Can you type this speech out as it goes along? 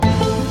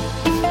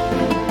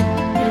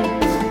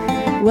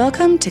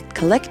Welcome to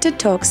Collected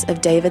Talks of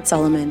David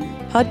Solomon,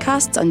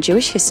 podcasts on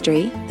Jewish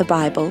history, the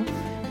Bible,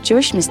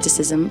 Jewish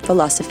mysticism,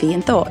 philosophy,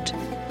 and thought.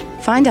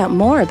 Find out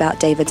more about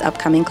David's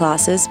upcoming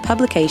classes,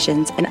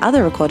 publications, and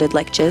other recorded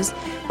lectures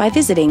by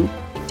visiting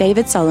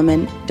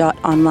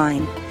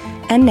davidsolomon.online.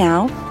 And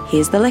now,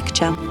 here's the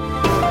lecture.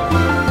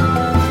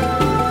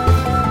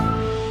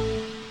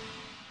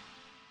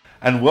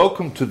 And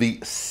welcome to the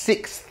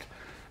sixth,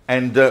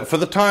 and for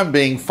the time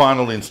being,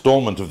 final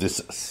installment of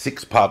this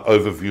six-part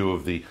overview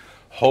of the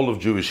whole of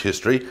Jewish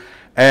history.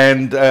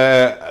 And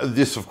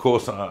this, of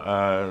course,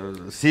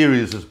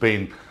 series has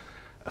been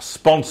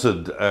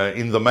sponsored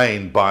in the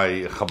main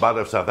by Chabad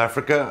of South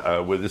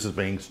Africa, where this is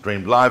being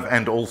streamed live,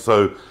 and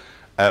also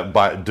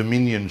by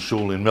Dominion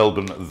Shul in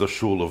Melbourne, the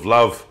Shul of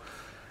Love.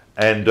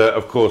 And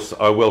of course,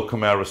 I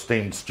welcome our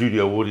esteemed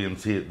studio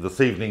audience here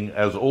this evening,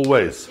 as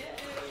always.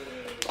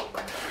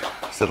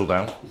 Settle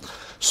down.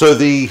 So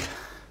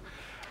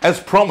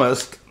as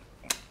promised,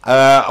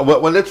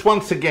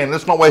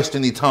 let's not waste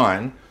any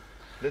time.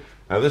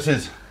 Now this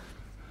is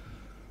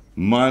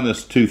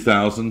minus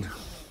 2000,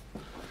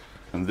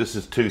 and this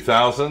is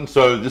 2000.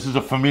 So this is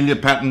a familiar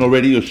pattern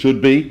already, or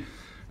should be.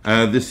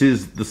 This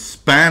is the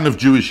span of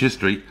Jewish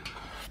history.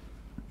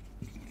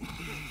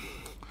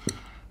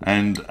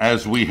 And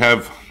as we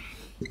have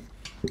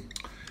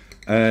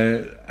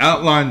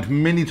outlined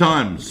many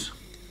times,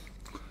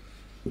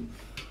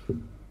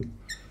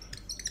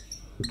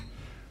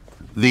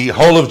 the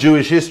whole of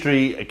Jewish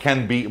history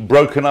can be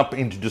broken up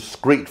into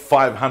discrete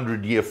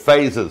 500-year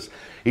phases.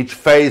 Each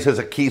phase has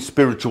a key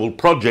spiritual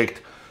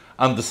project.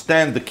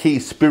 Understand the key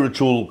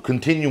spiritual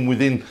continuum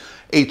within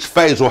each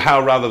phase, or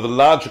how rather the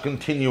larger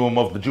continuum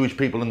of the Jewish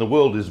people in the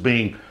world is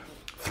being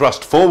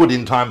thrust forward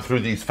in time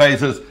through these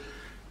phases.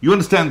 You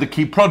understand the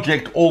key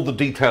project, all the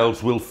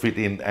details will fit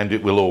in and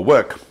it will all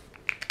work.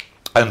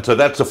 And so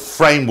that's a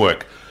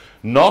framework,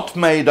 not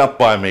made up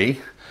by me,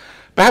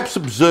 perhaps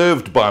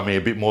observed by me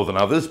a bit more than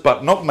others,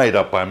 but not made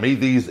up by me.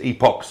 These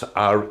epochs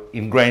are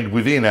ingrained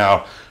within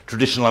our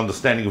traditional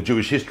understanding of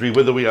Jewish history,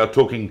 whether we are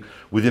talking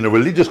within a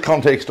religious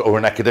context or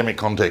an academic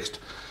context.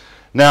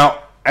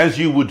 Now, as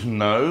you would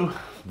know,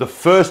 the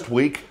first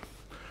week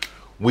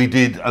we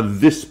did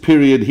this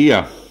period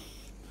here.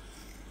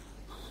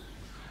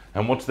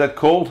 And what's that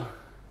called?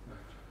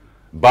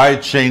 Bayit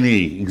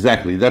Sheni,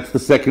 exactly. That's the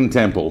second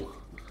temple.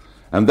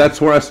 And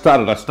that's where I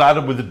started. I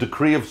started with the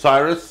decree of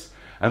Cyrus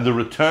and the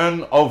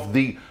return of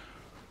the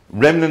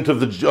remnant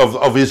of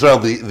Israel,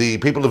 the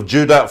people of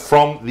Judah,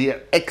 from the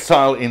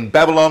exile in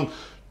Babylon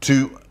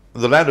to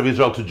the land of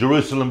Israel, to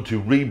Jerusalem, to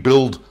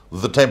rebuild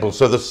the temple.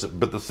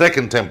 But the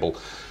second temple.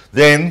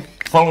 Then,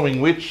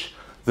 following which,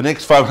 the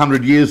next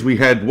 500 years we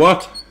had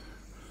what?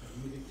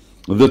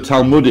 The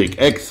Talmudic.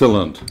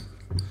 Excellent.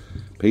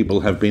 People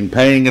have been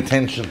paying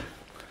attention.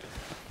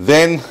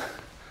 Then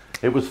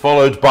it was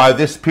followed by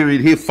this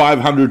period here,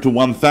 500 to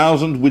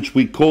 1000, which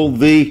we call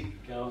the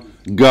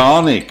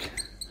Gaonic.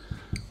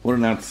 What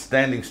an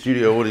outstanding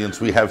studio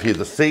audience we have here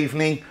this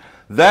evening.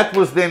 That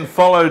was then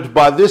followed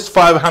by this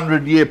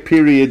 500-year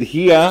period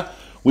here,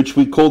 which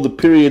we call the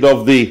period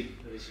of the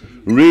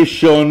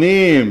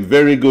Rishonim.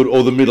 Very good,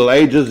 or the Middle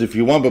Ages if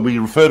you want, but we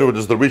refer to it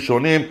as the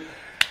Rishonim.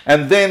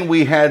 And then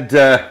we had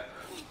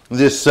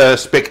this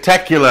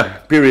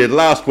spectacular period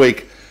last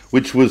week,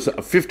 which was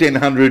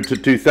 1500 to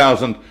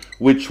 2000,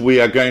 which we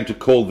are going to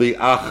call the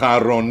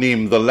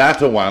Acharonim, the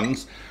latter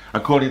ones.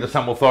 According to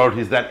some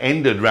authorities, that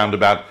ended around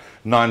about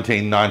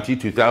 1990,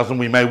 2000.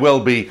 We may well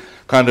be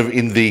kind of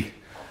in the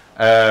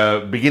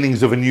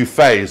beginnings of a new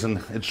phase,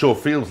 and it sure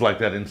feels like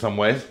that in some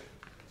ways.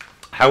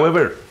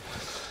 However,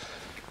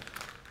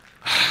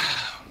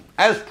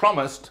 as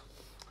promised,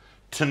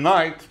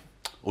 tonight,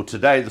 or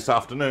today, this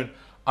afternoon,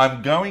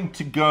 I'm going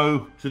to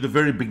go to the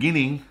very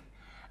beginning,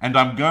 and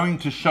I'm going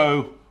to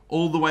show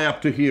all the way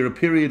up to here a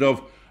period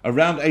of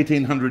around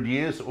 1800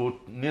 years, or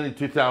nearly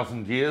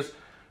 2000 years,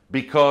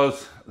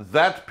 because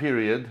that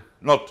period,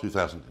 not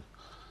 2000,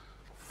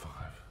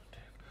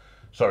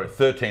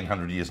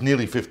 1300 years,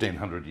 nearly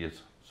 1500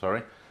 years,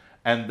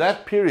 and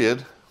that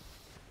period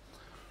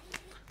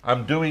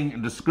I'm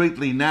doing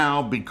discreetly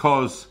now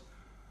because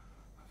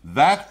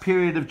that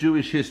period of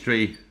Jewish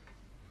history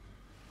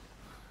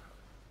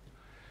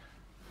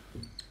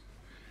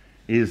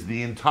is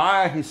the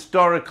entire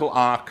historical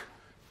arc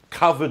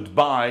covered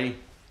by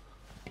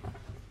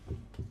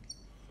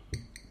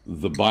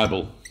the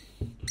Bible,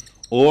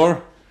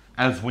 or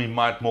as we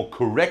might more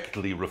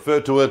correctly refer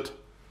to it,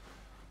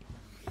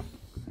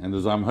 and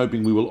as I'm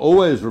hoping we will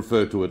always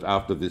refer to it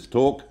after this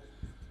talk,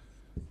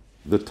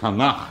 the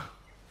Tanakh.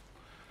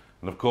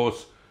 And of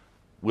course,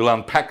 we'll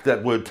unpack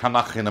that word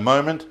Tanakh in a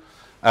moment,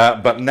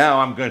 but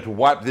now I'm going to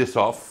wipe this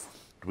off.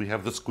 Do we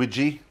have the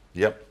squidgy?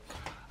 Yep.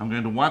 I'm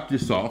going to wipe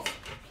this off.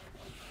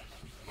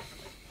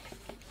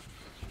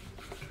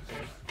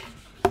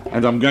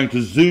 And I'm going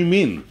to zoom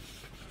in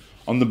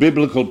on the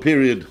biblical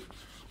period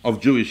of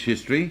Jewish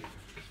history,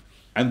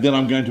 and then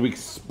I'm going to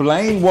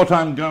explain what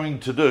I'm going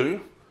to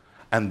do,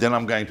 and then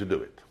I'm going to do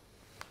it.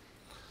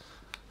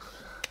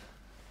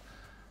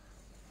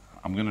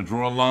 I'm going to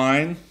draw a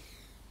line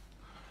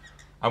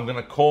I'm going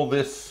to call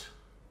this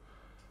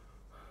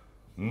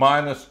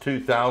minus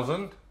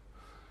 2000,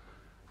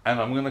 and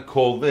I'm going to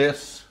call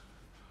this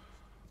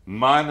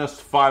minus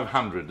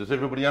 500. Does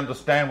everybody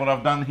understand what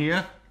I've done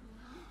here?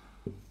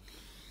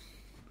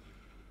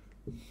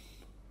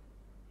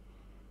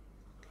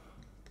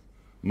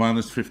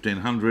 Minus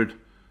 1500,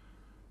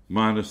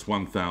 minus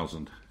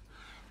 1000.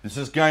 This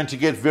is going to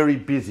get very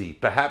busy.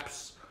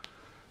 Perhaps,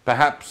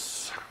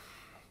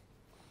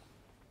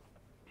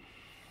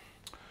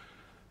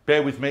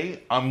 bear with me,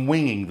 I'm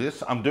winging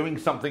this. I'm doing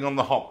something on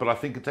the hop, but I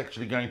think it's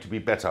actually going to be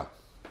better.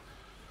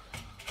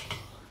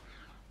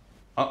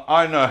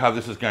 I know how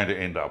this is going to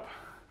end up.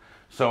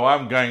 So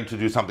I'm going to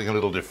do something a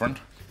little different.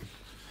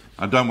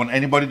 I don't want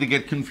anybody to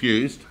get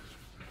confused.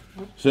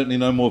 Certainly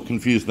no more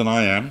confused than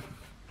I am.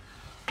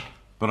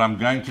 But I'm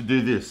going to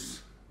do this.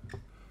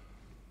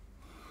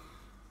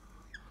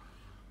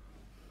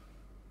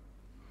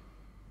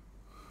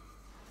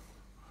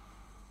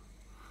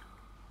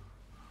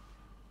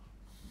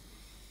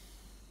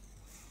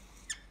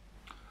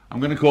 I'm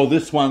going to call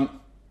this one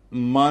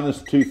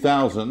minus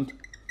 2000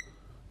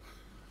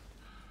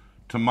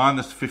 to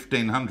minus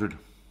 1500.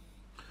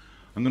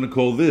 I'm going to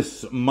call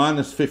this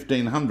minus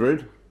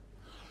 1500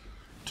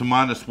 to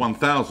minus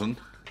 1000.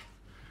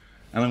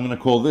 And I'm going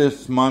to call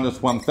this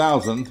minus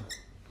 1000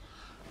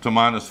 to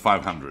minus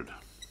 500.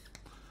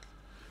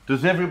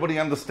 Does everybody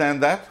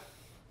understand that?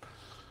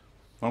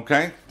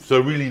 Okay,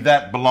 so really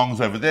that belongs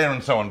over there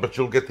and so on, but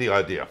you'll get the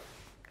idea.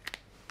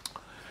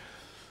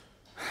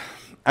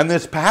 And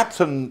there's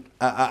perhaps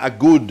a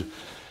good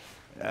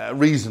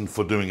reason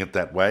for doing it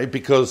that way,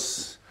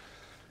 because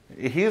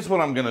here's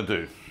what I'm going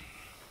to do.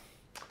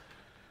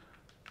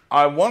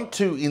 I want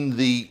to, in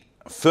the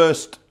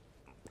first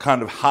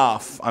kind of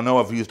half, I know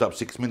I've used up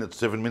 6 minutes,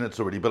 7 minutes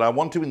already, but I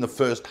want to, in the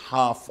first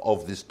half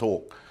of this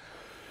talk,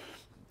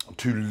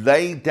 to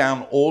lay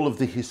down all of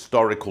the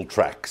historical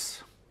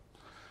tracks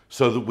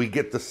so that we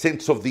get the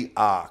sense of the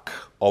arc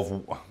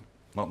of,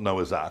 not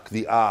Noah's Ark,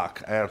 the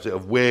arc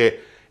of where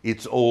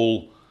it's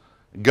all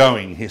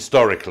going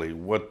historically,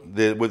 where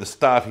the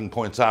starting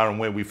points are and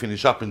where we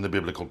finish up in the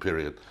biblical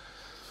period.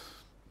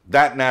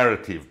 That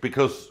narrative,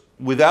 because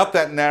without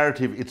that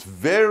narrative, it's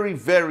very,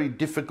 very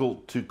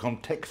difficult to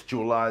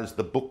contextualize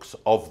the books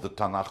of the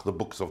Tanakh, the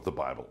books of the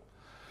Bible.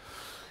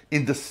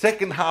 In the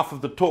second half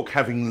of the talk,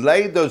 having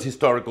laid those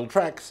historical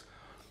tracks,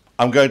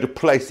 I'm going to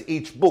place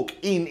each book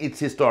in its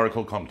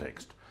historical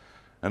context.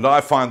 And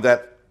I find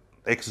that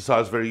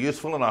exercise very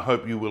useful, and I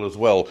hope you will as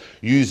well,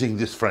 using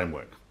this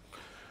framework.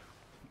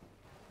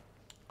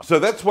 So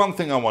that's one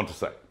thing I want to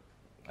say,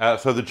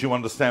 so that you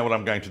understand what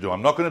I'm going to do.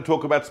 I'm not going to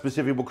talk about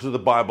specific books of the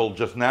Bible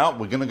just now.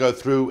 We're going to go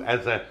through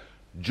as a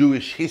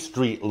Jewish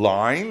history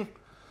line,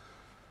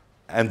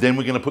 and then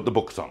we're going to put the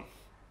books on.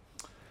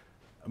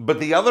 But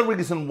the other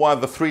reason why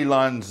the 3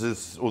 lines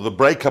is, or the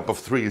breakup of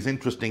 3 is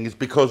interesting, is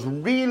because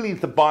really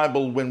the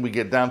Bible, when we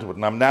get down to it,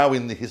 and I'm now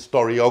in the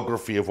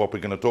historiography of what we're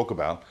going to talk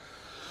about,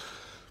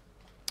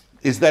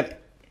 is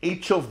that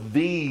each of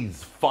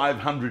these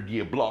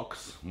 500-year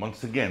blocks,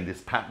 once again,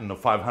 this pattern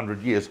of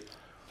 500 years,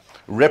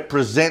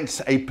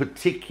 represents a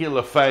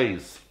particular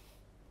phase.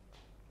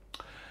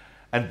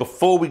 And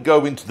before we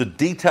go into the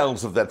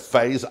details of that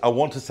phase, I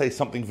want to say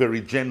something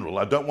very general.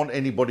 I don't want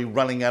anybody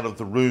running out of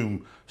the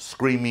room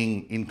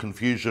screaming in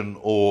confusion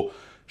or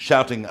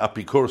shouting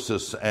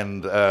apikoursis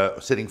and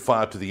setting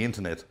fire to the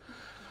internet.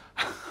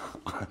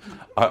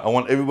 I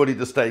want everybody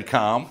to stay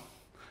calm,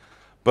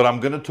 but I'm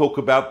going to talk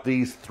about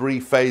these 3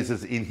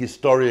 phases in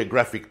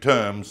historiographic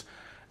terms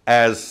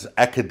as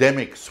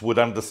academics would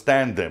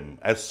understand them,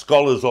 as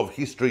scholars of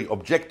history,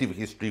 objective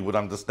history, would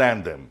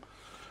understand them.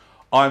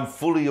 I'm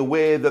fully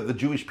aware that the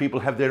Jewish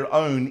people have their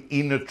own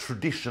inner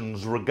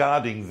traditions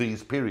regarding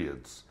these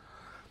periods.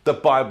 The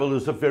Bible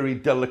is a very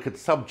delicate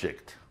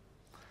subject.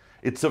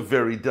 It's a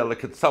very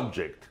delicate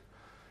subject.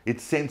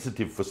 It's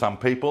sensitive for some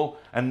people,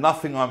 and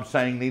nothing I'm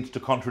saying needs to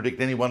contradict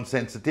anyone's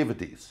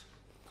sensitivities,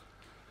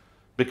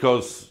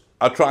 because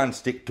I try and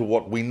stick to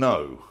what we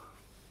know.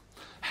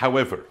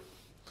 However,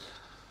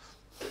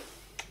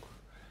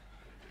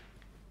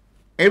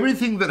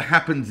 everything that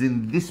happens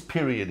in this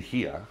period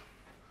here,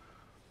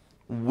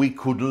 we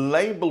could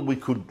label, we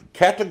could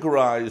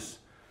categorize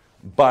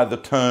by the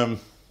term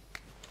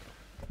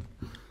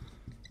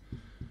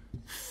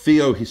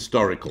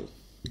theohistorical.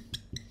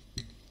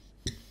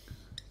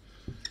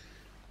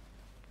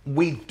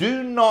 We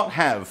do not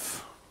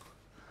have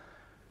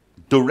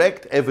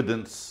direct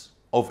evidence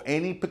of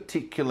any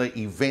particular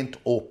event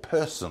or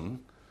person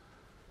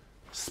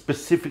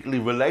specifically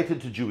related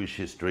to Jewish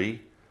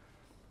history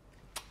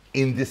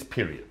in this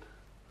period.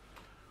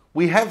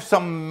 We have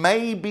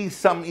maybe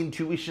some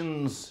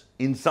intuitions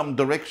in some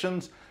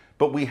directions,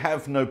 but we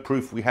have no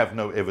proof, we have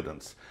no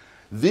evidence.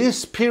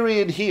 This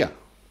period here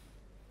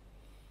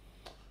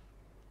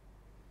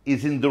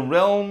is in the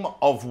realm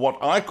of what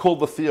I call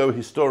the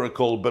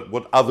theohistorical, but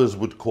what others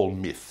would call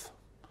myth.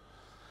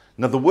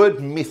 Now, the word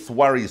myth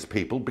worries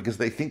people because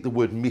they think the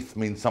word myth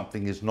means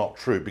something is not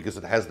true, because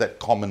it has that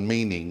common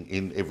meaning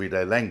in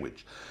everyday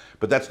language.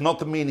 But that's not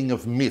the meaning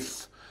of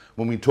myth.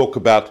 when we talk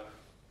about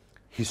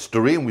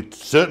history, and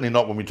certainly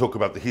not when we talk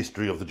about the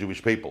history of the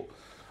Jewish people.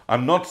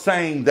 I'm not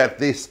saying that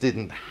this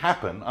didn't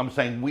happen. I'm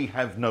saying we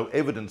have no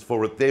evidence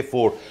for it.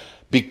 Therefore,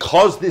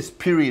 because this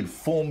period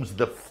forms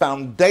the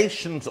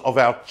foundations of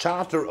our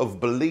charter of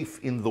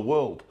belief in the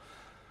world,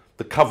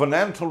 the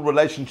covenantal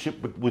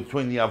relationship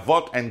between the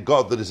Avot and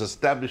God that is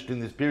established in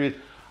this period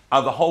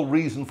are the whole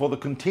reason for the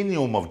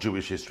continuum of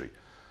Jewish history.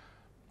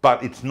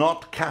 But it's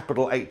not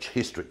capital H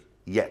history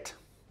yet.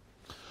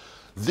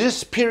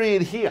 This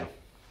period here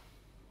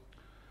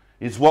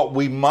is what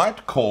we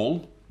might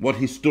call, what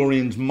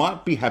historians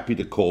might be happy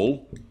to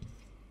call,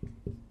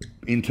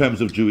 in terms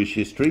of Jewish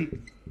history,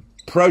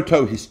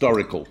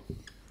 proto-historical.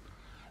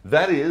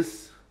 That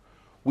is,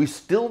 we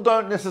still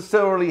don't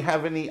necessarily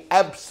have any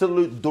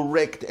absolute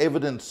direct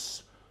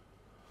evidence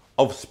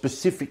of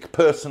specific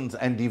persons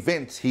and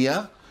events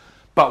here,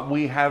 but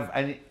we have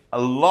a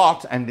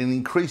lot and an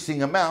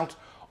increasing amount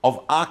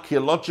of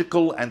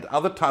archaeological and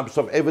other types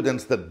of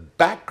evidence that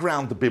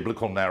background the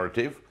biblical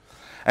narrative.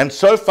 And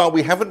so far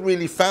we haven't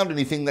really found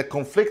anything that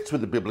conflicts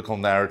with the biblical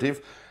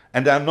narrative,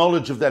 and our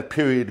knowledge of that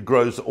period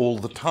grows all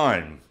the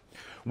time.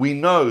 We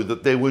know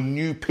that there were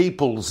new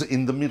peoples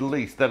in the Middle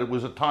East, that it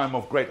was a time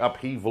of great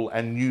upheaval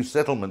and new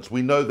settlements.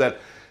 We know that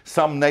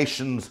some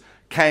nations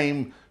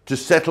came to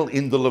settle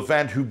in the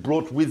Levant who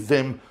brought with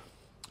them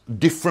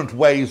different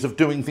ways of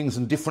doing things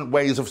and different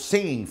ways of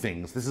seeing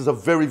things. This is a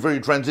very, very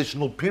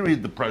transitional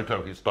period, the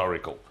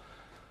proto-historical.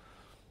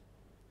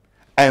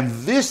 And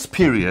this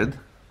period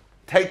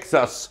takes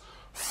us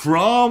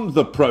from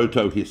the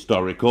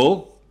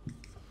proto-historical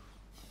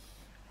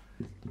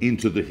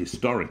into the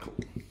historical.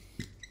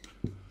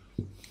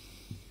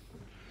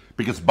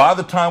 Because by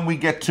the time we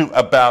get to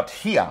about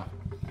here,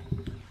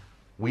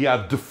 we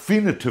are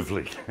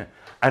definitively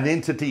an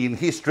entity in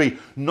history,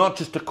 not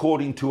just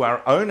according to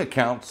our own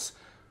accounts,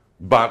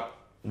 but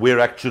we're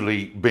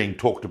actually being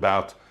talked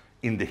about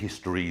in the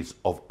histories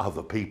of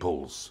other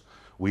peoples.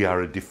 We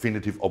are a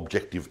definitive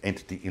objective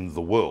entity in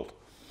the world.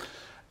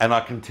 And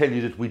I can tell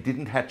you that we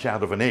didn't hatch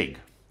out of an egg.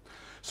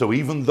 So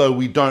even though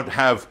we don't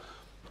have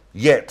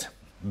yet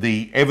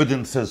the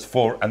evidences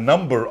for a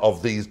number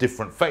of these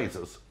different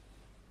phases,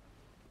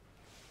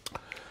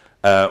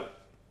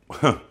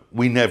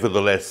 we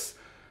nevertheless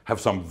have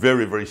some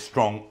very, very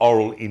strong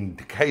oral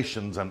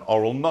indications and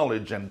oral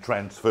knowledge and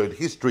transferred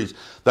histories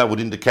that would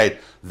indicate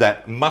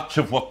that much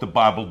of what the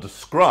Bible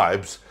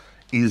describes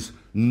is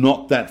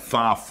not that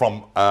far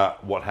from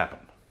what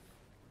happened.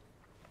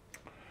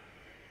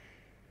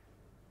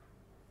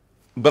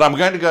 But I'm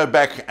going to go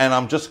back and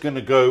I'm just going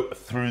to go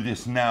through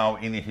this now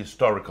in a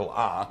historical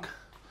arc.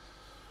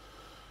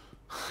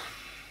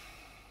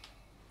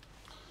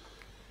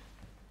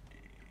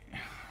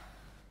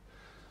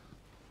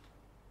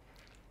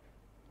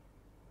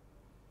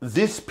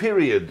 This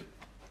period,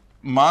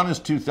 minus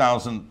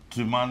 2000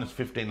 to minus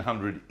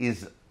 1500,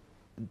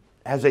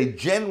 has a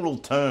general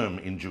term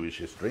in Jewish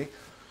history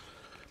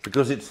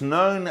because it's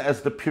known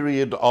as the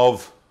period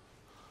of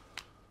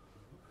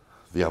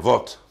the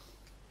Avot.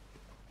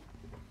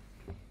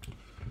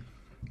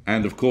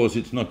 And of course,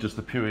 it's not just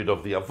the period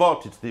of the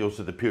Avot, it's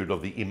also the period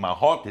of the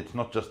Imahot. It's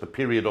not just the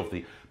period of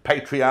the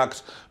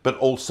patriarchs, but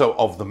also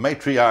of the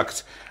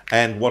matriarchs.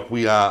 And what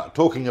we are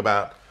talking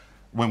about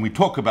when we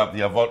talk about the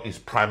Avot is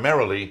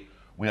primarily,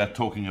 we are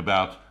talking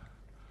about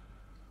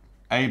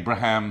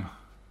Abraham,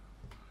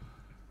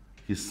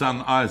 his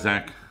son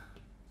Isaac,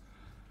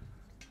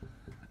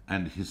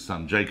 and his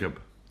son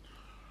Jacob,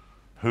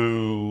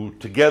 who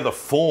together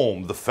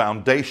form the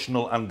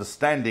foundational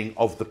understanding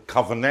of the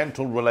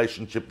covenantal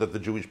relationship that the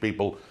Jewish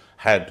people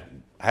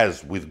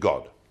has with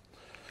God.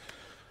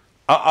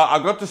 I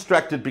got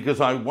distracted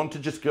because I want to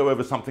just go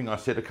over something I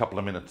said a couple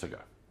of minutes ago.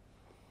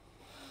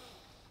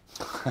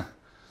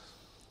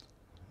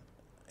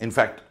 In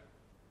fact,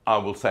 I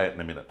will say it in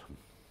a minute.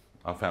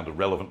 I found a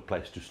relevant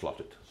place to slot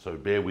it, so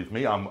bear with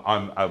me.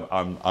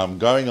 I'm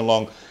going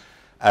along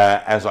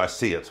as I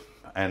see it,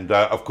 and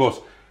of course,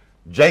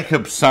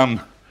 Jacob's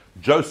son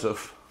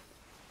Joseph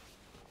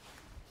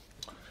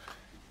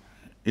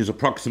is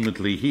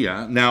approximately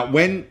here. Now,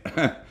 when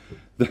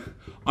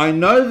I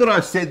know that I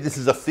said this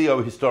is a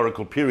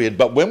theo-historical period,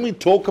 but when we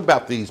talk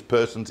about these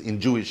persons in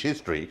Jewish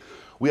history,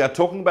 we are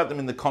talking about them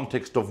in the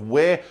context of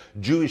where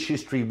Jewish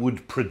history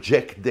would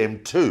project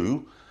them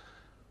to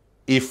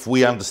if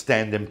we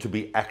understand them to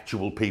be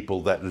actual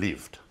people that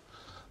lived.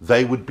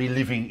 They would be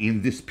living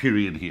in this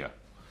period here,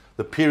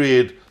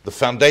 the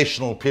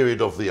foundational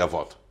period of the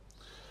Avot.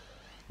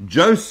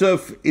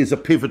 Joseph is a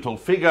pivotal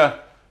figure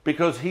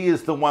because he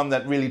is the one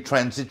that really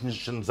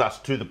transitions us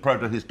to the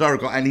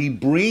proto-historical, and he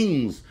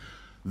brings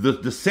the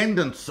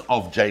descendants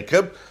of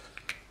Jacob.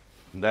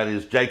 That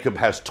is, Jacob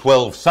has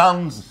 12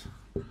 sons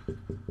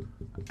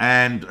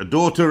and a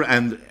daughter,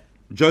 and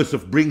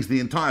Joseph brings the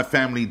entire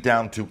family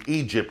down to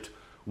Egypt,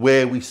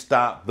 where we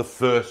start the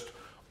first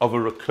of a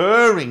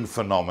recurring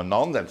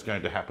phenomenon that's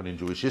going to happen in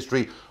Jewish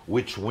history,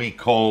 which we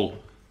call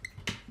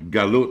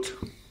Galut.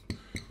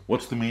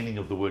 What's the meaning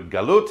of the word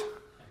Galut?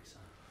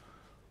 Exile.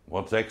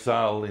 What's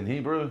exile in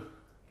Hebrew?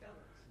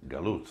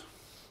 Galut.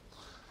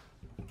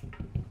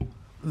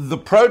 The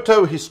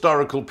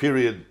proto-historical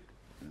period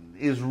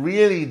is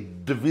really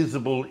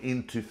divisible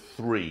into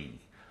three.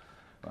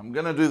 I'm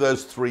going to do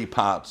those three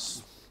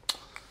parts.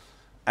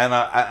 And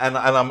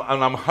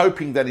I'm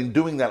hoping that in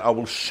doing that I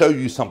will show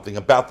you something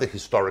about the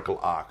historical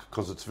arc,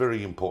 because it's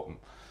very important.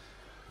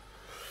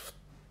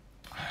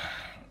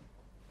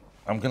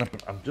 I'm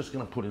just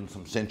going to put in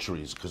some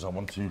centuries because I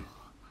want to.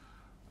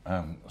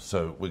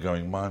 So we're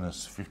going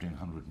minus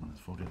 1500 minus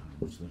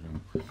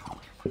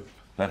 1400.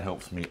 That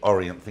helps me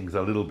orient things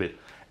a little bit.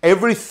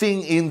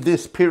 Everything in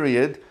this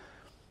period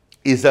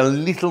is a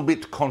little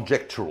bit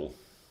conjectural.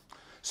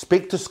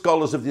 Speak to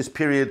scholars of this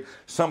period.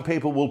 Some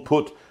people will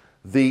put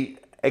the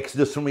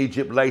Exodus from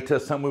Egypt later,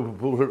 some will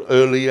put it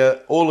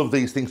earlier, all of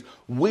these things.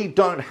 We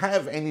don't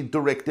have any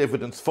direct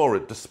evidence for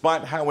it,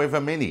 despite however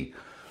many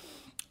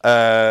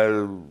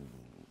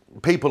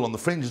people on the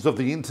fringes of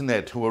the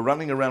internet who are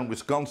running around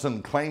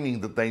Wisconsin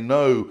claiming that they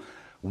know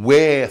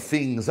where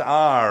things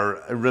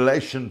are in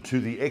relation to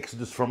the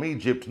Exodus from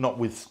Egypt,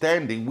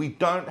 notwithstanding, we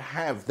don't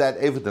have that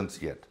evidence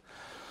yet.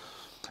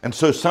 And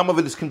so some of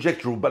it is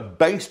conjectural, but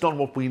based on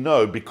what we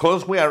know,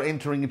 because we are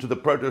entering into the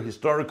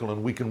proto-historical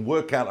and we can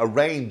work out a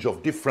range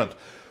of different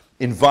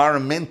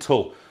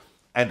environmental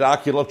and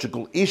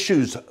archaeological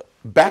issues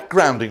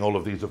backgrounding all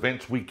of these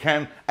events, we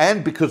can,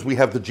 and because we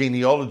have the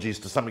genealogies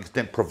to some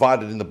extent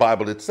provided in the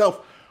Bible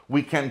itself,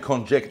 we can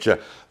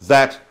conjecture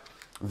that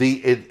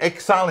the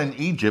exile in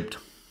Egypt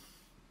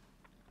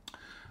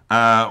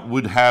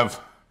would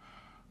have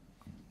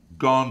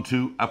gone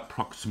to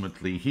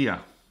approximately here.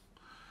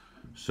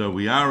 So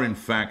we are, in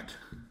fact,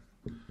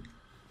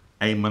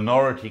 a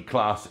minority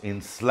class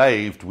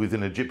enslaved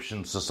within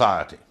Egyptian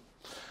society.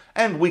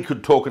 And we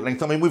could talk at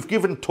length. I mean, we've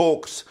given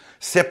talks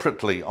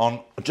separately on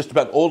just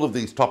about all of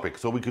these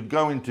topics. So we could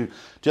go into,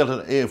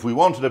 if we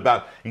wanted,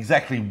 about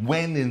exactly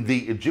when in the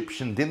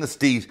Egyptian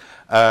dynasties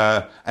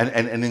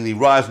and in the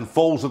rise and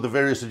falls of the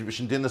various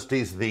Egyptian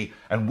dynasties,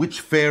 and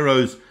which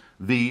pharaohs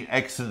the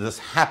Exodus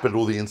happened,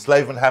 or the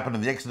enslavement happened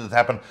and the Exodus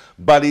happened.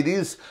 But it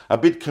is a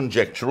bit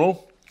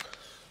conjectural.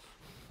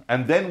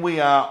 And then we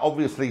are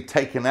obviously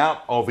taken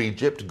out of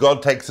Egypt.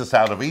 God takes us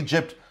out of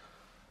Egypt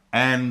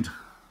and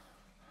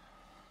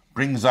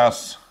brings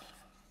us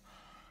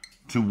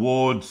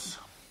towards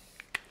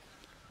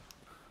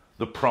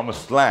the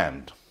promised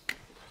land.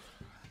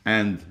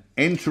 And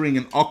entering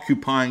and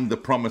occupying the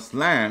promised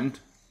land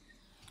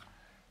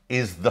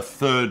is the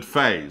third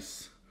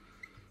phase.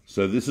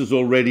 So this is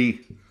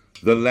already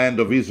the land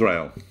of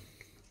Israel.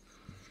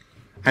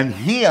 And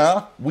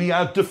here we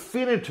are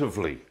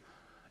definitively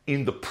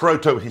in the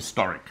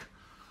proto-historic.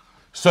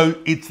 So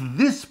it's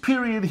this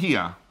period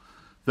here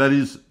that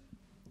is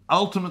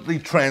ultimately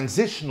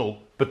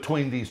transitional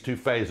between these two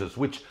phases,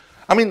 which,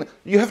 I mean,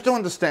 you have to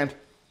understand,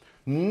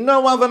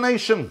 no other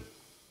nation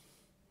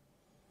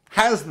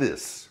has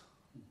this.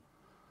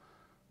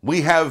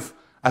 We have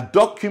a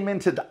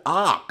documented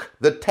arc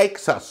that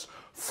takes us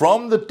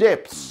from the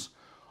depths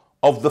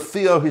of the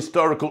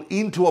theo-historical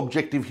into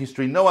objective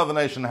history. No other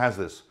nation has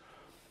this.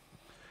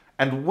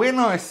 And when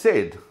I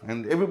said,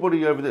 and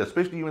everybody over there,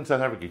 especially you in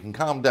South Africa, can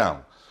calm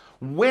down.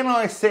 When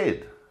I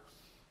said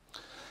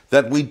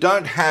that we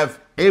don't have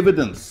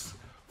evidence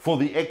for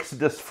the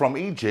Exodus from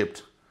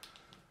Egypt,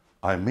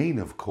 I mean,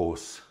 of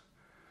course,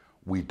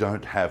 we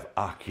don't have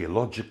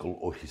archaeological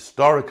or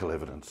historical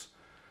evidence,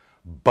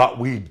 but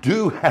we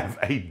do have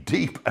a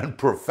deep and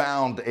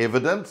profound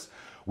evidence,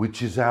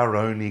 which is our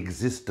own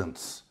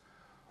existence.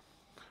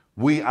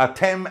 We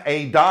atem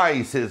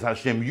eidai, says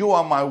Hashem, you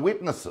are my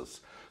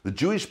witnesses. The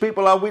Jewish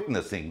people are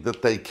witnessing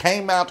that they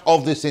came out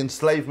of this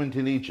enslavement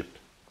in Egypt.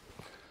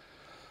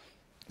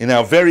 In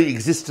our very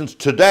existence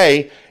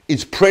today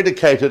is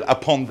predicated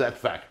upon that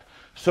fact.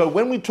 So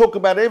when we talk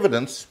about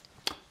evidence,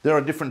 there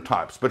are different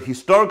types, but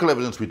historical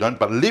evidence we don't,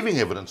 but living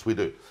evidence we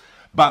do.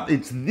 But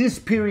it's this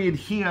period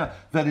here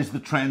that is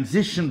the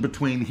transition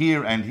between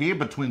here and here,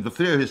 between the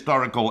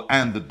theohistorical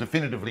and the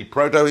definitively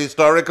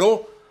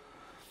proto-historical.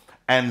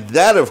 And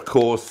that, of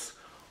course,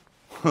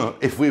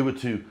 if we were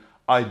to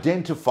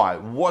identify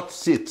what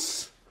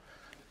sits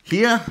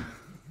here,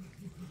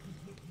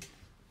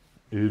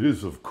 it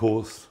is, of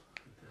course,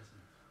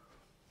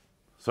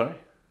 it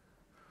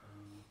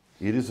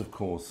is, of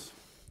course,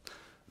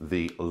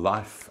 the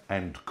life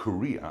and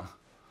career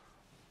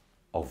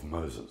of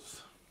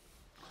Moses,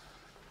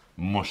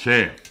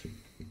 Moshe.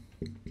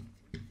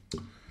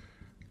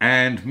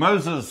 And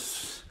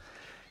Moses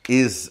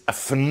is a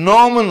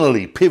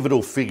phenomenally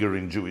pivotal figure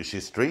in Jewish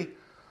history,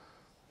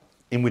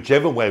 in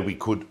whichever way we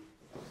could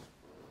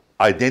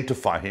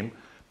identify him,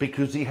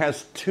 because he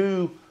has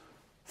two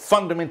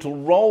fundamental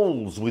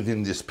roles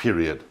within this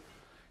period.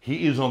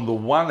 He is, on the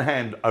one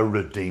hand, a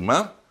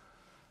redeemer.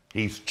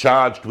 He's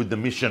charged with the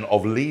mission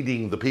of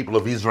leading the people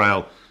of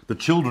Israel, the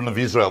children of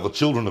Israel, the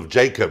children of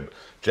Jacob.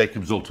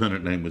 Jacob's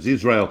alternate name was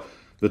Israel.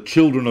 The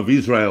children of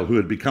Israel who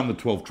had become the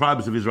 12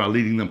 tribes of Israel,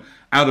 leading them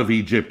out of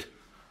Egypt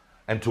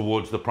and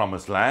towards the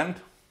promised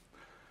land.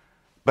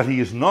 But he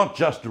is not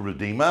just a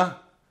redeemer.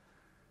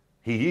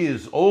 He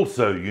is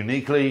also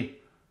uniquely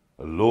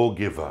a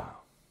lawgiver,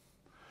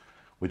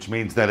 which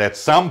means that at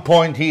some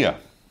point here,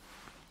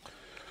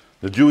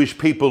 the Jewish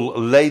people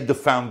laid the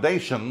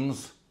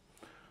foundations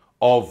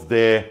of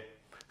their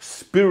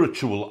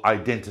spiritual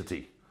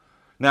identity.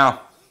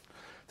 Now,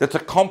 that's a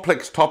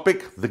complex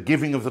topic, the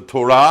giving of the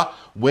Torah,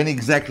 when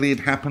exactly it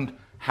happened,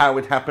 how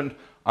it happened.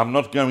 I'm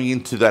not going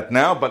into that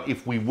now, but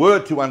if we were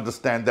to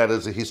understand that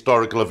as a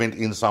historical event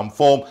in some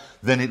form,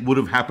 then it would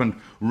have happened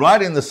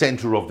right in the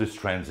center of this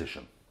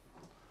transition.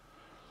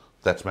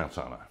 That's Mount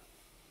Sinai.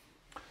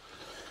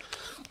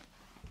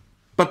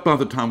 But by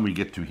the time we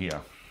get to here,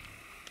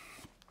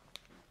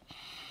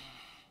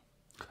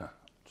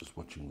 just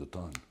watching the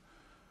time.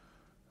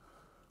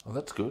 Oh,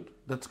 that's good.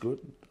 That's good.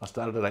 I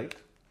started at 8.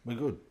 We're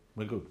good.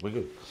 We're good. We're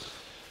good.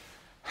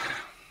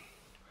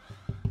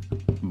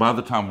 By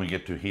the time we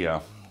get to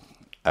here,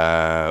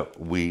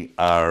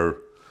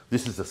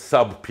 this is a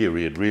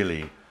sub-period,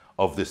 really,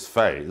 of this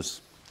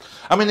phase.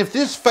 I mean, if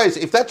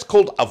that's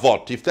called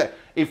Avot,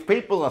 if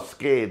people are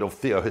scared of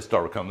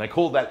Theohistoricon, they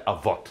call that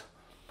Avot,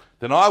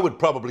 then I would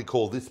probably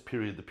call this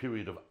period the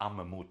period of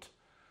Amamut,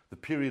 the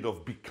period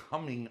of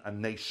becoming a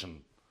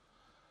nation,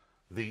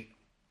 the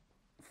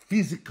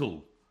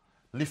physical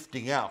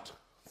lifting out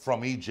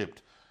from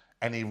Egypt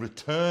and a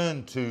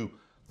return to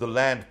the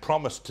land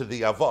promised to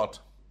the Avot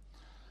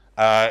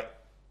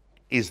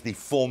is the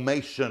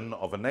formation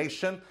of a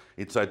nation,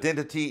 its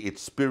identity,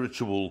 its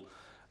spiritual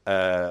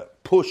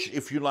push,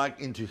 if you like,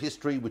 into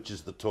history, which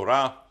is the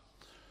Torah,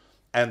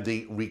 and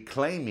the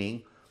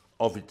reclaiming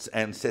of its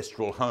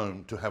ancestral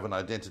home to have an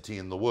identity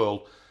in the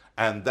world.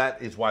 And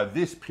that is why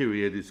this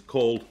period is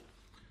called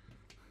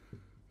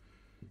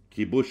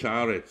Kibush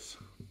Haaretz,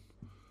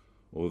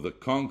 or the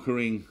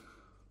conquering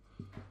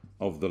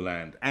of the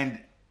land. And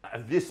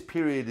this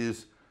period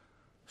is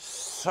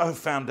so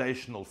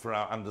foundational for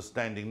our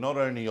understanding, not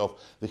only of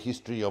the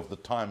history of the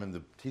time and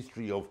the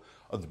history of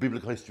the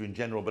biblical history in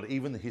general, but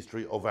even the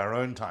history of our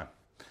own time.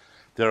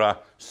 There are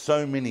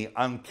so many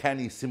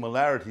uncanny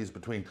similarities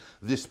between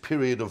this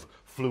period of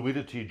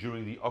fluidity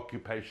during the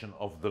occupation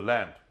of the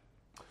land.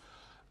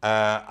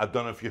 I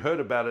don't know if you heard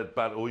about it,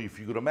 or if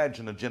you could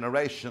imagine a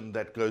generation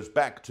that goes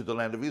back to the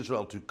land of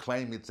Israel to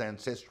claim its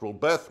ancestral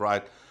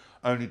birthright,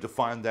 only to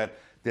find that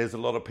there's a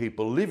lot of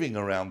people living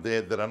around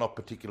there that are not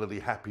particularly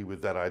happy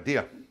with that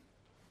idea.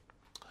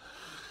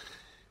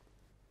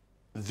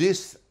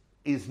 This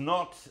is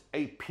not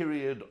a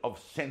period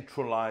of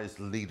centralized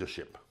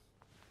leadership.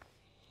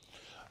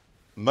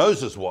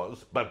 Moses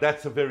was, but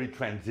that's a very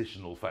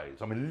transitional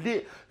phase. I mean,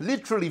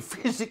 literally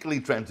physically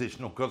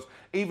transitional, because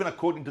even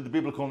according to the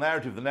biblical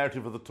narrative, the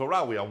narrative of the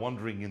Torah, we are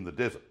wandering in the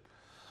desert.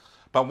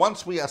 But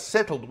once we are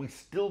settled, we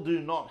still do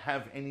not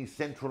have any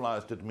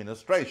centralized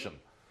administration.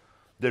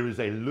 There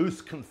is a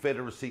loose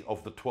confederacy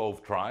of the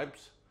 12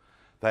 tribes.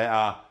 They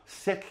are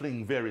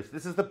settling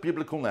this is the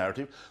biblical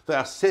narrative, they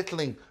are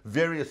settling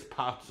various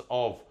parts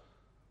of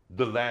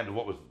the land of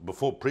what was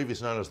before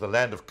previously known as the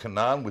land of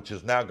Canaan, which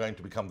is now going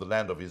to become the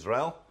land of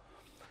Israel.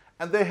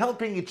 And they're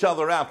helping each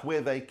other out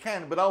where they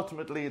can, but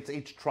ultimately it's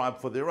each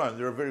tribe for their own.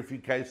 There are very few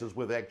cases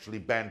where they actually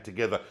band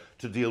together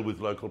to deal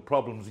with local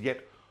problems,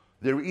 yet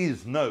there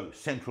is no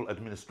central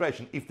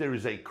administration. If there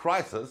is a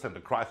crisis, and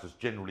a crisis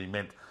generally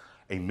meant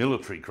a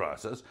military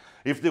crisis,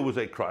 if there was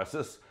a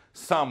crisis,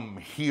 some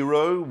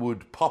hero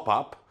would pop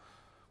up,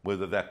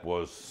 whether that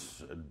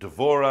was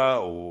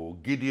Devorah or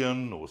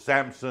Gideon or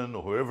Samson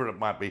or whoever it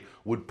might be,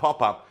 would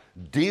pop up,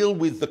 deal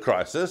with the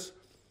crisis,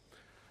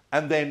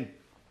 and then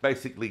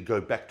basically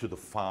go back to the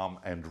farm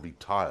and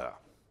retire.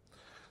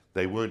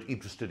 They weren't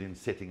interested in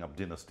setting up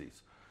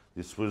dynasties.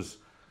 This was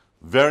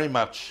very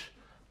much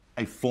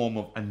a form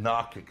of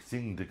anarchic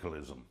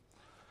syndicalism.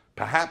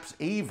 Perhaps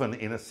even,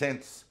 in a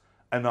sense,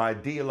 an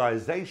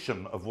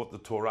idealization of what the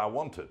Torah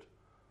wanted.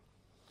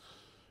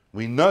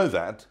 We know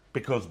that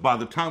because by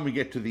the time we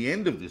get to the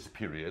end of this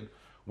period,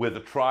 where the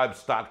tribes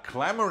start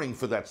clamoring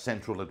for that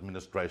central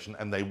administration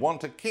and they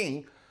want a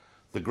king,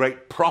 the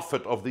great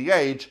prophet of the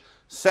age,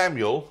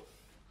 Samuel,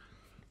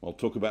 I'll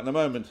talk about in a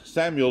moment,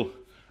 Samuel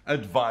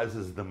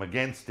advises them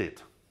against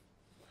it.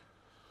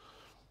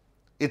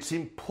 It's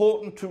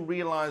important to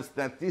realize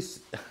that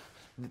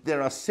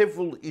there are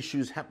several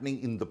issues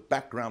happening in the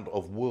background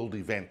of world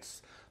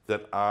events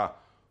that are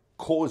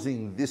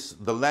causing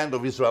the land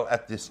of Israel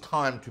at this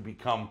time to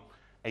become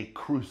a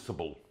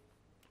crucible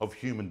of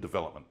human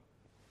development.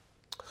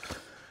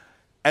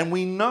 And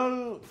we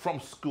know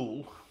from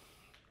school,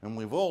 and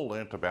we've all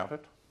learnt about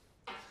it,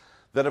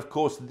 that of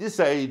course this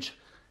age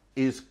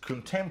is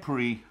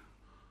contemporary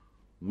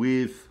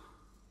with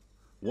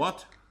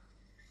what?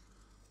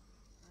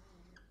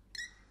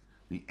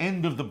 The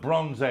end of the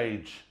Bronze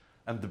Age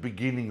and the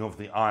beginning of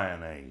the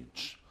Iron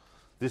Age.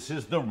 This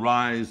is the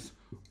rise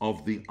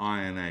of the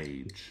Iron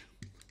Age.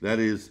 That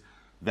is,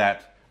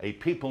 that a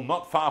people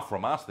not far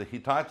from us, the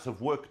Hittites, have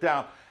worked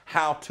out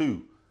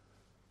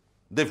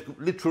they've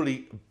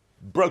literally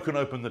broken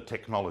open the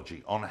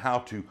technology on how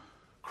to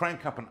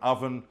crank up an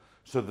oven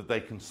so that they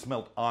can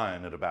smelt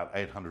iron at about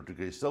 800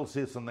 degrees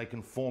Celsius, and they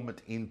can form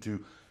it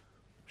into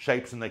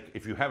shapes, and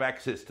if you have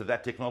access to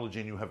that technology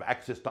and you have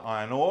access to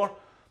iron ore,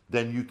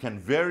 then you can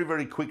very,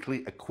 very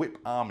quickly equip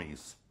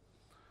armies.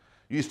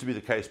 It used to be the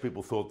case,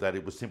 people thought that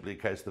it was simply a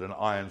case that an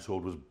iron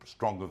sword was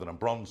stronger than a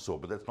bronze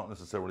sword, but that's not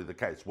necessarily the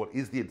case. What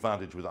is the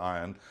advantage with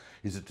iron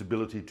is its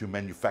ability to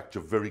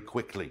manufacture very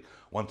quickly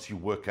once you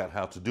work out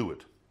how to do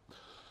it.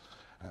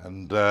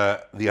 And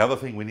the other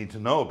thing we need to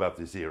know about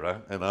this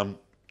era, and I'm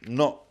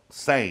not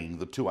saying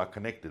the two are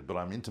connected, but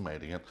I'm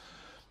intimating it,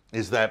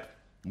 is that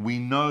we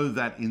know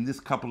that in this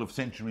couple of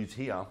centuries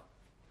here,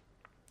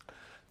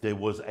 there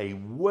was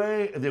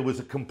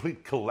a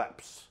complete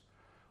collapse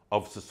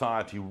of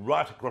society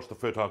right across the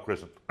Fertile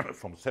Crescent,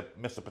 from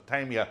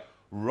Mesopotamia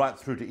right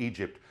through to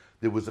Egypt.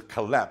 There was a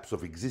collapse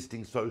of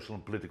existing social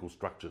and political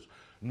structures,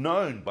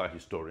 known by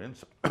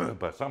historians,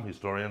 by some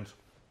historians,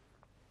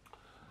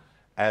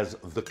 as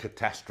the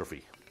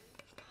catastrophe,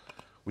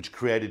 which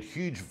created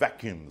huge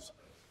vacuums.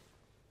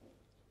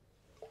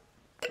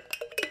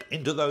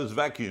 Into those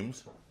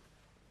vacuums,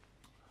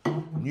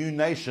 new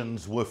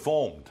nations were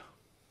formed,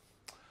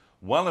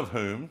 one of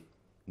whom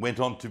went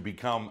on to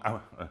become,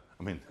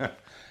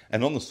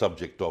 and on the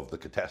subject of the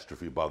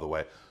catastrophe, by the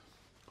way,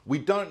 we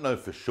don't know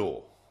for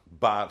sure,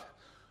 but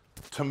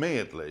to me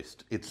at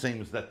least, it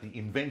seems that the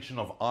invention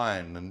of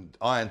iron and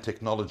iron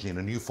technology and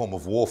a new form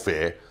of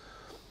warfare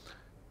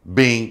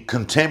being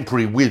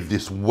contemporary with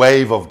this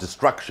wave of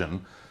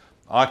destruction,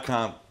 I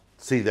can't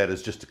see that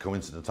as just a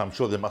coincidence. I'm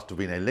sure there must have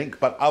been a link,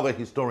 but other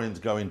historians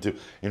go into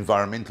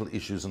environmental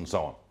issues and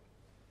so on.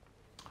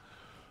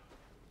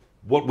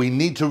 What we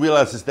need to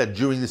realize is that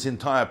during this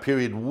entire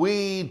period,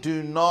 we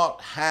do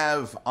not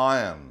have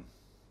iron.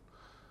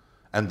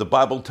 And the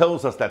Bible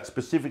tells us that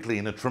specifically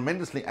in a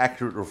tremendously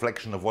accurate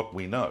reflection of what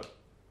we know.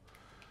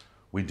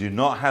 We do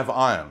not have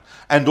iron.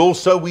 And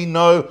also we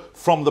know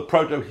from the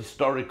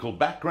proto-historical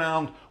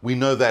background, we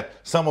know that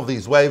some of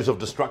these waves of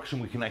destruction,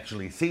 we can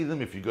actually see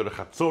them. If you go to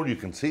Hatzor, you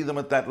can see them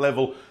at that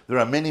level. There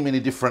are many, many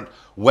different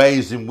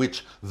ways in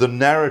which the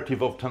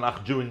narrative of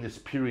Tanakh during this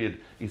period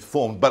is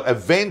formed. But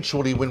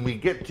eventually when we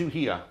get to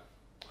here,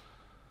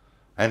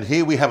 and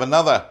here we have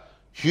another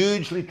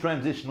hugely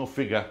transitional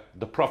figure,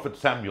 the prophet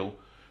Samuel,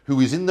 who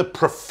is in the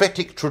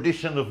prophetic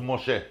tradition of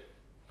Moshe.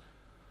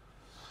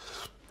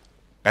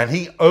 And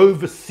he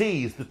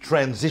oversees the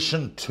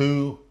transition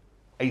to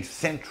a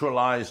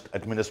centralized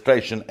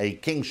administration, a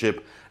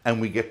kingship,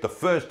 and we get the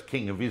first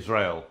king of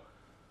Israel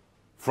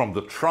from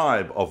the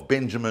tribe of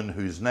Benjamin,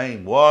 whose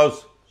name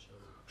was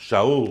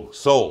Shaul,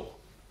 Saul.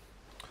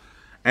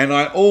 And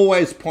I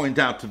always point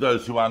out to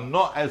those who are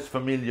not as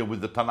familiar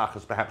with the Tanakh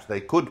as perhaps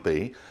they could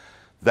be,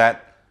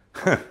 that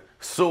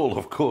Saul,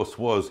 of course,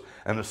 was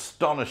an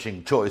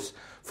astonishing choice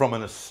from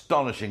an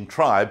astonishing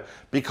tribe,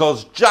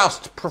 because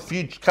just a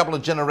few couple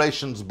of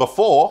generations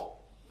before,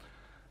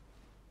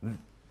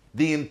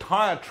 the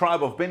entire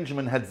tribe of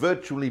Benjamin had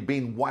virtually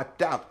been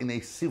wiped out in a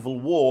civil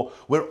war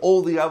where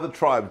all the other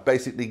tribes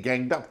basically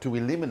ganged up to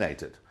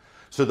eliminate it.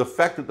 So the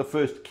fact that the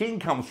first king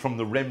comes from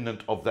the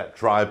remnant of that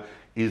tribe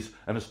is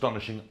an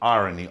astonishing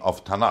irony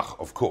of Tanakh,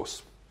 of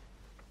course.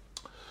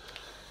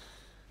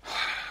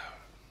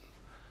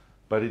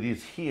 But it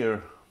is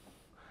here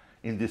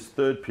in this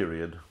third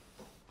period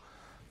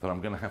that I'm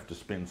going to have to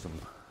spend some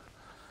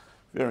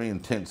very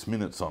intense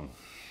minutes on,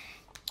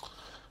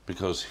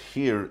 because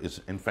here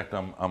is, in fact,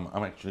 I'm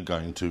actually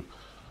going to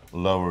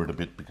lower it a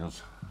bit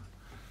because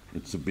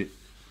it's a bit.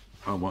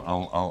 I'll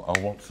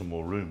want some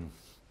more room.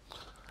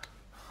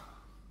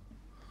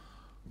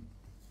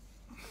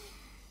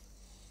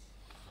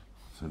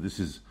 So this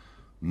is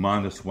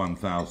minus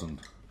 1,000,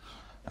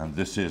 and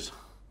this is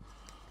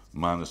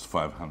minus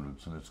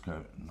 500. So let's go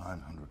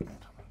 900,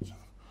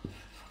 800.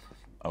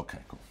 Okay,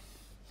 cool.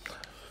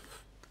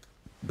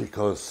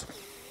 Because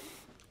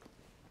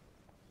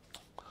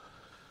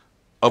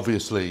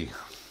obviously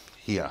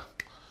here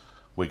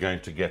we're going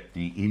to get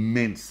the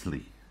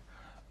immensely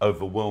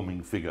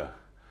overwhelming figure.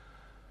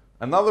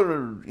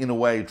 Another, in a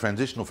way,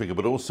 transitional figure,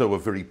 but also a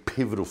very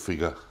pivotal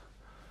figure,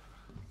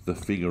 the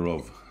figure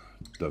of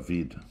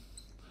David,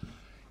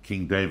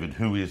 King David,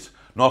 who is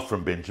not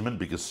from Benjamin,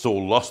 because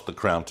Saul lost the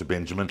crown to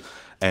Benjamin,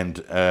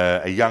 and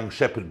a young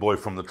shepherd boy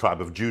from the tribe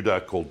of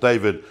Judah called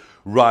David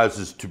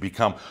rises to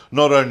become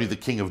not only the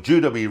king of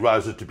Judah, but he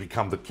rises to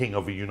become the king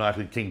of a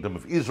united kingdom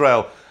of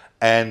Israel,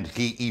 and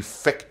he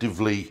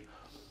effectively,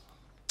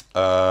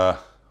 very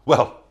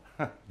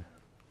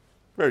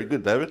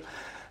good, David,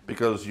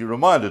 because you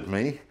reminded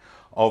me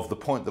of the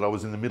point that I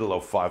was in the middle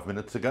of 5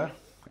 minutes ago,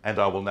 and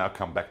I will now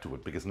come back to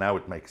it, because now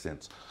it makes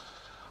sense.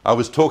 I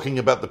was talking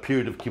about the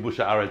period of Kibush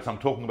Haaretz. I'm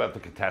talking about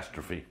the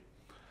catastrophe.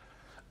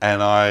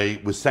 And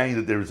I was saying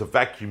that there is a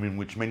vacuum in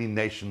which many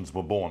nations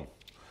were born.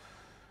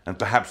 And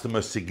perhaps the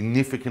most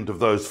significant of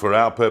those for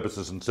our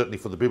purposes, and certainly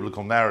for the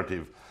biblical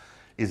narrative,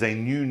 is a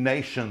new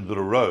nation that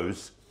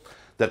arose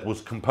that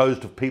was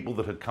composed of people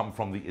that had come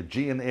from the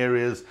Aegean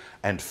areas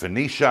and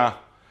Phoenicia,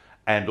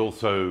 and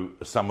also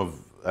some of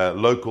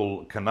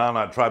local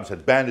Canaanite tribes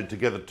had banded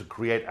together to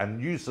create a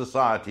new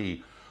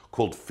society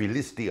called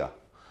Philistia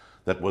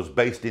that was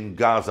based in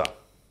Gaza.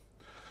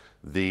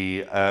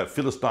 The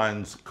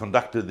Philistines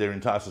conducted their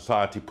entire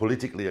society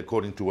politically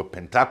according to a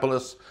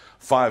pentapolis,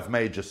 5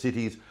 major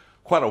cities,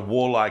 quite a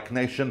warlike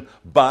nation,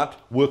 but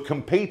were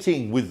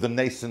competing with the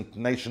nascent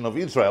nation of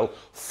Israel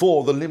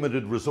for the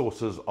limited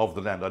resources of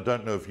the land. I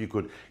don't know if you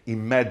could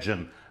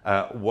imagine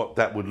what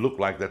that would look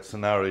like, that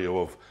scenario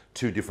of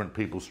 2 different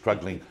people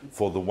struggling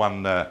for the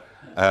one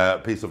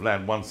piece of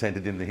land, one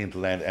centered in the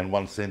hinterland and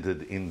one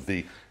centered in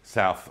the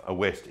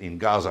southwest in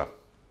Gaza.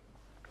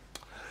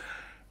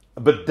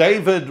 But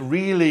David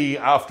really,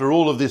 after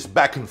all of this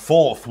back and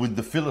forth with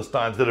the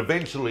Philistines that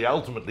eventually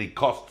ultimately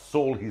cost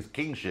Saul his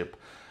kingship,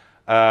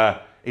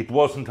 it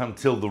wasn't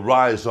until the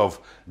rise of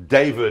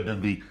David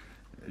and the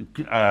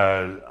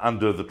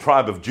under the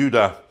tribe of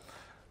Judah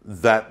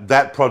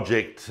that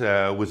project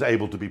was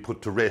able to be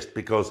put to rest,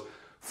 because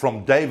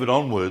from David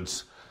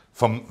onwards,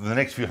 from the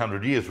next few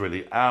hundred years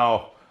really,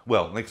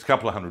 next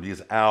couple of hundred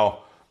years, our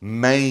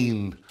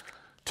main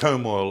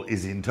turmoil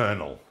is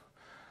internal.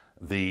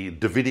 The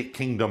Davidic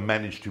kingdom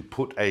managed to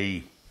put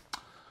a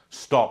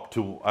stop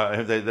to,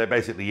 they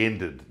basically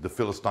ended the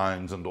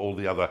Philistines and all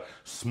the other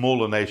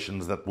smaller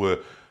nations that were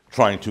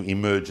trying to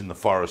emerge in the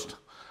forest,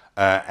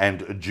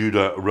 and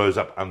Judah rose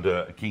up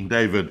under King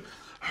David,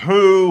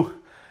 who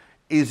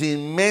is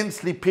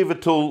immensely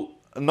pivotal,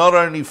 not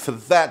only for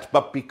that,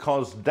 but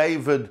because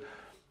David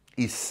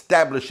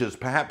establishes,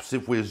 perhaps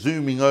if we're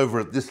zooming over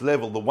at this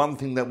level, the one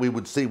thing that we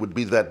would see would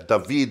be that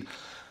David,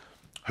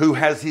 who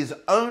has his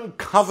own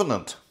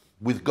covenant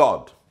with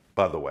God,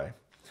 by the way,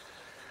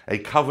 a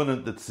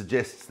covenant that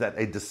suggests that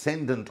a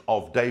descendant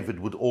of David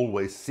would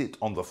always sit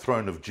on the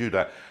throne of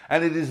Judah.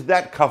 And it is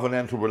that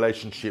covenantal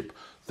relationship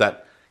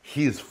that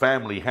his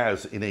family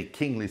has in a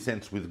kingly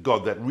sense with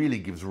God that really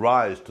gives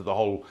rise to the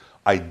whole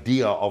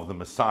idea of the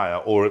Messiah,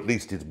 or at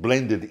least it's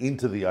blended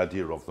into the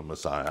idea of the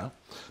Messiah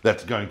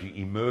that's going to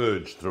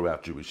emerge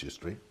throughout Jewish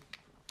history.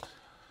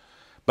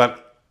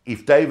 But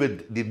if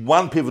David did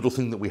one pivotal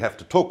thing that we have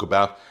to talk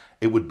about,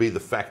 it would be the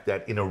fact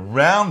that in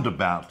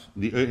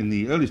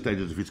the early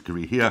stages of his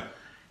career here,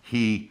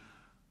 he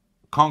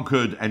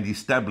conquered and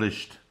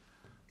established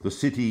the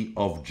city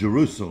of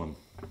Jerusalem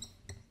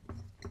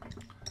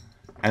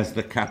as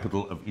the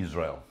capital of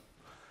Israel.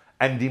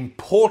 And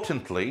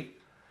importantly,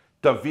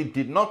 David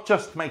did not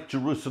just make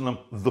Jerusalem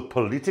the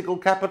political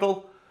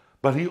capital,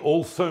 but he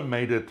also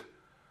made it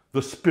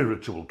the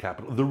spiritual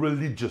capital, the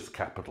religious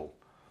capital.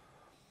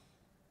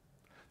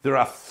 There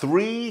are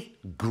 3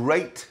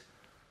 great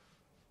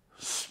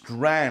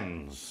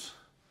strands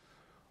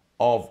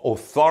of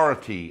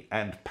authority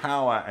and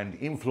power and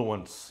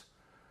influence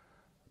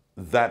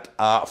that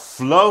are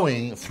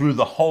flowing through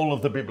the whole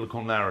of the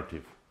biblical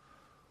narrative.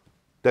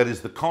 That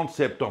is the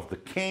concept of the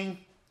king,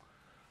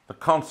 the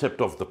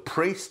concept of the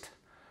priest,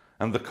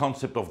 and the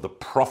concept of the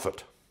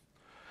prophet.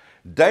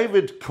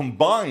 David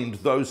combined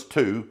those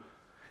 2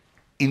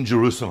 in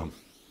Jerusalem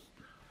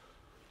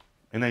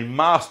in a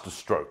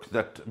masterstroke,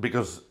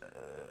 because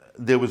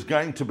there was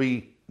going to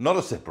be not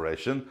a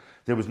separation,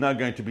 there was now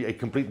going to be a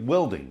complete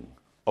welding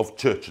of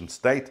church and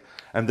state,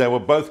 and they were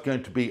both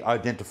going to be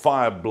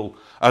identified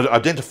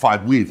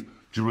with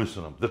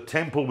Jerusalem. The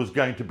temple was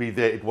going to be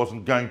there, it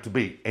wasn't going to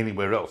be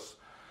anywhere else.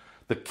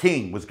 The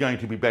king was going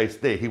to be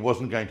based there, he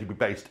wasn't going to be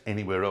based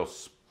anywhere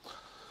else.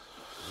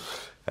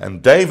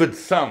 And David's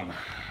son,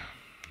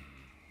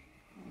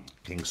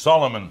 King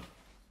Solomon,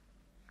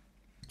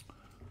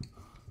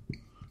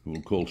 who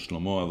we'll call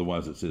Shlomo,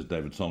 otherwise it says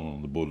David Solomon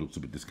on the board, looks a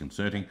bit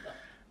disconcerting.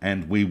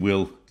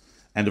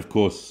 And of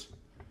course,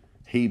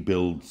 he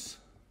builds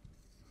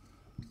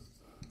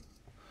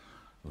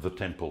the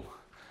temple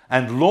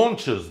and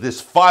launches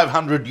this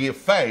 500-year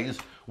phase,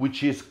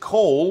 which is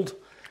called,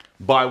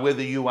 by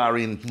whether you are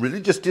in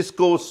religious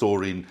discourse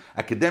or in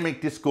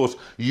academic discourse,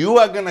 you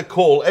are going to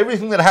call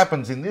everything that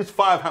happens in this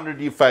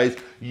 500-year phase,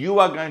 you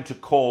are going to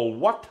call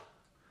what?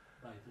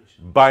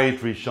 Bayit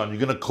Rishon. You're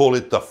going to call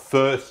it the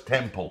first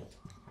temple.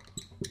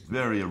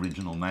 Very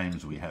original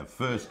names we have.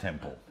 First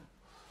temple.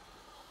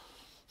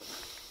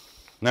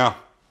 Now,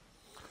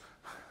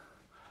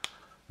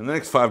 in the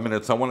next 5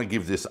 minutes, I want to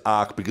give this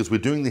arc, because we're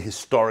doing the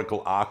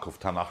historical arc of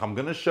Tanakh. I'm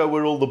going to show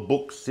where all the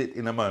books sit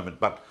in a moment,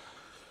 but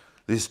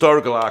the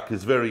historical arc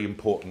is very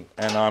important,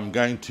 and I'm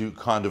going to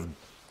kind of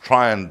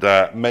try and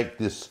make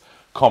this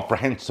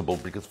comprehensible,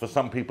 because for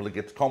some people it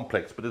gets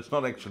complex, but it's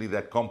not actually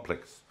that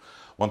complex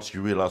once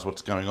you realize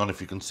what's going on, if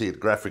you can see it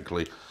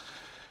graphically.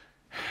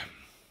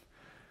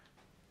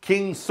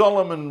 King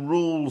Solomon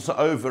rules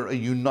over a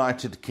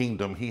united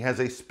kingdom. He has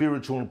a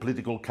spiritual and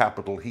political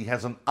capital. He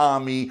has an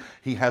army.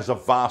 He has a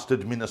vast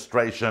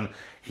administration.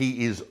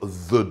 He is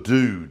the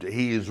dude.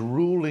 He is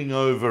ruling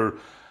over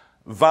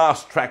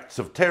vast tracts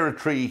of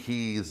territory.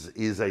 He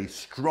is a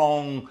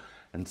strong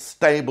and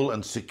stable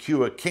and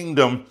secure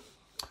kingdom.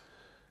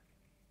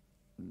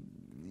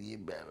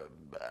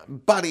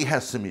 But he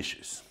has some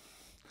issues.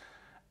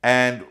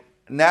 And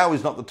now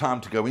is not the time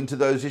to go into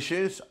those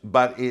issues,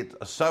 but it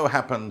so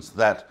happens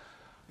that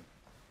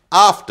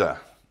after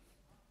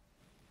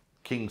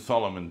King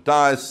Solomon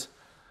dies,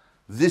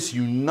 this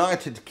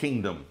united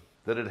kingdom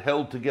that had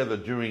held together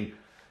during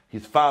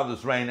his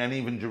father's reign and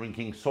even during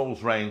King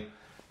Saul's reign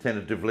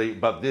tentatively,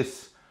 but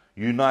this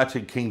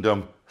united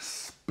kingdom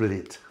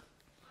split.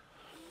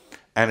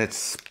 And it's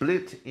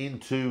split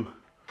into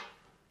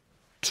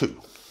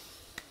two.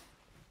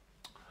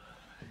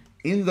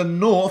 In the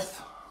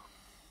north,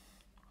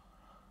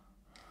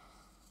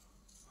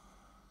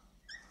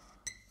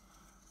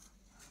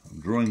 I'm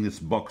drawing this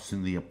box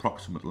in the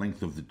approximate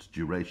length of its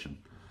duration.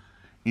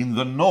 In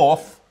the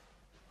north,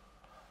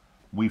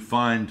 we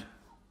find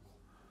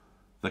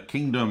the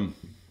kingdom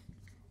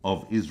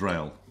of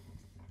Israel,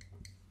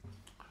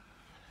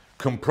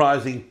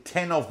 comprising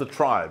 10 of the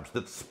tribes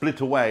that split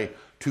away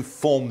to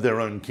form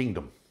their own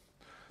kingdom.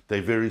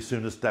 They very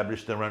soon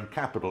established their own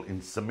capital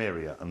in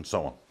Samaria and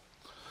so on.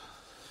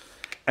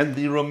 And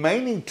the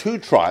remaining two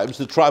tribes,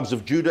 the tribes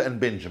of Judah and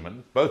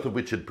Benjamin, both of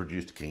which had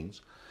produced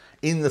kings,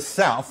 in the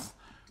south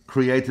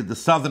created the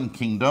southern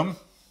kingdom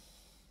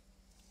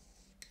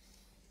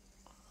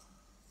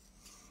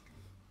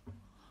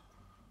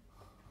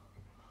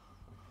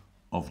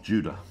of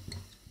Judah.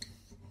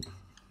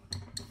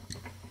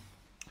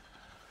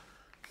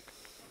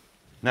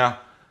 Now,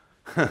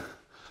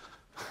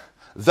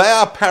 they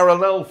are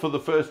parallel for the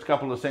first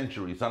couple of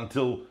centuries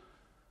until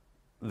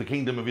the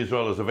kingdom of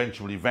Israel is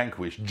eventually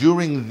vanquished.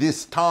 During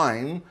this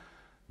time,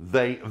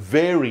 they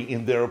vary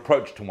in their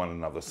approach to one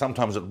another,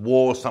 sometimes at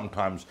war,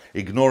 sometimes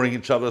ignoring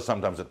each other,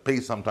 sometimes at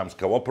peace, sometimes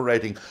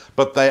cooperating,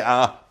 but they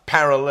are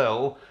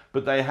parallel,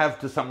 but they have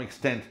to some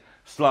extent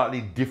slightly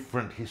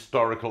different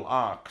historical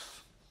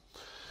arcs.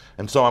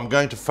 And so I'm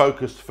going to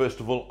focus first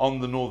of all on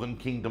the northern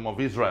kingdom of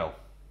Israel.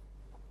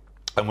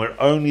 And we're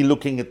only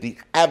looking at the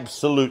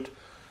absolute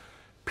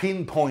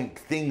pinpoint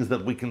things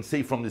that we can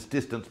see from this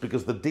distance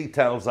because the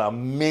details are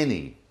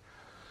many.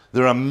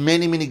 There are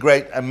many, many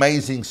great,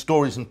 amazing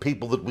stories and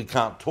people that we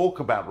can't talk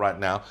about right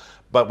now,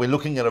 but we're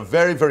looking at a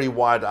very, very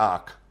wide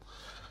arc.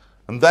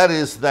 And that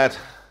is that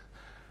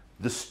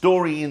the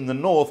story in the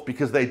north,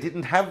 because they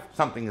didn't have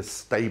something as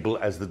stable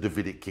as the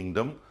Davidic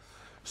kingdom,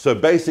 so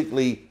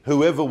basically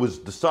whoever was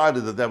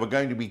decided that they were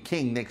going to be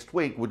king next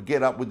week would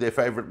get up with their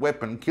favorite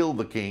weapon, kill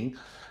the king,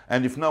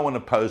 and if no one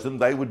opposed them,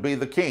 they would be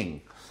the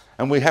king.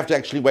 And we have to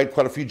actually wait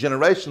quite a few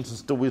generations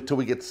until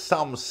we get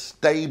some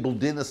stable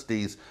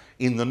dynasties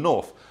in the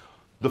north.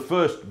 The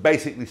first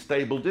basically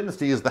stable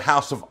dynasty is the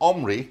House of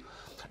Omri.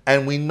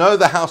 And we know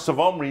the House of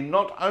Omri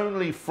not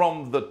only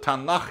from the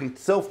Tanakh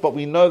itself, but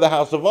we know the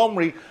House of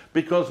Omri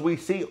because we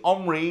see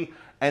Omri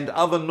and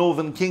other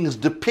northern kings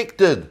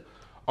depicted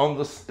on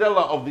the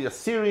stela of the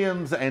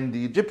Assyrians and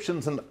the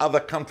Egyptians and other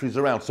countries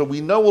around. So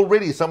we know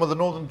already some of the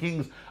northern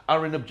kings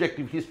are in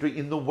objective history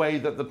in the way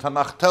that the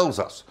Tanakh tells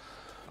us.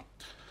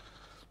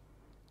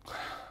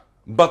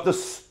 But the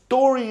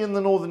story in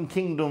the northern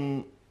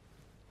kingdom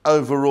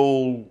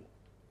overall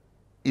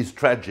is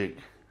tragic.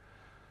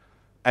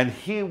 And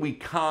here we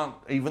can't,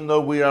 even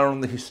though we are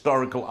on the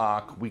historical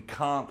arc, we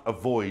can't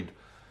avoid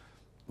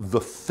the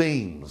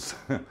themes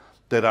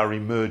that are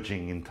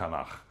emerging in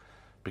Tanakh.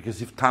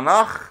 Because if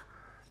Tanakh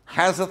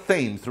has a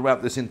theme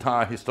throughout this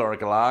entire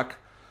historical arc,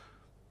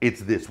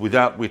 it's this,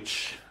 without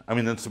which, I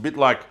mean, it's a bit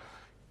like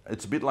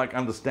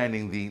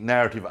understanding the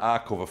narrative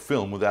arc of a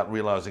film without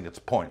realizing its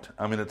point.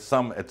 I mean, at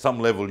some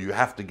level, you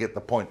have to get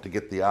the point to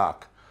get the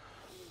arc.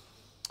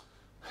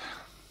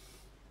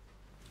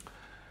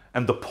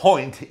 And the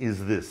point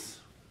is this.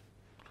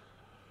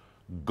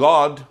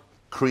 God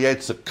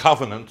creates a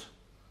covenant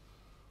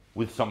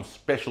with some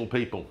special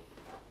people.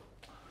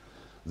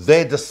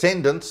 Their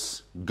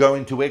descendants go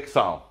into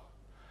exile.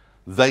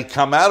 They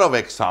come out of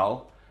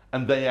exile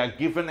and they are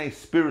given a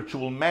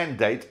spiritual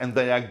mandate and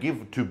they are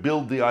given to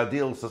build the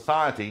ideal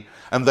society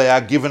and they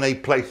are given a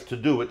place to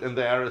do it and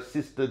they are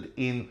assisted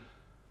in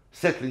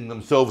settling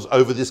themselves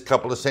over this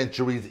couple of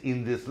centuries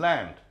in this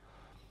land.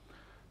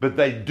 But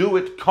they do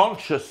it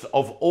conscious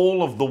of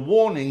all of the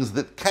warnings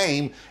that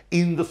came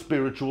in the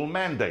spiritual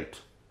mandate.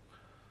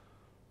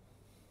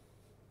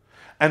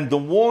 And the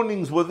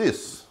warnings were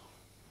this.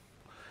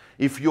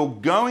 If you're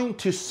going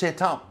to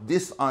set up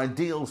this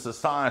ideal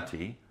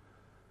society,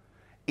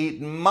 it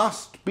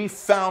must be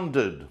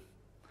founded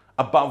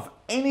above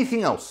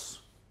anything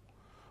else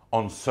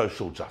on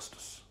social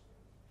justice.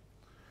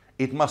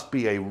 It must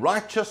be a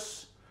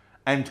righteous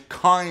and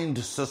kind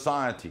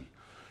society.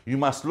 You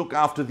must look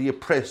after the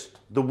oppressed,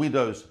 the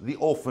widows, the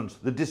orphans,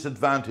 the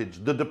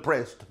disadvantaged, the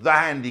depressed, the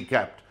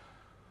handicapped,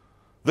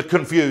 the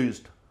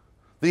confused,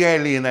 the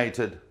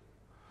alienated.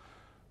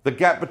 The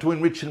gap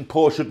between rich and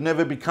poor should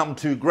never become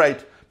too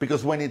great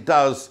because when it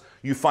does,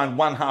 you find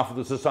one half of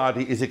the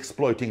society is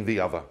exploiting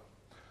the other.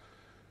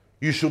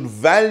 You should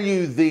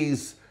value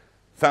these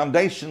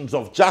foundations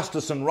of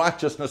justice and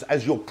righteousness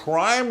as your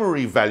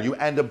primary value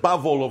and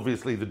above all,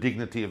 obviously, the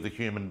dignity of the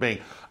human being,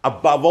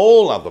 above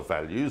all other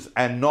values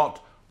and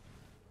not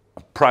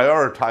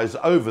prioritize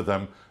over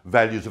them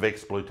values of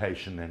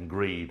exploitation and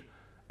greed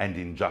and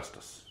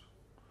injustice.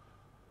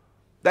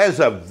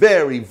 There's a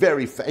very,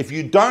 very... If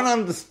you don't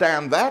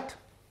understand that,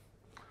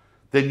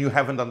 then you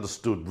haven't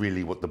understood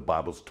really what the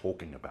Bible's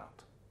talking about.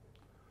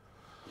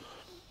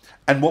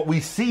 And what we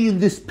see in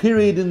this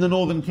period in the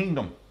Northern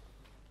Kingdom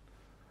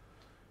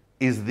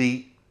is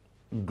the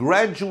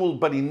gradual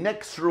but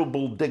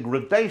inexorable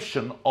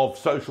degradation of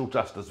social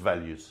justice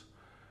values,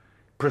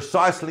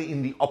 precisely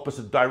in the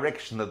opposite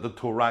direction that the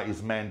Torah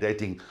is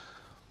mandating.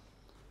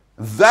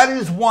 That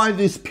is why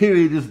this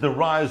period is the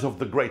rise of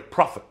the great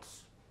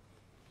prophets.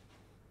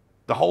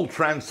 The whole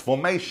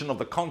transformation of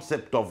the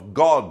concept of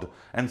God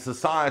and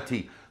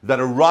society that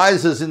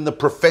arises in the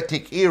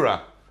prophetic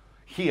era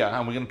here,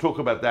 and we're going to talk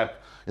about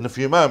that in a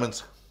few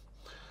moments,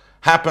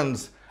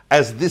 happens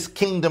as this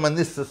kingdom and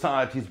this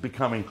society is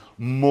becoming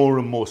more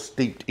and more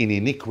steeped in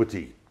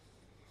iniquity.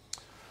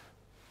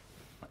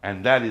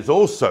 And that is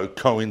also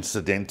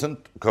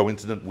coincident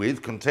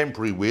with,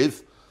 contemporary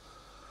with,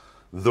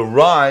 the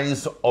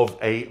rise of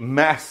a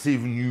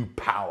massive new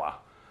power,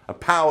 a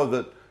power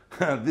that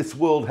this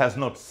world has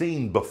not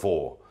seen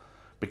before,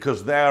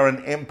 because they are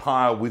an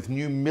empire with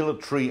new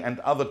military and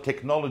other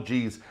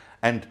technologies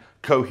and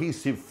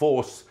cohesive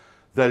force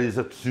that is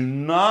a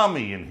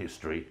tsunami in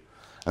history,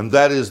 and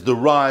that is the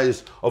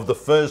rise of the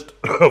first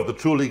of the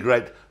truly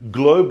great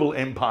global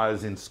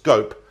empires in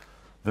scope,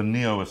 the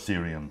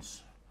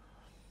Neo-Assyrians.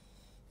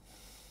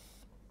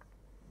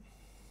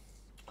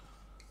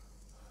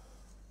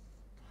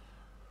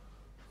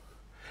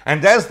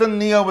 And as the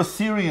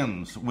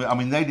Neo-Assyrians, I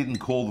mean, they didn't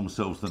call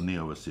themselves the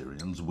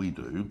Neo-Assyrians, we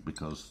do,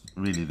 because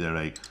really they're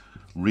a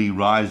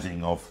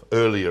re-rising of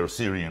earlier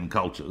Assyrian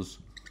cultures,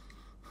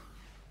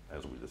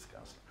 as we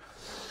discussed.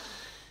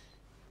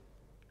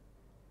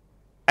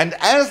 And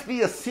as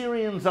the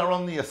Assyrians are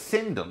on the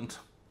ascendant,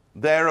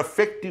 they're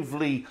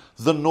effectively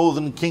the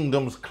Northern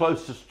Kingdom's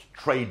closest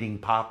trading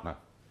partner.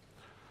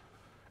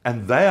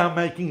 And they are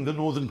making the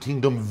Northern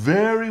Kingdom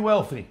very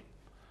wealthy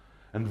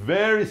and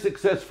very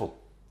successful.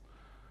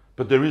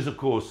 But there is, of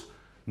course,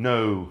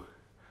 no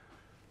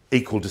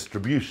equal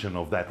distribution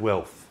of that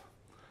wealth.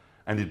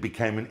 And it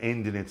became an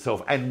end in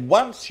itself. And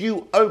once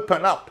you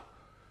open up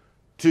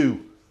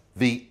to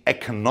the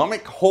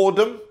economic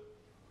whoredom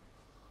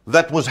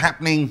that was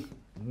happening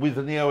with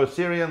the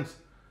Neo-Assyrians,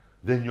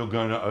 then you're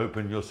going to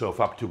open yourself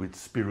up to its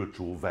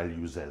spiritual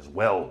values as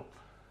well.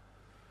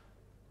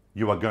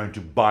 You are going to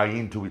buy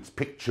into its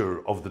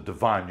picture of the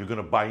divine. You're going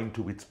to buy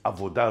into its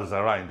avodah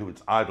zarah, into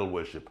its idol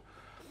worship.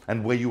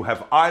 And where you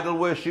have idol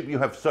worship, you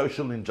have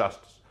social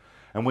injustice.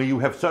 And where you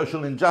have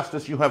social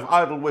injustice, you have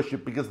idol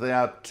worship, because they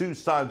are two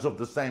sides of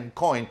the same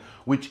coin,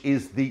 which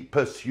is the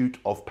pursuit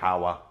of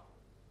power.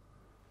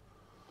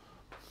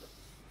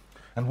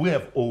 And we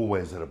have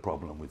always had a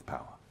problem with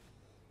power.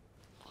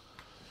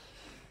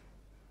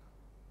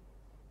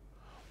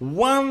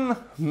 One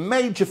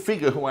major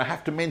figure who I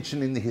have to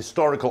mention in the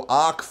historical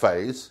arc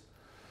phase,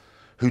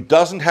 who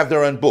doesn't have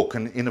their own book,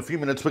 and in a few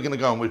minutes we're going to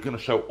go and we're going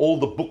to show all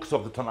the books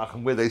of the Tanakh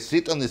and where they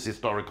sit on this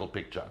historical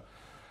picture.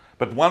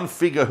 But one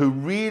figure who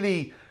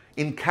really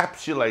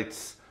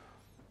encapsulates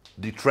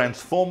the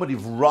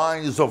transformative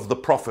rise of the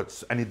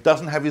prophets, and he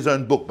doesn't have his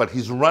own book, but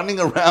he's running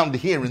around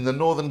here in the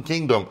Northern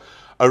Kingdom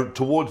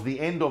towards the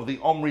end of the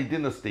Omri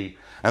dynasty,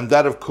 and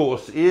that of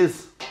course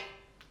is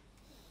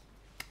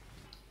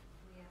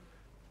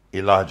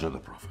Elijah the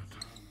prophet.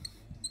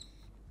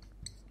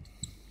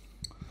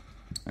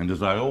 And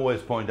as I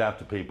always point out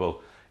to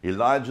people,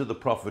 Elijah the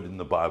prophet in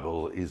the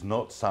Bible is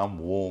not some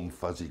warm,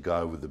 fuzzy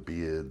guy with a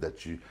beard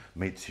that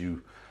meets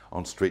you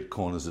on street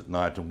corners at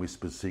night and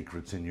whispers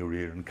secrets in your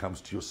ear and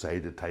comes to your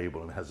Seder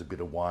table and has a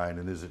bit of wine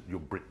and is at your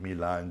Brit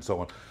Milah and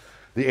so on.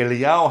 The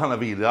Eliyahu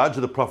Hanavi,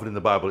 Elijah the prophet in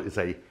the Bible, is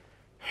a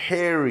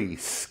hairy,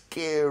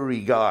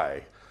 scary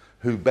guy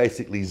who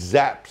basically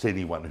zaps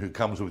anyone who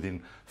comes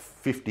within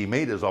 50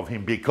 meters of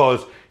him,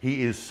 because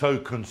he is so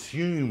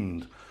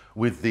consumed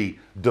with the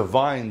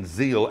divine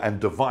zeal and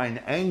divine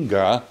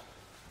anger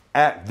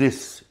at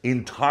this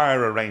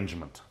entire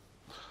arrangement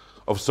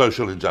of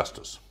social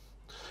injustice.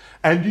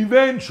 And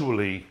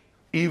eventually,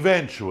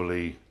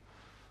 the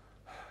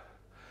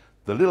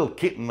little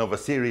kitten of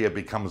Assyria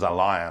becomes a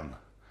lion,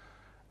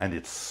 and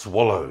it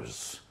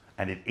swallows,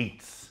 and it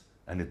eats,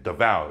 and it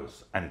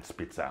devours, and it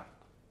spits out.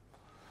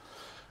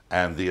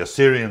 And the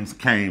Assyrians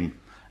came,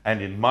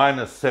 and in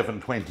minus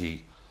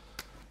 720,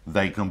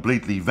 they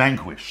completely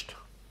vanquished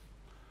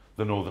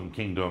the Northern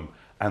Kingdom,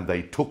 and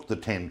they took the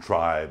 10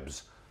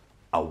 tribes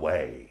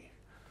away.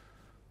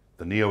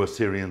 The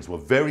Neo-Assyrians were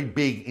very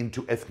big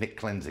into ethnic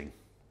cleansing.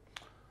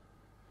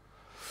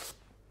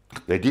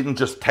 They didn't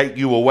just take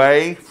you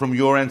away from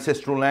your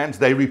ancestral lands,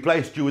 they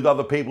replaced you with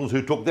other peoples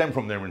who took them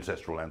from their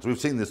ancestral lands. We've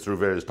seen this through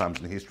various times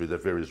in history,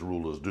 that various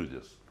rulers do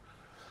this.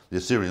 The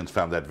Assyrians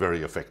found that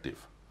very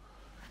effective.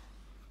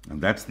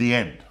 And that's the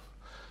end.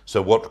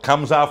 So what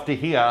comes after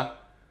here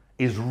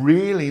is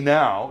really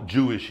now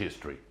Jewish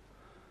history.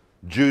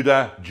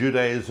 Judah,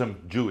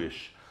 Judaism,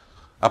 Jewish.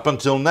 Up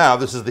until now,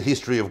 this is the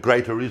history of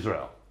Greater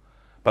Israel.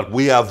 But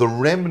we are the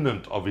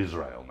remnant of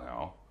Israel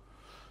now,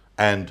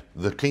 and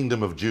the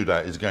kingdom of Judah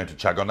is going to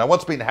chug on. Now,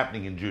 what's been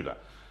happening in Judah?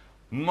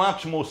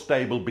 Much more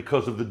stable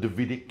because of the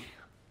Davidic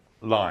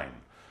line.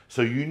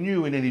 So you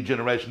knew in any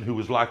generation who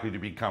was likely to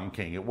become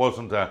king. It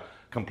wasn't a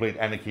complete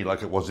anarchy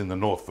like it was in the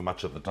north for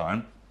much of the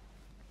time.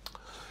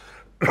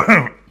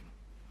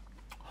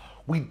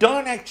 we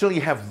don't actually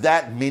have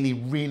that many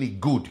really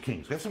good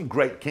kings. We have some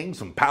great kings,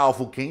 some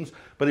powerful kings,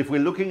 but if we're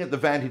looking at the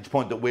vantage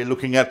point that we're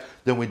looking at,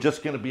 then we're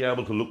just going to be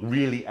able to look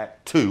really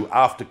at two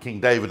after King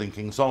David and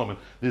King Solomon.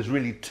 There's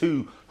really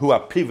two who are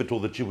pivotal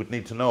that you would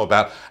need to know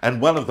about, and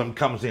one of them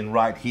comes in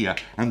right here,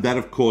 and that,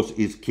 of course,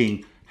 is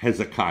King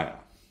Hezekiah.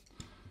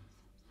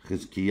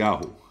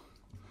 Hizkiyahu.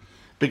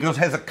 Because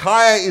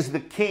Hezekiah is the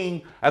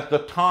king at the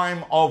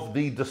time of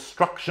the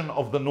destruction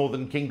of the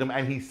northern kingdom,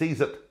 and he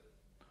sees it.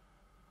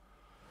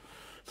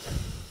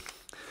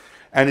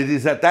 And it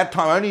is at that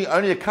time,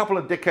 only a couple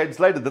of decades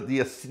later, that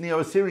the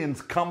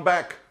Neo-Assyrians come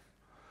back.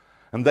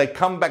 And they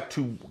come back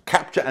to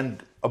capture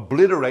and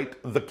obliterate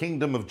the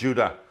kingdom of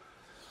Judah.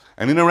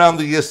 And in around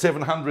the year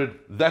 700,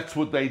 that's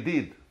what they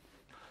did.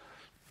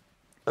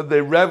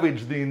 They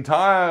ravaged the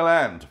entire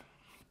land.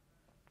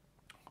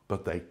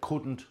 But they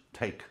couldn't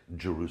take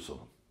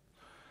Jerusalem.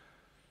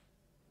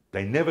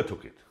 They never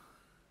took it.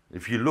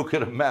 If you look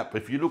at a map,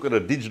 if you look at a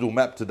digital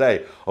map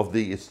today of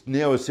the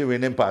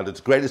Neo-Assyrian Empire, its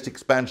greatest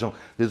expansion,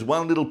 there's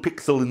one little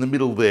pixel in the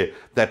middle there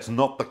that's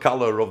not the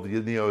color of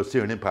the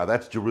Neo-Assyrian Empire.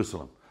 That's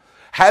Jerusalem.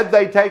 Had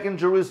they taken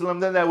Jerusalem,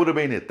 then that would have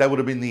been it. That would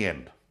have been the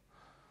end.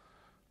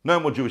 No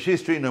more Jewish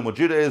history, no more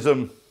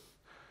Judaism,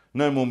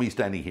 no more me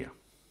standing here.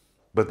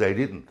 But they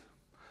didn't.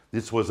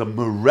 This was a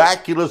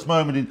miraculous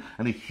moment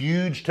and a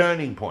huge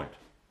turning point.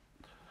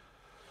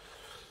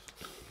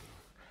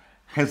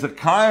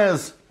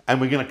 Hezekiah's, and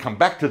we're going to come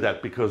back to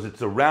that because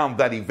it's around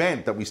that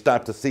event that we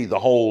start to see the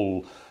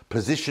whole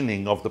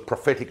positioning of the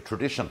prophetic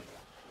tradition.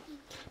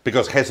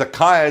 Because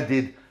Hezekiah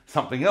did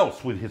something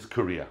else with his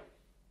career.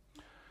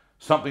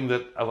 Something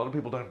that a lot of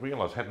people don't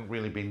realize hadn't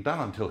really been done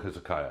until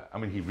Hezekiah. I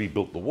mean, he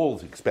rebuilt the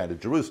walls, he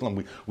expanded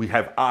Jerusalem. We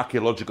have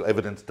archaeological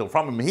evidence still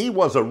from him. He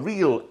was a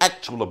real,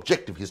 actual,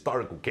 objective,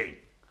 historical king.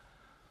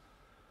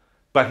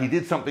 But he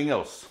did something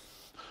else.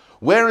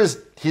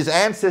 Whereas his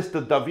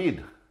ancestor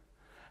David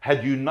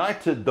had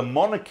united the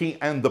monarchy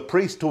and the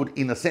priesthood,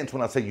 in a sense,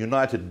 when I say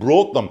united,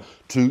 brought them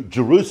to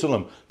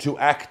Jerusalem to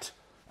act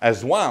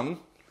as one,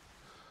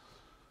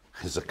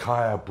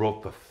 Hezekiah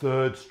brought the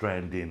third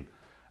strand in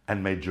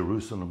and made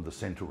Jerusalem the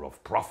center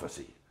of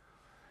prophecy.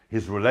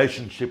 His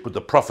relationship with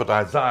the prophet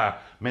Isaiah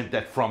meant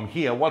that from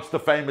here, what's the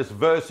famous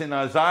verse in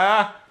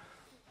Isaiah?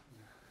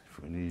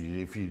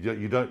 If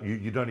you don't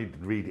need to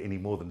read any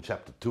more than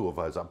chapter 2 of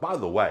Isaiah. By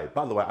the way,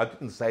 I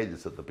didn't say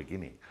this at the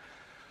beginning.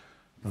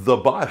 The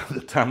Bible, the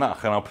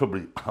Tanakh,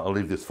 and I'll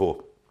leave this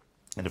for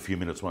in a few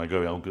minutes when I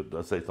go.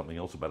 I'll say something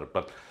else about it.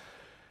 But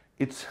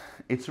it's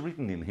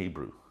written in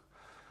Hebrew,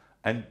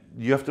 and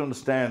you have to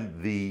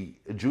understand the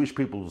Jewish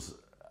people's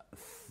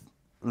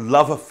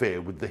love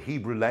affair with the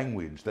Hebrew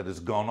language that has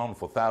gone on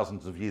for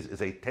thousands of years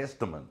is a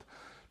testament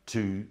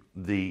to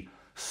the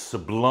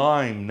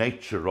sublime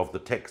nature of the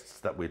texts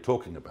that we're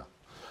talking about.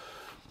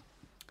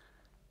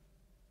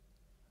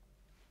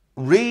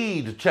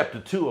 Read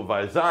chapter 2 of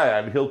Isaiah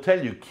and he'll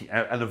tell you,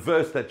 and a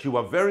verse that you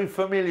are very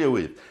familiar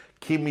with,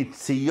 Ki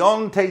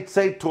mitzion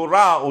teitzei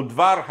Torah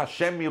udvar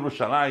Hashem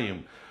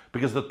Yerushalayim,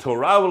 because the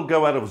Torah will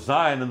go out of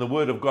Zion and the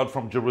word of God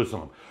from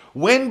Jerusalem.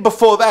 When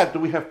before that do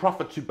we have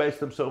prophets who base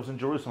themselves in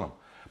Jerusalem?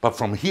 But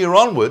from here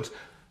onwards,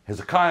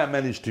 Hezekiah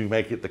managed to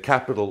make it the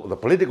capital, the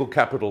political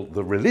capital,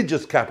 the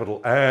religious capital,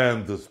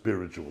 and the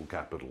spiritual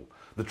capital,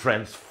 the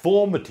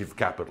transformative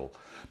capital.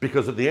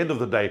 Because at the end of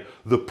the day,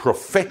 the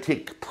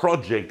prophetic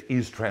project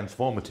is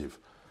transformative.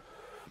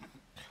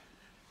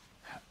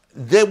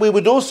 Then we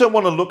would also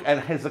want to look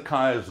at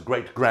Hezekiah's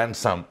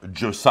great-grandson,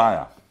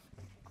 Josiah,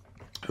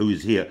 who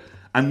is here.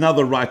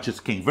 Another righteous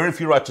king. Very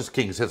few righteous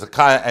kings,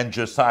 Hezekiah and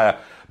Josiah.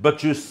 But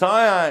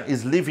Josiah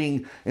is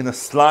living in a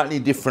slightly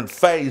different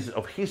phase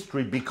of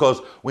history, because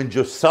when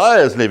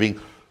Josiah is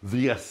living,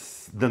 the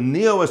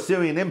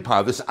Neo-Assyrian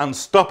Empire, this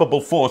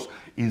unstoppable force,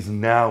 is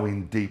now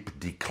in deep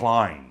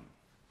decline.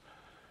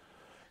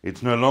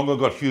 It's no longer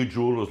got huge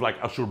rulers like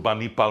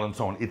Ashurbanipal and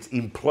so on. It's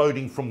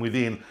imploding from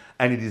within,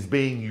 and it is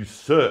being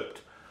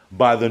usurped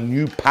by the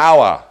new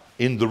power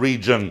in the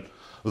region,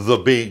 the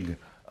big,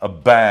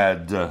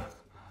 bad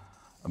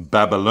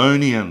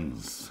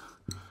Babylonians.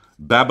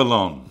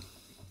 Babylon.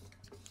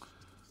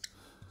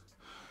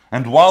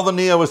 And while the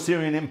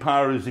Neo-Assyrian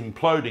Empire is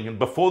imploding, and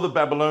before the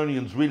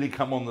Babylonians really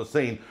come on the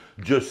scene,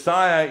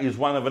 Josiah is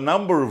one of a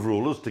number of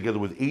rulers, together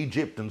with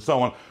Egypt and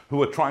so on,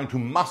 who are trying to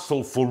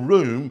muscle for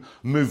room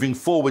moving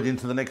forward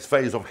into the next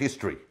phase of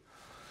history.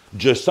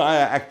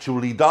 Josiah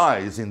actually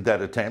dies in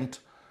that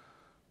attempt,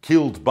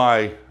 killed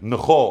by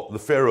Necho, the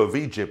Pharaoh of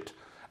Egypt,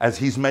 as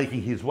he's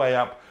making his way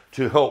up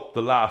to help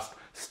the last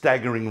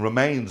staggering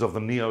remains of the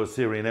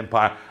Neo-Assyrian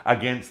Empire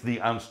against the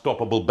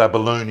unstoppable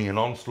Babylonian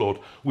onslaught,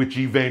 which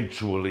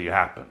eventually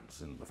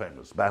happens in the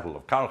famous Battle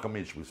of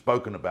Carchemish. We've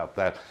spoken about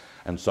that,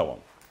 and so on.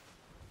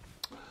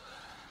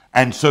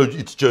 And so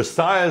it's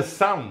Josiah's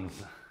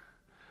sons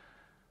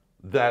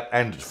that,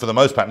 and for the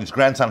most part his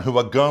grandson, who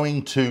are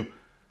going to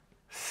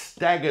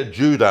stagger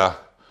Judah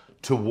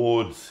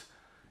towards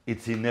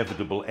its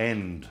inevitable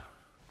end.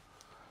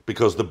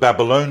 Because the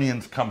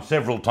Babylonians come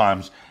several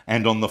times,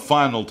 and on the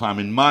final time,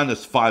 in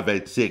minus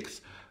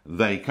 586,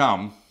 they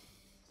come.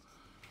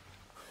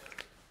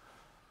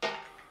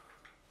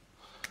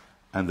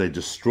 and they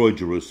destroy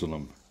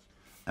Jerusalem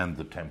and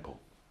the temple.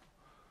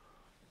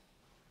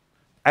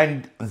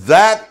 And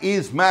that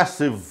is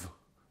massive.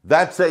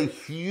 That's a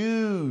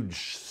huge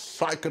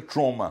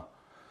psychotrauma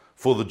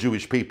for the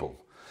Jewish people.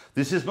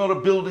 This is not a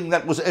building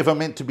that was ever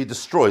meant to be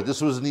destroyed.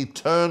 This was an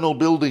eternal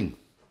building.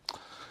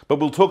 But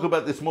we'll talk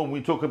about this more when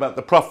we talk about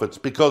the prophets,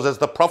 because as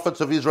the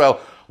prophets of Israel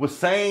were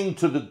saying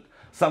to the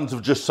sons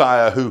of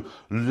Josiah who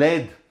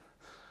led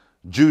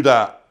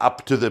Judah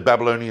up to the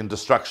Babylonian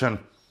destruction,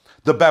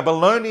 the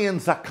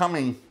Babylonians are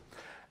coming,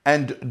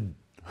 and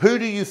who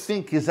do you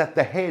think is at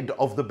the head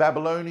of the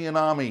Babylonian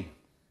army?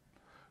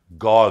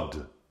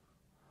 God.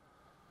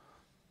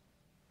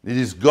 It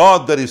is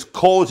God that is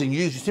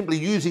simply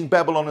using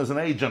Babylon as an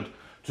agent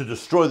to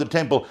destroy the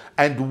temple,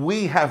 and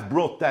we have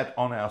brought that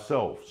on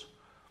ourselves.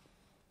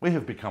 We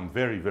have become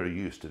very, very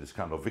used to this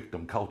kind of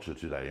victim culture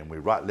today, and we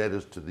write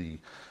letters to the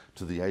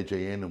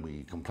AJN and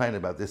we complain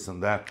about this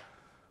and that.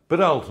 But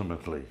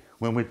ultimately,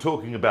 when we're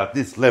talking about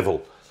this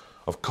level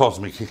of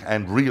cosmic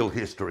and real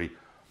history,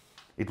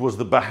 it was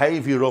the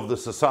behavior of the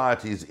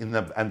societies and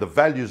the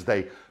values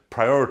they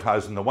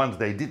prioritized and the ones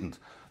they didn't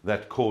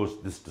that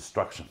caused this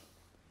destruction.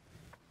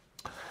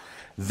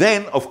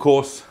 Then, of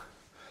course,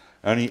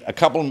 only a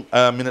couple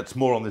minutes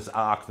more on this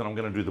ark, then I'm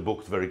going to do the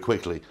books very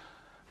quickly,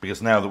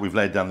 because now that we've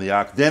laid down the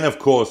ark, then, of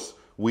course,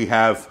 we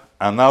have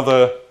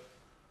another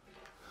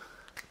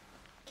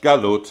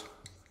galut.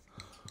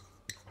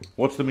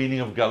 What's the meaning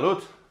of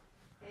galut?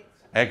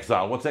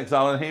 Exile. What's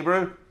exile in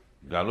Hebrew?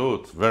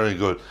 Galut. Very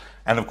good.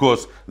 And, of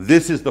course,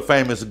 this is the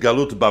famous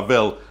Galut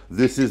Bavel.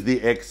 This is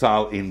the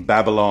exile in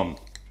Babylon.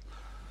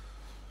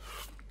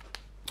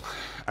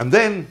 And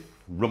then,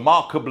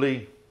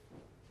 remarkably,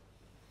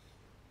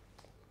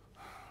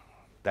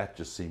 that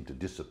just seemed to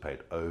dissipate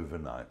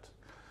overnight.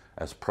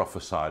 As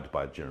prophesied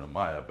by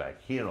Jeremiah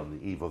back here on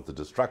the eve of the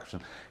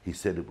destruction, he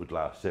said it would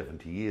last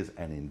 70 years,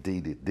 and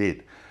indeed it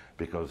did.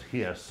 Because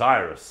here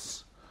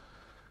Cyrus,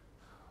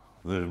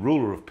 the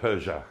ruler of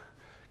Persia,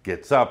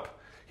 gets up,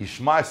 he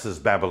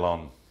schmeißes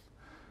Babylon,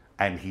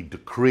 and he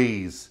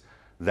decrees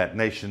that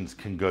nations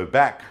can go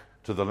back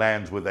to the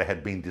lands where they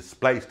had been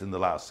displaced in the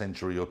last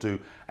century or two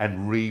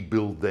and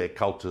rebuild their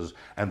cultures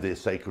and their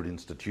sacred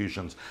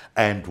institutions.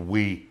 And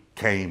we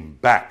came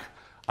back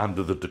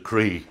under the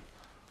decree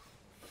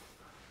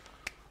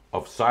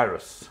of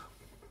Cyrus.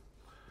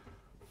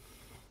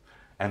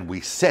 And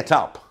we set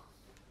up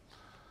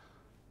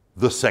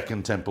the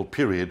Second Temple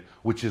period,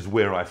 which is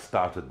where I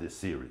started this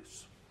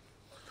series.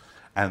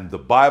 And the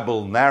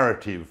Bible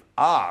narrative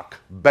arc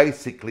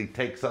basically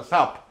takes us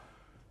up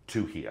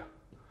to here.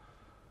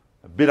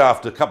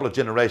 A couple of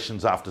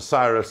generations after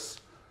Cyrus,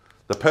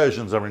 the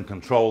Persians are in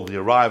control, the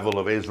arrival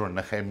of Ezra and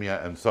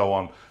Nehemiah and so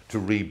on to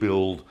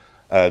rebuild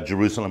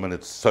Jerusalem and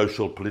its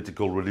social,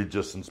 political,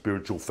 religious and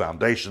spiritual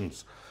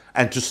foundations,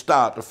 and to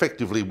start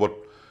effectively what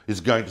is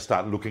going to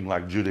start looking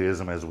like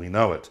Judaism as we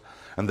know it.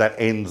 And that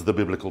ends the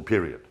biblical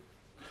period.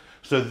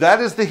 So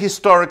that is the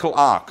historical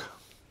arc.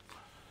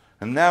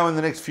 And now in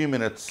the next few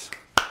minutes,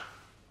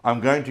 I'm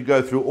going to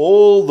go through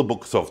all the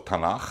books of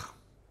Tanakh,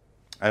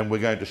 and we're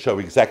going to show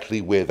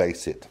exactly where they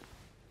sit.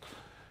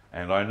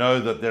 And I know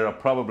that there are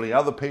probably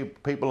other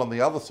people on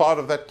the other side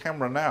of that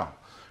camera now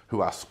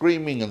who are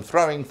screaming and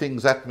throwing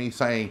things at me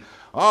saying,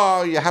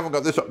 oh, you haven't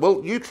got this.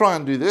 Well, you try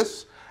and do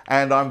this.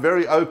 And I'm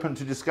very open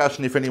to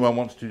discussion if anyone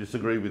wants to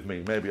disagree with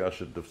me. Maybe I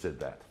shouldn't have said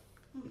that.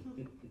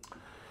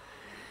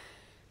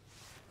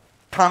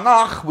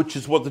 Tanakh, which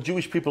is what the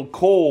Jewish people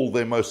call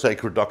their most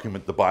sacred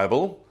document, the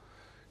Bible,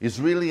 is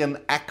really an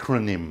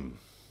acronym,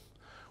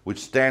 which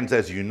stands,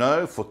 as you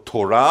know, for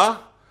Torah,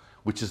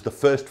 which is the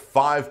first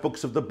 5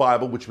 books of the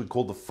Bible, which we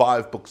call the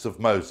 5 books of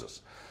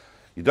Moses.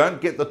 You don't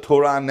get the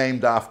Torah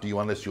named after you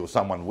unless you're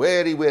someone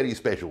very, very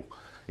special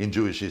in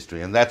Jewish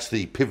history, and that's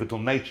the pivotal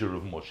nature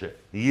of Moshe.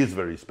 He is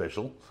very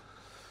special,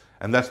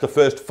 and that's the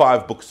first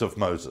 5 books of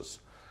Moses.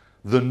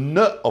 The N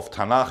of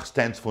Tanakh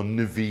stands for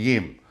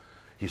Nevi'im,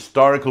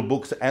 historical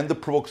books and the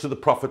books of the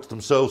prophets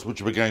themselves,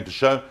 which we're going to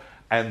show,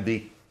 and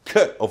the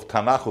K of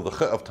Tanakh, or the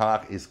Ch of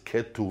Tanakh, is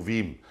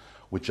Ketuvim,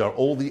 which are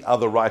all the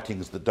other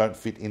writings that don't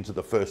fit into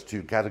the first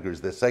 2 categories.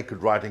 They're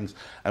sacred writings,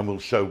 and we'll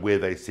show where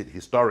they sit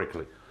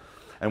historically.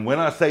 And when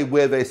I say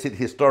where they sit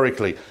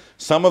historically,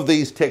 some of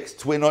these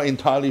texts we're not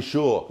entirely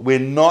sure. We're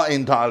not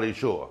entirely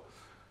sure.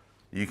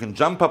 You can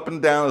jump up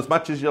and down as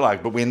much as you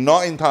like, but we're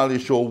not entirely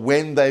sure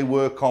when they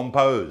were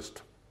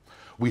composed.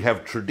 We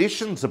have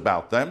traditions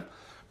about them,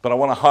 but I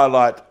want to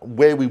highlight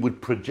where we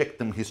would project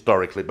them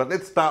historically. But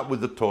let's start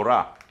with the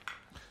Torah.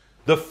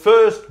 The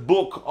first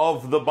book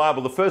of the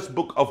Bible, the first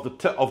book of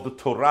the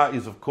Torah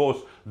is, of course,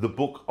 the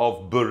book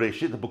of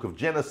Bereshit, the book of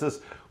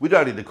Genesis. We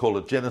don't need to call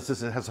it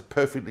Genesis. It has a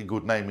perfectly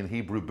good name in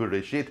Hebrew,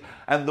 Bereshit.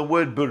 And the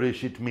word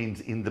Bereshit means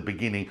in the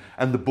beginning.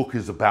 And the book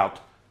is about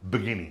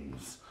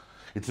beginnings.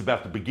 It's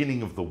about the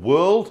beginning of the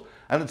world.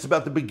 And it's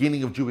about the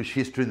beginning of Jewish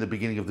history and the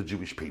beginning of the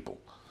Jewish people.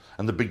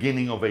 And the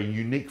beginning of a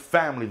unique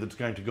family that's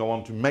going to go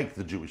on to make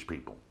the Jewish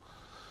people.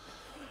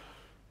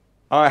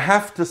 I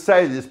have to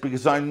say this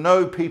because I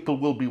know people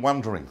will be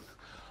wondering.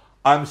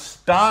 I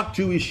start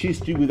Jewish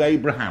history with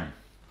Abraham.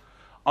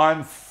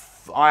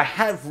 I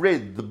have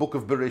read the book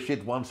of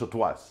Bereshit once or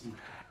twice,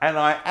 and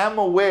I am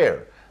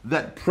aware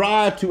that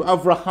prior to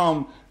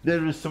Avraham,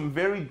 there is some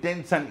very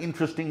dense and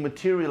interesting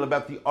material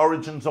about the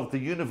origins of the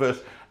universe,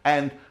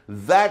 and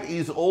that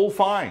is all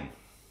fine.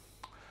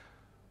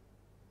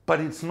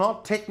 But it's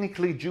not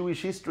technically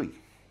Jewish history.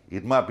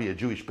 It might be a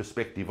Jewish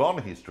perspective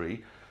on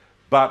history,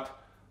 but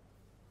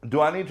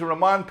do I need to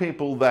remind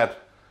people that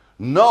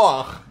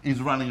Noah is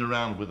running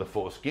around with a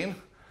foreskin,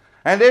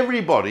 and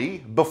everybody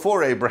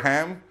before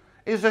Abraham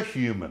is a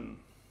human?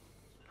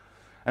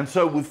 And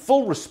so, with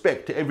full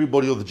respect to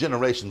everybody or the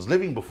generations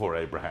living before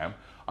Abraham,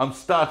 I'm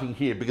starting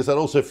here because that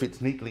also fits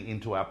neatly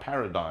into our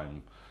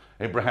paradigm.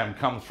 Abraham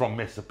comes from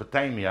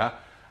Mesopotamia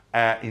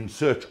in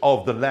search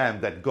of the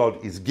land that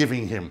God is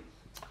giving him.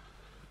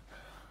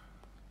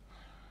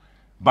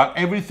 But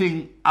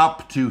everything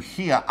up to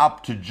here,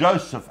 up to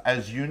Joseph,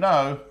 as you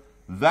know,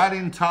 that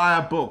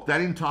entire book, that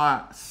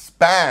entire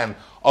span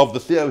of the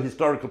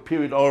theo-historical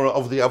period or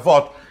of the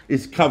Avot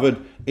is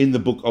covered in the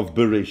book of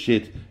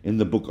Bereshit, in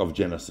the book of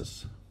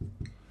Genesis.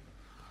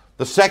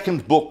 The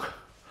second book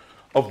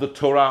of the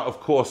Torah, of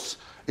course,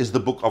 is the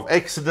book of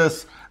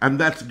Exodus, and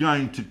that's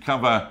going to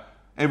cover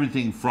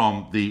everything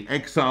from the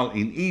exile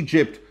in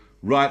Egypt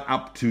right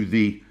up to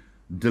the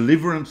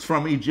deliverance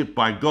from Egypt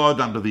by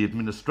God under the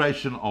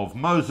administration of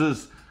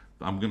Moses.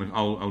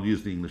 I'll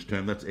use the English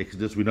term, that's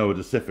Exodus. We know it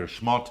as Sefer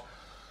Shmot.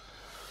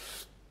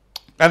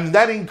 And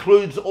that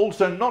includes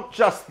also not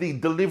just the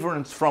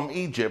deliverance from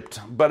Egypt,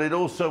 but it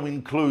also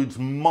includes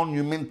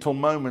monumental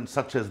moments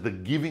such as the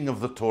giving of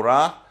the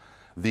Torah,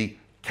 the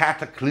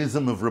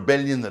cataclysm of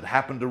rebellion that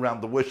happened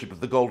around the worship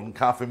of the golden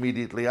calf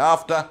immediately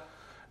after,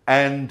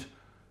 and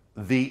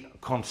the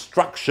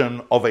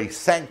construction of a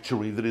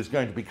sanctuary that is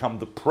going to become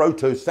the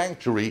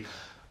proto-sanctuary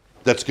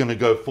that's going to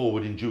go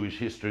forward in Jewish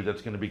history,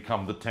 that's going to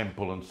become the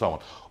temple and so on.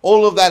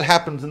 All of that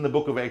happens in the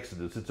book of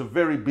Exodus. It's a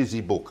very busy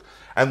book.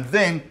 And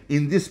then,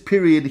 in this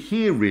period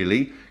here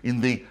really,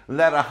 in the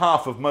latter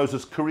half of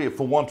Moses' career,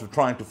 for want of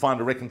trying to find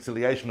a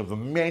reconciliation of the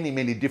many,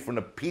 many different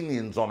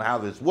opinions on how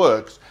this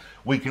works,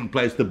 we can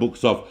place the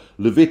books of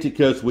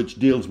Leviticus, which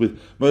deals with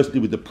mostly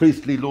with the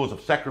priestly laws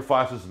of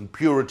sacrifices and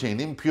purity and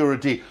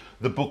impurity,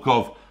 the book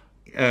of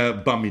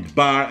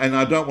Bamidbar, and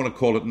I don't want to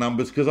call it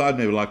Numbers because I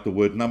never like the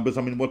word numbers.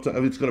 I mean,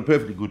 it's got a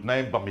perfectly good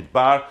name,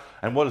 Bamidbar.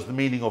 And what is the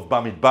meaning of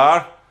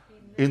Bamidbar?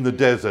 In the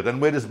desert. And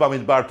where does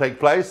Bamidbar take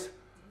place?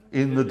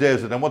 In the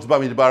desert. And what's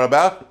Bamidbar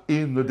about?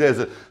 In the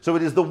desert. So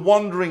it is the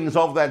wanderings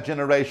of that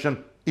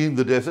generation in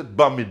the desert,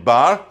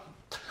 Bamidbar,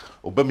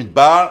 or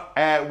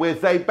Bamidbar, where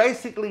they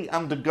basically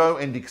undergo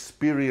and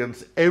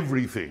experience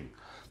everything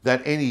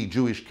that any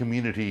Jewish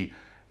community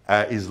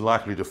is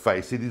likely to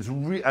face. It is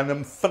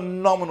a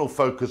phenomenal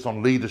focus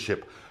on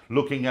leadership,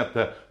 looking at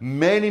the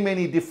many,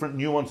 many different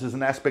nuances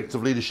and aspects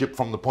of leadership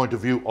from the point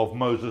of view of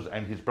Moses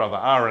and his brother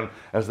Aaron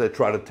as they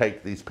try to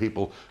take these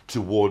people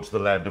towards the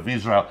land of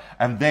Israel.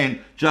 And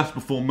then, just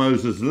before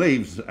Moses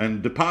leaves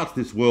and departs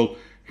this world,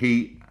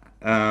 he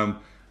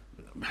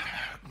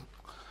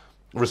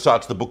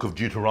recites the book of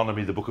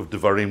Deuteronomy, the book of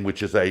Devarim,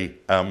 which is a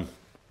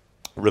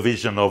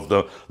revision of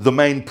the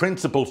main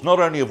principles, not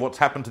only of what's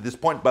happened to this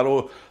point, but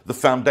all the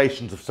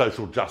foundations of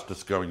social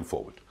justice going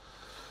forward.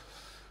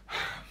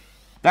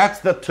 That's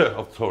the T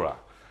of Torah.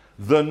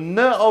 The N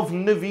of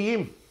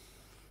Nevi'im.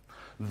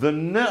 The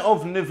N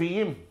of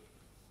Nevi'im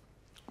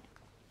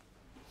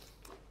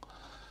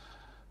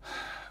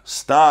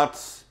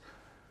starts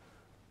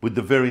with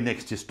the very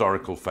next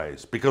historical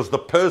phase, because the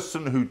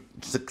person who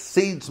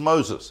succeeds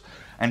Moses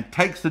and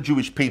takes the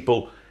Jewish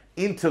people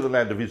into the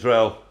land of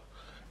Israel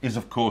is,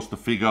 of course, the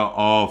figure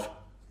of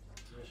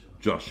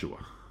Joshua.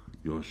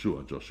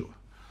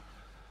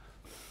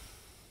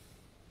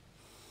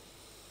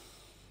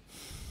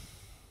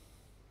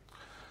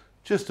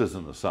 Just as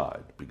an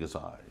aside, because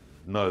I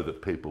know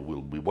that people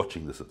will be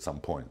watching this at some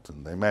point,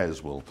 and I may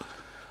as well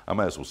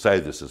say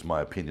this as my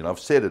opinion. I've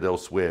said it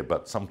elsewhere,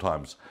 but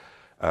sometimes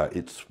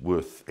it's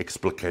worth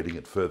explicating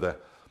it further,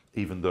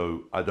 even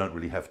though I don't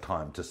really have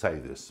time to say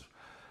this.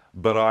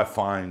 But I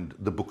find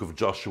the book of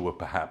Joshua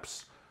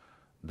perhaps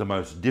the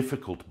most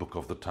difficult book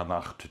of the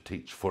Tanakh to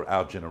teach for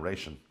our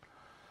generation,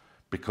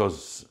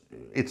 because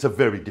it's a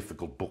very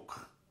difficult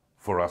book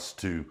for us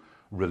to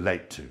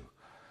relate to.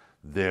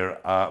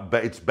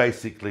 It's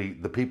basically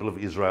the people of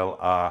Israel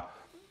are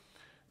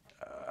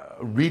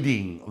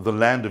ridding the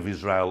land of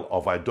Israel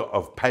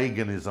of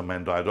paganism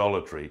and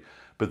idolatry,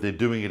 but they're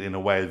doing it in a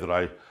way that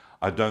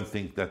I don't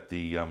think that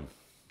the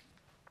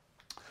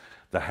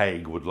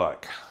Hague would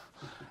like.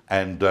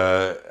 And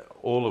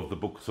all of the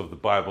books of the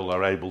Bible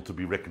are able to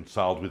be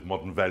reconciled with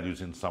modern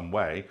values in some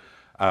way,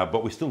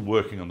 but we're still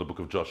working on the book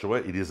of Joshua.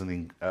 It is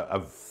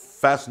a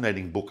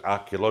fascinating book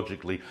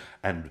archaeologically,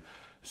 and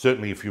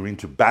certainly if you're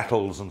into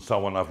battles and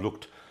so on, I've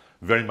looked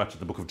very much at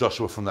the book of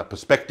Joshua from that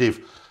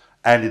perspective,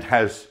 and it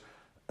has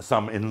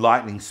some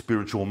enlightening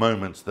spiritual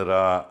moments that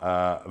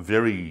are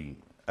very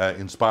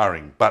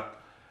inspiring,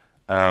 but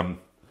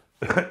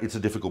it's a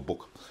difficult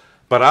book.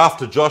 But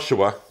after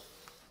Joshua,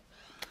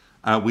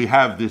 we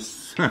have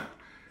this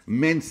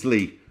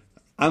immensely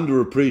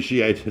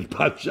underappreciated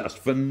but just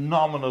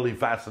phenomenally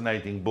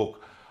fascinating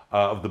book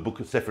of the book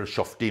of Sefer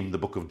Shoftim, the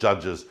book of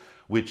Judges,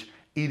 which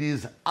it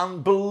is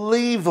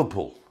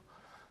unbelievable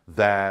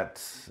that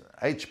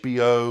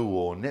HBO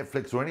or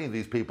Netflix or any of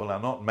these people are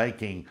not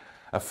making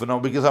a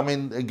phenomenal, because I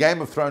mean,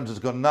 Game of Thrones has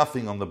got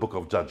nothing on the book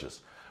of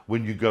Judges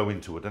when you go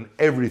into it, and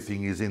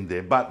everything is in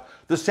there. But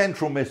the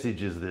central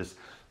message is this: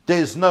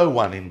 there's no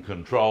one in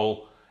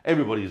control.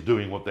 Everybody's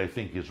doing what they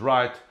think is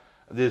right.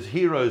 There's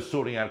heroes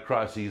sorting out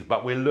crises,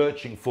 but we're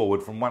lurching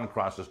forward from one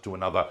crisis to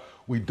another.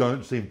 We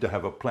don't seem to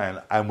have a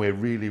plan, and we're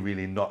really,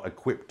 really not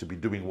equipped to be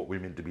doing what we're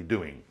meant to be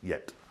doing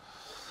yet.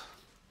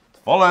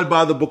 Followed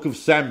by the book of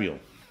Samuel.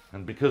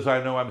 And because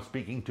I know I'm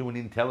speaking to an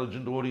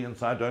intelligent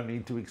audience, I don't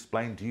need to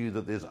explain to you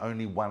that there's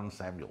only one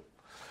Samuel.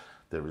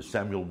 There is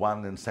Samuel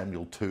 1 and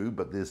Samuel 2,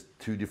 but there's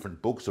two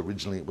different books.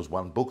 Originally it was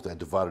one book, they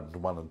divided into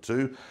 1 and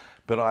 2.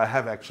 But I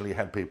have actually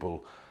had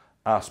people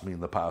ask me in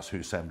the past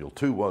who Samuel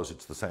 2 was.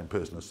 It's the same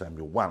person as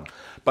Samuel 1.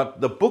 But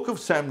the book of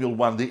Samuel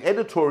 1, the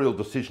editorial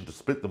decision to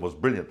split them was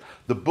brilliant.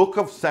 The book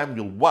of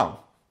Samuel 1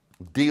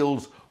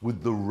 deals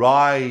with the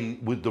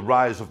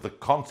rise of the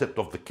concept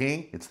of the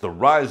king. It's the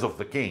rise of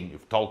the king,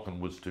 if Tolkien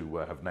was to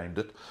have named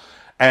it.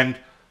 And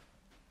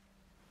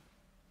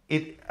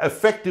it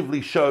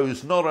effectively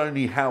shows not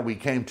only how we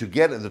came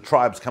together, the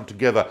tribes come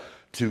together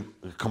to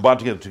combine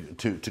together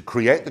to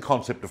create the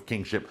concept of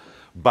kingship,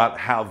 but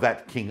how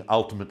that king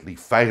ultimately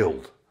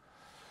failed.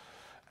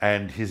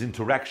 And his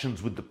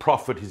interactions with the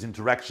prophet, his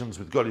interactions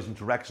with God, his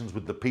interactions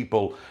with the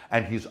people,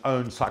 and his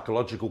own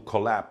psychological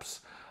collapse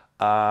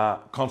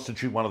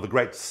constitute one of the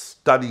great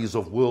studies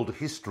of world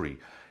history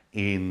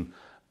in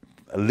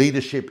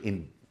leadership,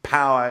 in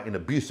power, in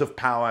abuse of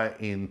power,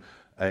 in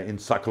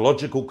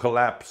psychological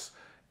collapse.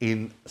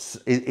 It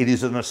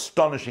is an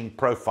astonishing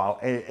profile.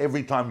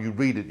 Every time you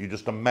read it, you're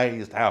just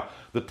amazed how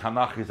the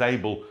Tanakh is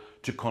able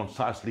to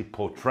concisely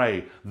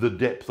portray the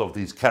depth of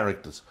these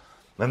characters.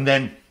 And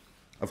then,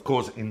 of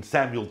course, in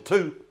Samuel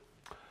 2,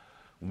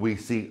 we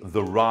see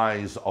the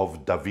rise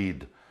of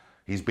David.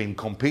 He's been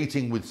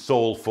competing with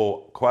Saul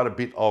for quite a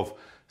bit of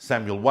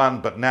Samuel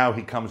 1, but now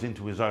he comes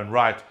into his own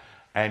right,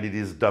 and it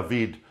is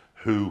David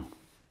who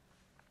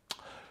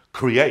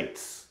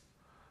creates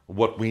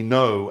what we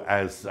know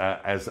as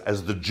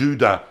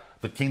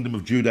the kingdom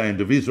of Judah and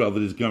of Israel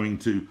that is going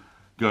to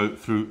go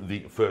through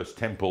the first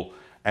temple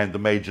and the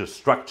major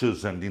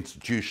structures and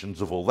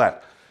institutions of all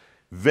that.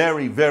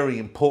 Very, very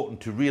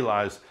important to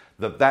realize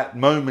that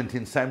moment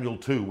in Samuel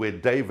 2 where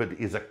David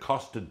is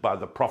accosted by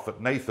the prophet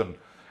Nathan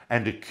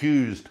and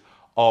accused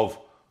of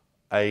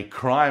a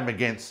crime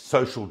against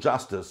social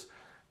justice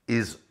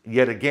is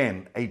yet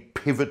again a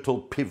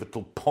pivotal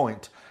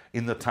point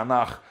in the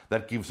Tanakh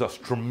that gives us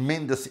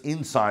tremendous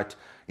insight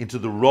into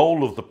the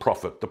role of the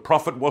prophet. The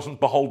prophet wasn't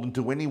beholden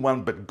to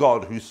anyone but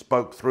God, who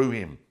spoke through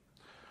him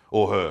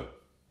or her.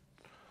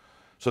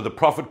 So the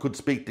prophet could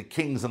speak to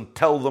kings and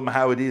tell them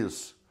how it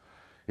is.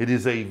 It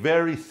is a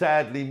very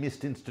sadly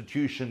missed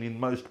institution in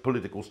most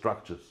political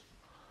structures.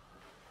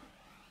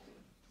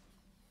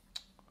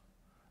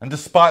 And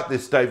despite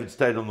this, David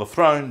stayed on the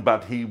throne,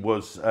 but it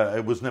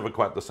was never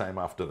quite the same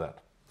after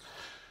that.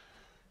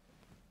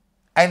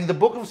 And the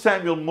book of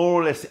Samuel more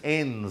or less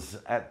ends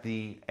at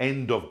the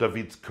end of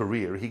David's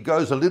career. He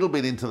goes a little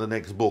bit into the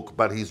next book,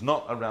 but he's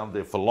not around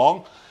there for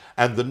long.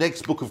 And the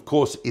next book, of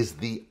course, is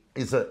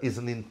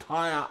an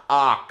entire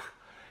arc.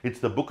 It's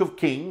the book of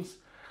Kings.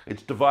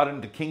 It's divided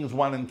into Kings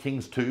 1 and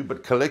Kings 2,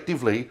 but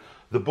collectively,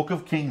 the book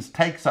of Kings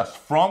takes us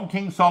from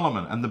King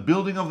Solomon and the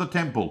building of the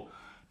temple,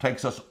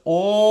 takes us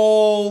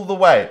all the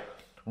way,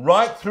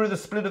 right through the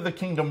split of the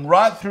kingdom,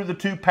 right through the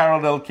two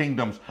parallel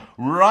kingdoms,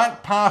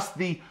 right past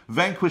the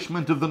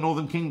vanquishment of the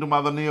northern kingdom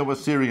by the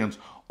Neo-Assyrians,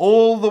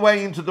 all the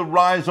way into the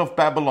rise of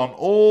Babylon,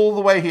 all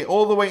the way here,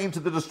 all the way into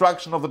the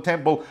destruction of the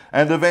temple,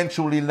 and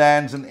eventually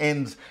lands and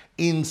ends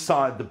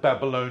inside the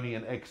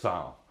Babylonian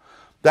exile.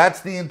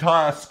 That's the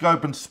entire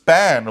scope and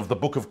span of the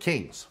book of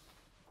Kings.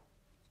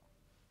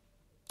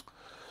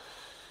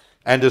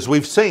 And as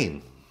we've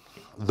seen,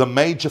 the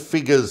major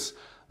figures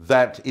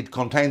that it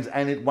contains,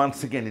 and it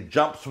once again, it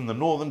jumps from the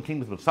northern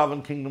kingdom to the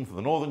southern kingdom, from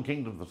the northern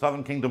kingdom to the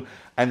southern kingdom,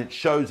 and it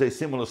shows a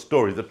similar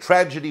story. The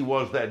tragedy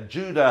was that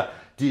Judah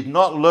did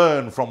not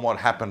learn from what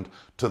happened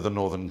to the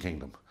northern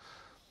kingdom.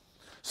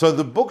 So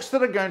the books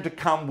that are going to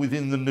come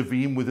within the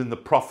Nevi'im, within the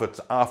prophets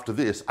after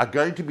this, are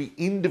going to be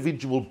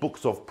individual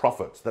books of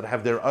prophets that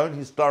have their own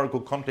historical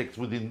context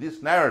within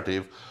this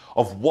narrative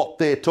of what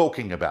they're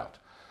talking about.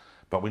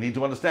 But we need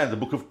to understand the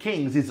book of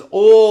Kings is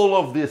all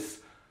of this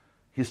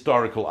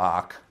historical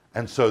arc,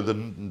 and so the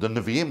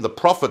Nevi'im, the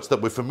prophets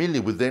that we're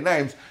familiar with their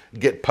names,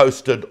 get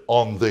posted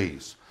on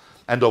these.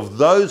 And of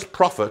those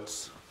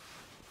prophets,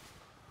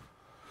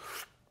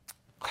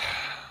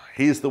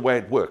 here's the way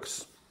it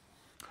works.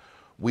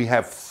 We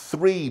have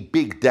 3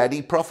 big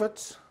daddy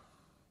prophets,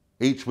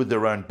 each with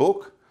their own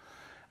book,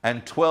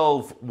 and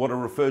 12 what are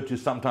referred to,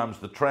 sometimes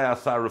the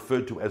Trias are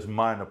referred to as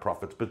minor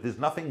prophets, but there's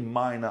nothing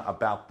minor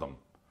about them.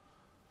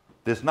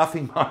 There's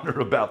nothing minor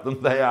about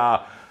them. They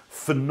are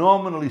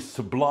phenomenally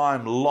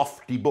sublime,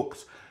 lofty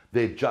books.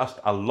 They're just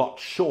a lot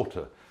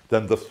shorter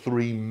than the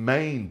three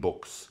main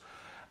books.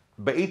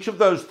 But each of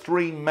those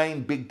three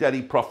main Big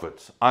Daddy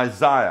prophets,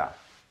 Isaiah,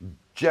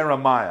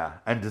 Jeremiah,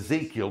 and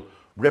Ezekiel,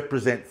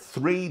 represent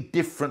three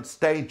different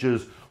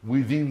stages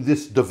within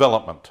this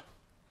development.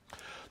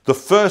 The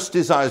first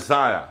is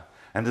Isaiah.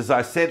 And as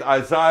I said,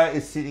 Isaiah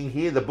is sitting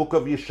here. The book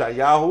of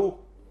Yeshayahu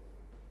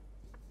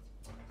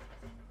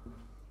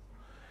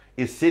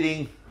is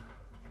sitting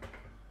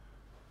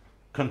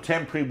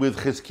contemporary with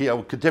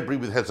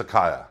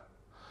Hezekiah.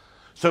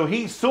 So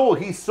he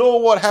saw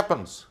what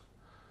happens.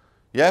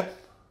 Yeah?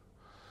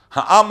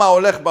 Ha'ama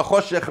olech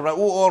b'choshech ra'u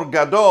or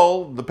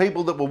gadol, the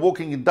people that were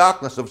walking in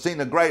darkness have seen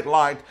a great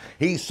light.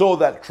 He saw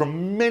that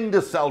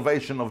tremendous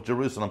salvation of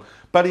Jerusalem,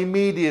 but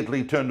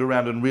immediately turned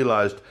around and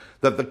realized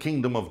that the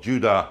kingdom of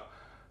Judah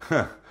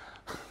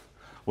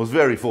was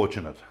very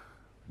fortunate,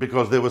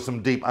 because there were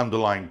some deep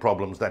underlying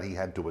problems that he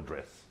had to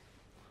address.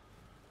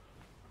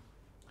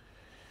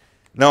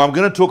 Now I'm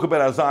going to talk about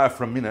Isaiah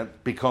for a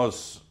minute,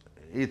 because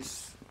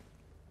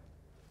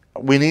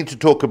we need to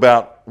talk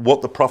about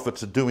what the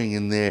prophets are doing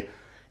in their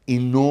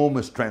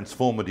enormous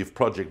transformative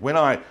project. When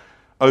I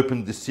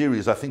opened this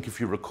series, I think if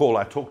you recall,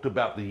 I talked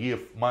about the year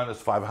minus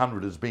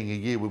 500 as being a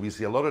year where we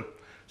see a lot of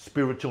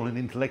spiritual and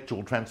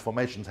intellectual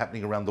transformations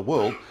happening around the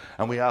world,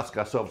 and we ask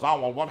ourselves, oh,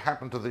 well, what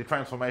happened to the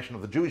transformation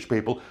of the Jewish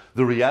people?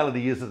 The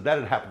reality is that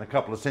had happened a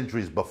couple of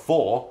centuries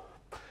before,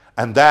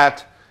 and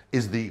that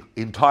is the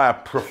entire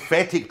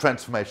prophetic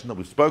transformation that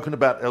we've spoken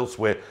about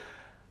elsewhere.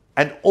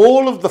 And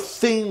all of the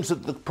themes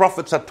that the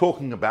prophets are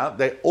talking about,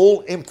 they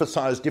all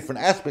emphasize different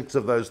aspects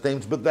of those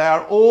themes, but they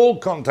are all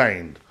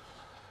contained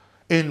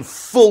in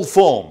full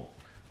form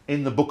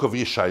in the book of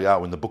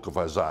Yeshayahu, in the book of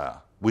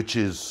Isaiah, which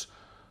is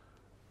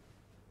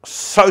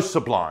so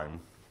sublime,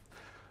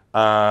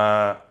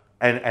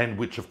 and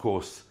which, of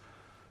course,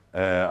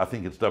 I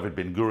think it's David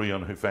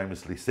Ben-Gurion who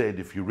famously said,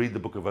 if you read the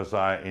book of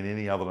Isaiah in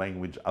any other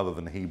language other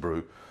than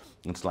Hebrew,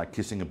 it's like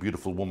kissing a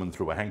beautiful woman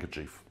through a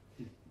handkerchief.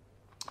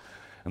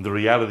 And the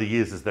reality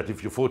is that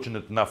if you're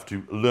fortunate enough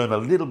to learn a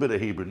little bit of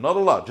Hebrew, not a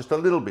lot, just a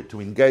little bit,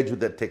 to engage with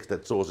that text,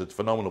 that source, it's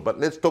phenomenal. But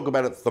let's talk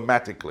about it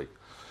thematically.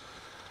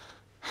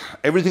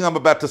 Everything I'm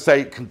about to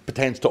say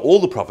pertains to all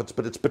the prophets,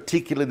 but it's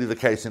particularly the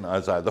case in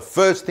Isaiah. The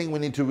first thing we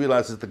need to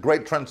realize is the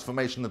great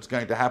transformation that's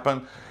going to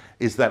happen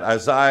is that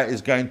Isaiah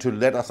is going to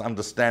let us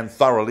understand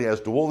thoroughly, as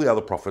do all the other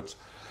prophets,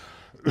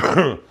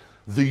 the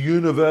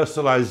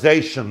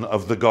universalization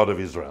of the God of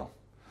Israel.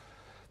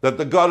 That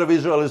the God of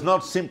Israel is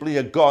not simply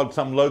a God,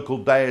 some local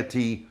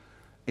deity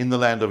in the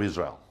land of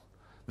Israel.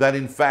 That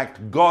in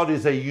fact, God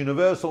is a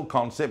universal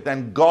concept,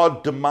 and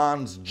God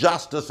demands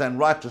justice and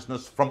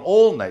righteousness from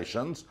all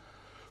nations,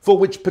 for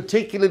which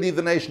particularly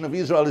the nation of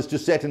Israel is to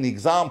set an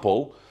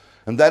example,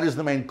 and that is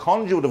the main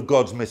conduit of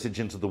God's message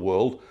into the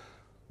world,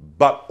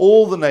 but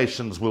all the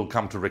nations will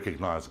come to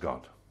recognize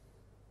God.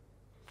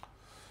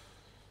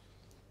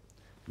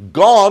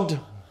 God,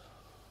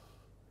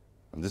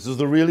 and this is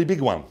the really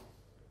big one,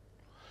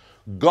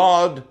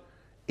 God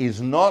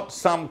is not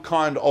some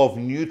kind of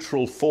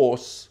neutral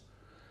force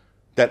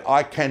that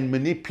I can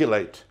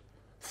manipulate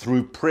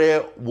through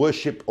prayer,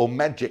 worship, or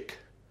magic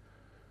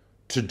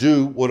to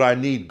do what I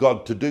need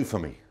God to do for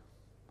me.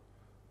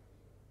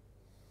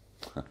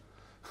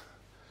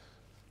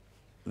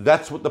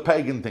 That's what the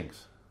pagan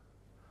thinks.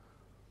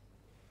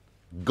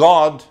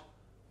 God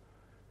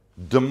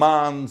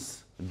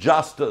demands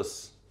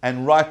justice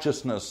and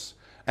righteousness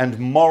and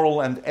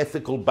moral and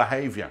ethical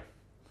behavior.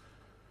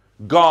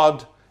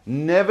 God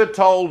never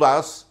told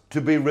us to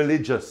be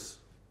religious.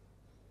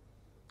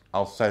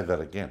 I'll say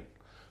that again.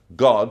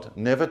 God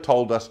never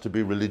told us to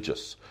be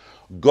religious.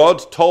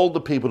 God told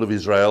the people of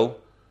Israel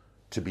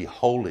to be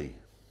holy.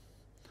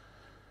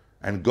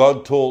 And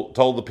God told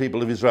the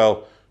people of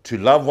Israel to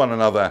love one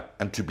another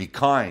and to be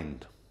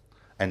kind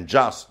and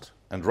just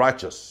and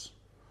righteous.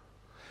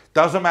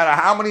 Doesn't matter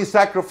how many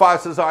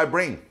sacrifices I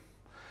bring.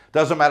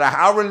 Doesn't matter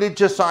how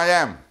religious I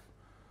am.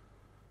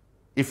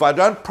 If I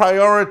don't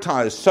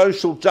prioritize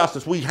social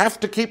justice, we have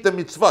to keep the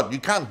mitzvot. You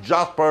can't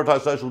just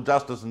prioritize social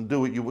justice and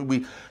do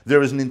it.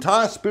 There is an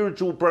entire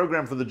spiritual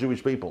program for the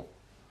Jewish people,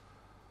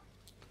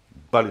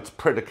 but it's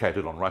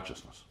predicated on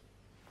righteousness.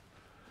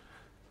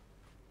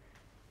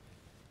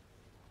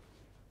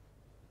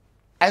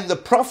 And the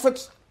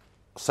prophets,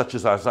 such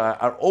as Isaiah,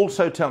 are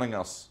also telling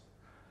us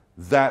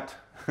that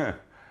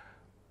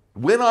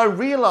when I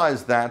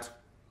realize that,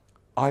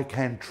 I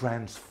can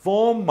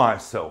transform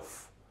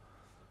myself.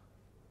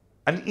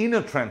 An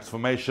inner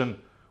transformation,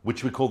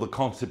 which we call the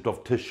concept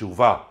of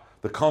teshuvah,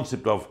 the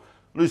concept of,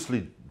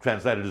 loosely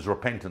translated as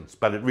repentance,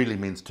 but it really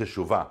means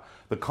teshuvah,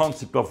 the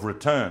concept of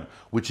return,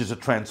 which is a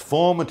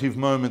transformative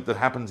moment that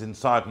happens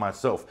inside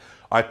myself.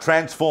 I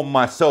transform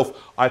myself,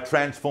 I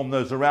transform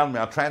those around me,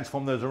 I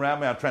transform those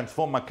around me, I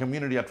transform my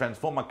community, I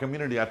transform my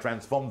community, I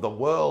transform the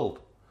world.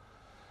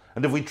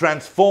 And if we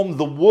transform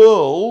the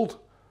world,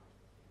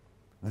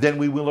 then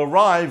we will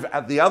arrive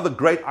at the other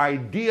great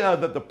idea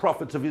that the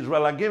prophets of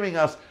Israel are giving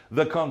us,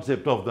 the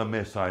concept of the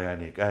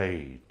Messianic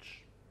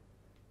age.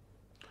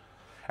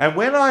 And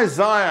when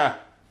Isaiah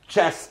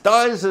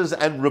chastises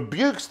and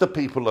rebukes the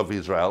people of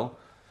Israel,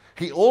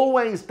 he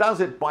always does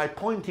it by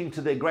pointing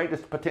to their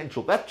greatest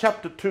potential. That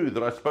chapter 2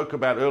 that I spoke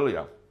about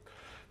earlier,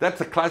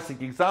 that's a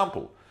classic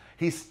example.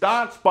 He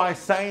starts by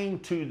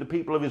saying to the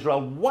people of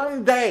Israel,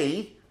 one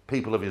day,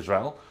 people of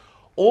Israel,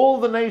 all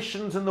the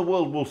nations in the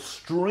world will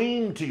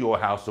stream to your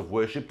house of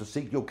worship to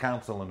seek your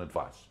counsel and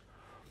advice.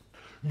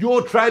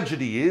 Your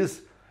tragedy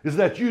is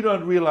that you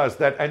don't realize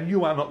that and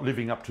you are not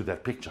living up to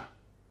that picture.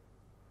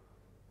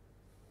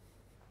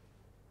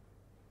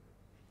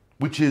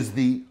 Which is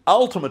the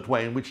ultimate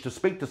way in which to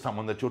speak to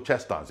someone that you're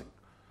chastising.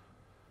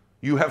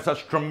 You have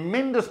such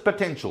tremendous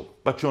potential,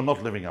 but you're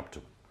not living up to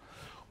it.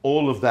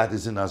 All of that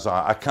is in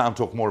Isaiah. I can't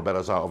talk more about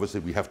Isaiah.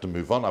 Obviously, we have to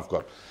move on. I've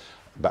got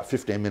about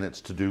 15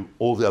 minutes to do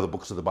all the other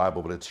books of the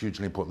Bible, but it's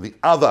hugely important. The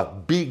other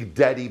big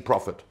daddy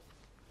prophet.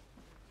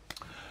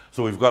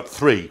 So we've got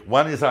 3.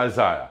 One is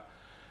Isaiah.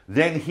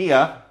 Then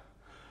here,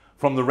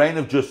 from the reign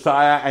of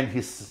Josiah and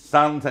his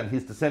sons and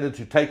his descendants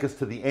who take us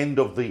to the end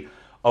of the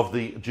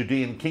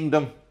Judean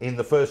kingdom in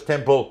the first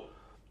temple,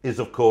 is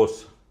of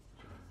course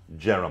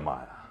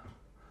Jeremiah.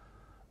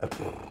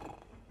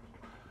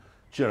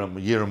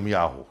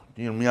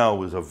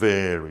 Jeremiah is a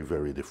very,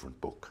 very different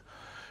book.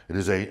 It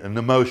is an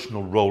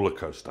emotional roller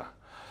coaster.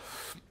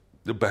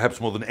 Perhaps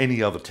more than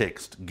any other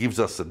text, gives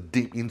us a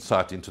deep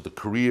insight into the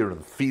career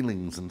and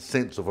feelings and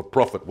sense of a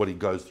prophet, what he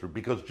goes through.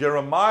 Because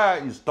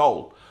Jeremiah is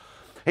told,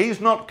 he's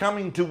not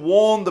coming to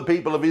warn the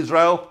people of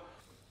Israel.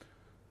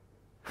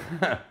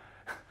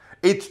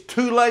 It's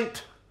too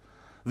late.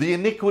 The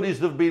iniquities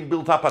that have been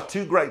built up are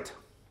too great.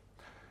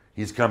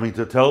 He's coming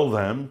to tell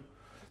them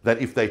that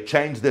if they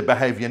change their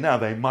behavior now,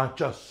 they might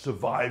just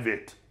survive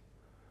it.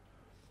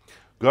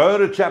 Go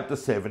to chapter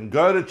 7,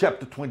 go to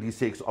chapter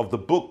 26 of the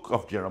book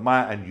of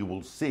Jeremiah, and you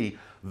will see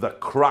the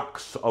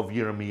crux of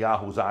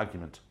Yirmiyahu's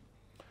argument.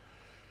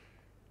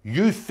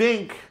 You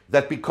think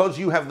that because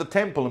you have the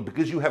temple and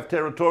because you have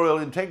territorial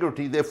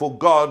integrity, therefore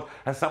God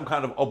has some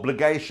kind of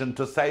obligation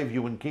to save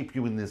you and keep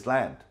you in this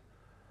land.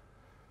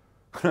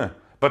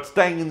 But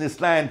staying in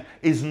this land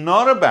is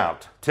not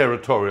about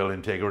territorial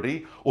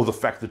integrity or the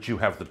fact that you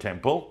have the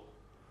temple.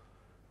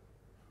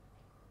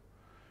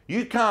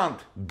 You can't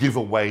give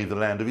away the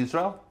land of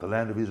Israel. The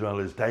land of Israel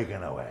is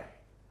taken away.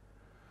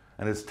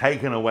 And it's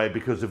taken away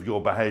because of your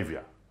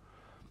behavior.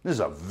 This is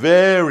a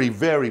very,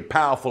 very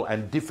powerful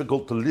and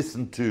difficult to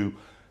listen to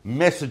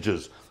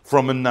messages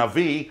from a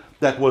Navi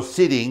that was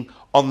sitting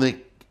on the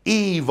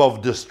eve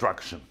of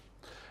destruction.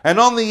 And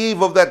on the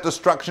eve of that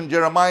destruction,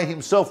 Jeremiah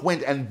himself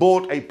went and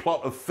bought a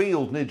plot of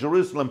field near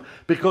Jerusalem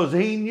because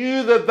he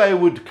knew that they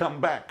would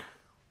come back,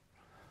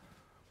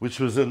 which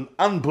was an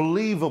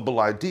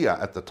unbelievable idea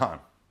at the time.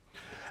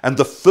 And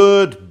the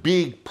third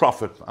big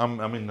prophet, I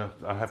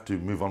have to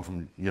move on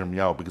from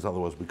Jeremiah because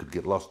otherwise we could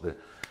get lost there.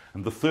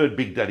 And the third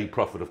big daddy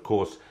prophet, of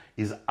course,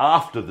 is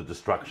after the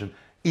destruction,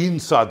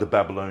 inside the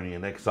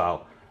Babylonian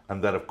exile,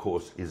 and that, of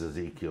course, is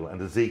Ezekiel.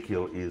 And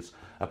Ezekiel is,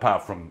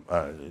 apart from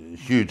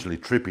hugely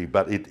trippy,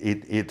 but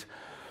it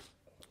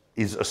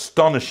is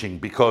astonishing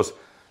because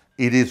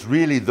it is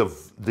really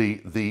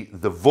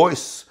the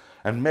voice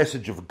and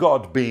message of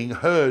God being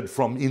heard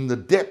from in the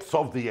depths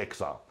of the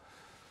exile.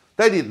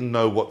 They didn't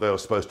know what they were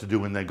supposed to do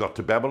when they got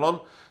to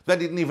Babylon. They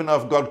didn't even know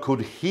if God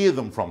could hear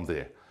them from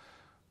there.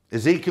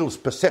 Ezekiel's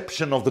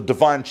perception of the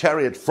divine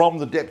chariot from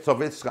the depths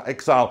of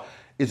exile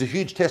is a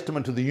huge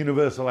testament to the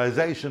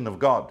universalization of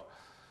God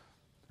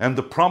and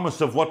the promise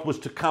of what was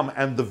to come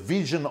and the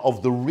vision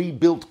of the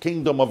rebuilt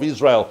kingdom of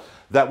Israel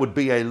that would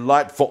be a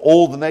light for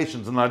all the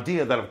nations, an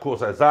idea that, of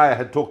course, Isaiah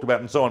had talked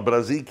about and so on, but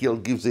Ezekiel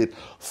gives it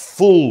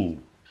full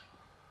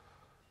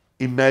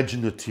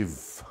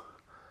imaginative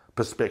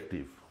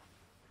perspective.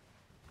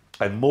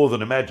 And more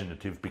than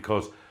imaginative,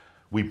 because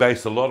we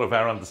base a lot of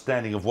our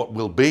understanding of what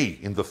will be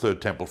in the third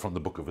temple from the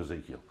book of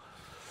Ezekiel.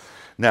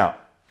 Now,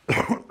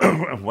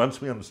 once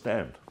we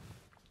understand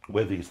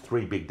where these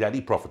 3 big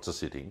daddy prophets are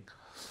sitting,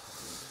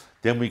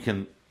 then we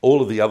can,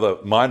 all of the other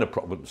minor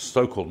prophets,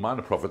 so-called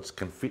minor prophets,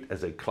 can fit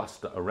as a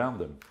cluster around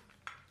them.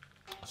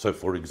 So,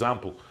 for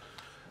example,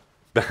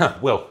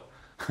 wow,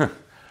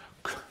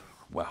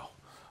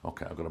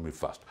 okay, I've got to move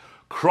fast.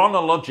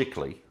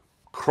 Chronologically,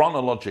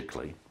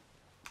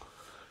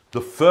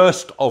 the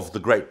first of the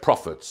great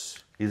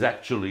prophets is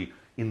actually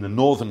in the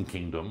northern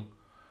kingdom,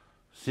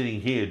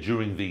 sitting here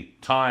during the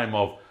time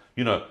of,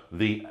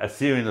 the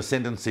Assyrian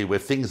ascendancy, where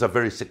things are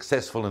very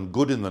successful and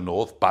good in the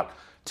north, but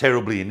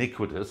terribly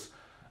iniquitous.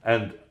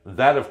 And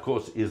that, of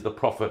course, is the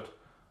prophet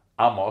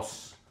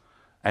Amos.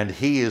 And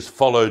he is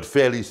followed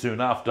fairly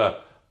soon after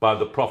by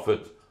the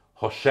prophet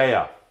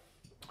Hosea.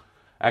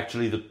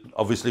 Actually,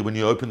 obviously, when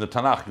you open the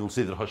Tanakh, you'll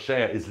see that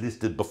Hosea is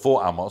listed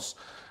before Amos.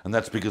 And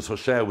that's because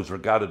Hosea was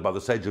regarded by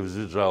the sages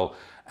of Israel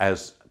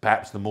as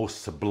perhaps the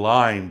most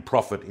sublime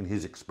prophet in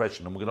his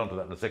expression. And we'll get on to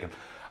that in a second.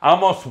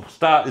 Amos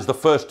is the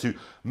first to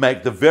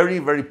make the very,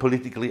 very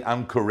politically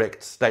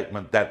incorrect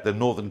statement that the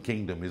northern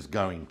kingdom is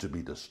going to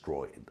be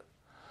destroyed.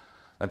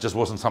 That just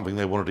wasn't something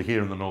they wanted to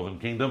hear in the northern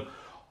kingdom.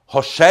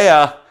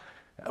 Hosea,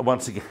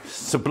 once again,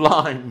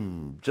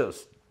 sublime,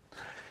 just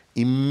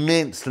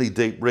immensely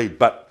deep read,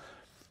 but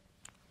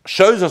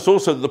shows us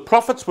also that the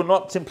prophets were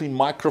not simply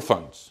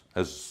microphones,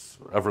 as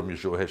Avram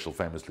Yeshua Heschel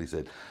famously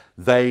said.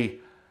 They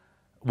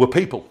were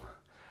people,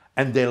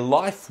 and their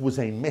life was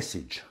a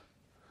message.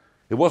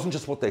 It wasn't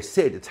just what they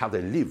said, it's how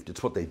they lived,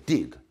 it's what they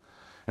did.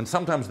 And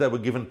sometimes they were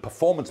given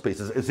performance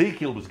pieces.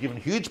 Ezekiel was given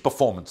huge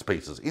performance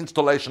pieces,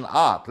 installation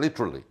art,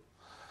 literally.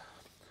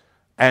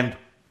 And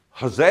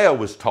Hosea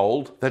was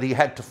told that he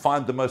had to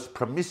find the most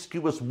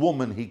promiscuous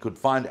woman he could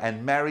find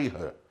and marry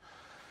her.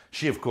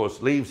 She, of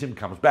course, leaves him,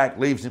 comes back,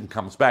 leaves him,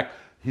 comes back.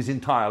 His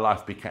entire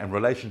life became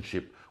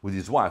relationship with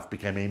his wife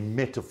became a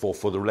metaphor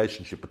for the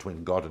relationship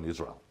between God and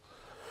Israel.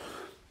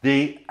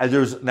 There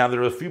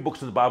are a few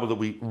books in the Bible that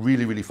we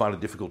really, really find it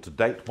difficult to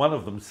date. One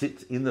of them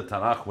sits in the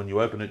Tanakh. When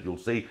you open it, you'll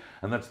see,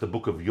 and that's the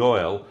book of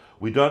Yoel.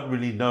 We don't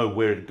really know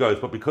where it goes,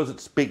 but because it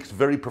speaks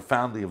very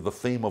profoundly of the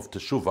theme of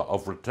teshuvah,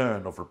 of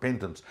return, of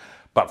repentance,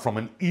 but from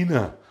an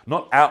inner,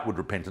 not outward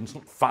repentance,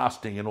 not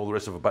fasting and all the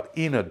rest of it, but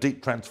inner,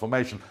 deep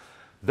transformation,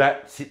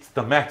 that sits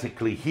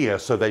thematically here,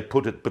 so they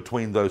put it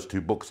between those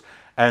two books.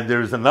 And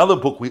there is another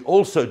book we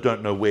also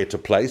don't know where to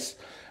place,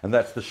 and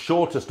that's the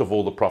shortest of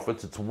all the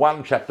prophets. It's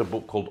one chapter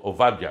book called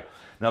Ovadia.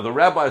 Now the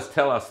rabbis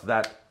tell us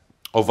that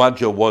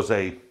Ovadia was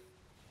a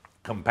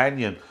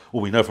companion,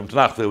 well, we know from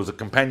Tanakh there was a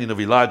companion of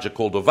Elijah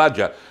called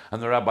Ovadia,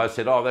 and the rabbis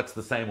said, oh, that's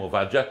the same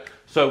Ovadia.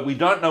 So we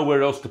don't know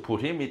where else to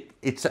put him.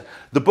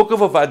 The book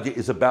of Ovadia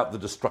is about the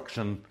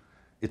destruction,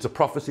 it's a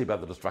prophecy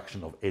about the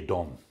destruction of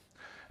Edom.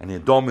 And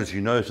Edom, as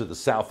you know, is to the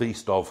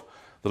southeast of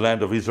the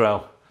land of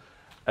Israel.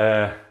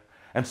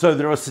 And so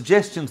there are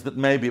suggestions that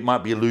maybe it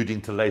might be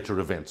alluding to later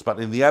events. But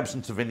in the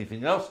absence of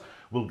anything else,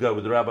 we'll go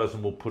with the rabbis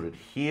and we'll put it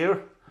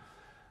here.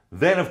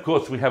 Then, of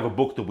course, we have a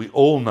book that we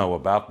all know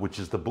about, which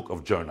is the book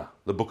of Jonah,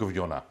 the book of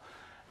Jonah.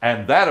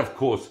 And that, of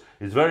course,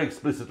 is very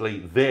explicitly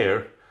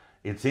there.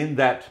 It's in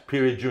that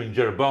period during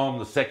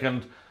Jeroboam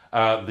II,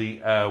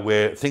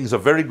 where things are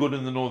very good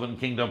in the northern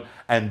kingdom,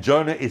 and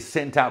Jonah is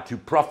sent out to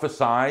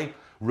prophesy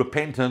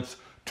repentance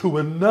to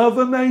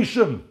another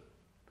nation,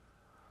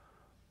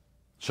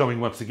 showing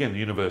once again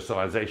the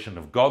universalization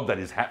of God that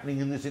is happening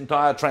in this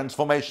entire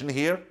transformation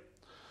here.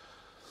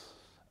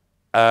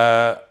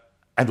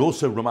 And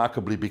also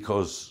remarkably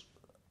because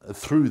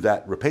through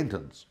that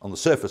repentance, on the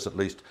surface at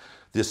least,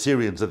 the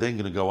Assyrians are then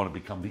going to go on and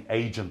become the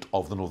agent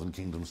of the northern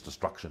kingdom's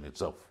destruction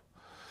itself.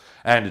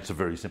 And it's a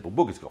very simple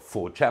book. It's got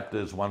 4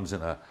 chapters. One's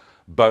in a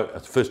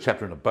boat, first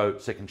chapter in a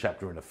boat, second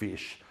chapter in a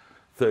fish,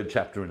 third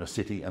chapter in a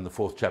city, and the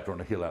 4th chapter on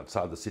a hill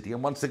outside the city.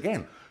 And once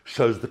again,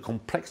 shows the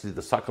complexity,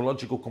 the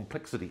psychological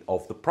complexity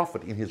of the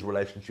prophet in his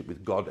relationship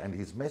with God and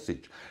his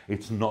message.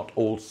 It's not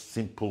all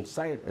simple,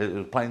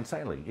 plain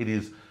sailing. It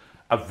is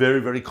a very,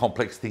 very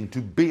complex thing to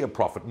be a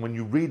prophet. And when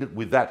you read it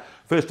with that,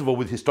 first of all,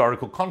 with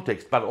historical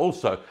context, but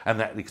also, and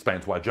that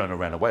explains why Jonah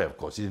ran away, of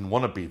course. He didn't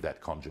want to be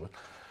that conduit.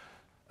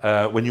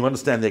 When you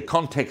understand their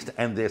context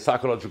and their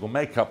psychological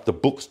makeup, the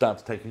book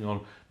starts taking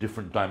on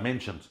different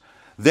dimensions.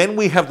 Then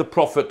we have the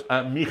prophet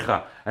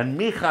Micha, and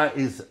Micha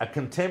is a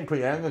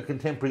younger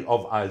contemporary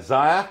of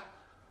Isaiah,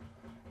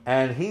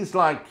 and he's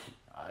like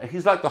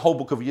the whole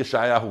book of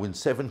Yeshayahu in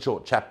 7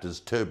 short chapters,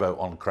 turbo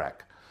on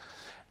crack,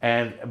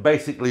 and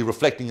basically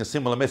reflecting a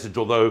similar message.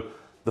 Although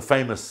the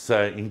famous,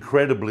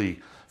 incredibly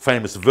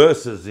famous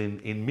verses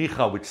in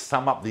Micha, which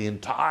sum up the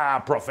entire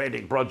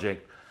prophetic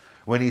project,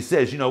 when he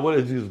says, what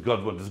does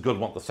God want? Does God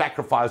want the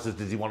sacrifices?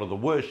 Does he want all the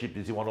worship?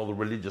 Does he want all the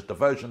religious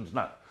devotions?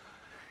 No.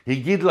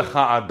 He's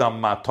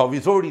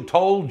already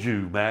told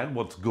you, man,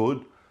 what's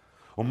good.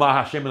 And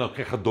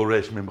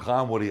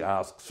what he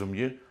asks from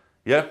you.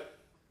 Yeah?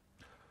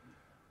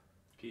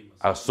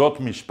 Asot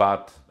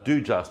mishpat, do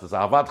justice,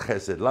 avat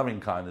chesed, loving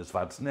kindness,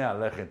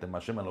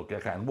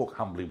 and walk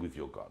humbly with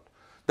your God.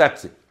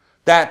 That's it.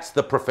 That's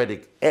the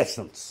prophetic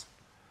essence.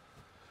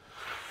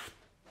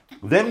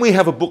 Then we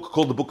have a book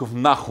called the Book of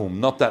Nahum,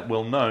 not that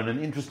well known.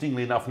 And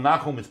interestingly enough,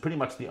 Nahum is pretty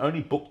much the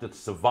only book that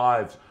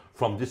survives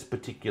from this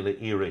particular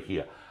era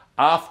here.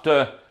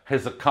 After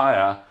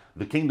Hezekiah,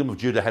 the kingdom of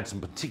Judah had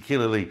some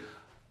particularly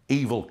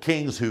evil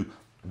kings who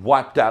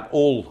wiped out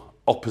all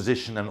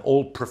opposition and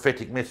all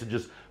prophetic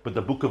messages, but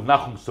the book of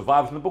Nahum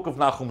survives. And the book of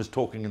Nahum is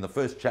talking in the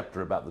 1st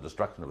chapter about the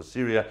destruction of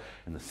Assyria,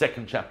 in the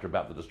 2nd chapter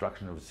about the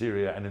destruction of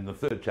Assyria, and in the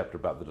 3rd chapter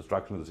about the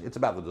destruction of Assyria. It's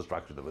about the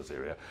destruction of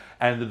Assyria.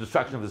 And the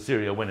destruction of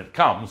Assyria, when it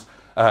comes,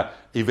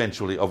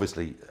 eventually,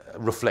 obviously,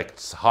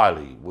 reflects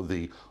highly with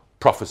the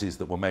prophecies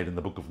that were made in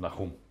the book of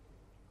Nahum.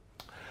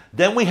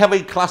 Then we have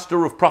a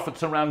cluster of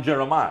prophets around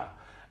Jeremiah.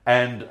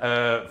 And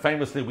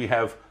famously we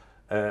have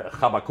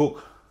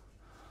Habakkuk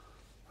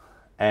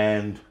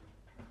and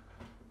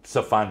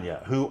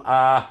Zephaniah, who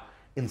are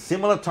in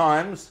similar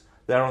times.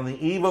 They're on the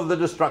eve of the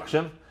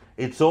destruction.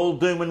 It's all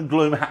doom and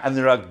gloom, and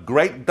there are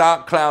great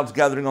dark clouds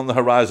gathering on the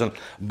horizon,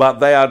 but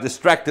they are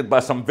distracted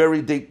by some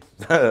very deep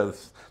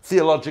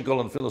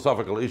theological and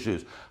philosophical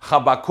issues.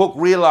 Habakkuk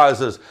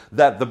realizes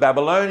that the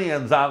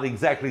Babylonians aren't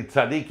exactly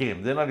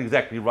tzaddikim. They're not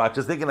exactly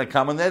righteous. They're going to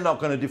come and they're not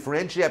going to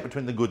differentiate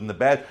between the good and the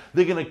bad.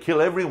 They're going to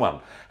kill everyone.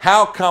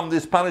 How come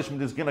this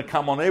punishment is going to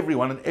come on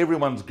everyone and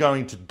everyone's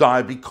going to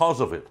die because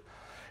of it?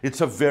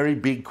 It's a very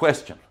big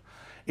question.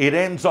 It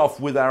ends off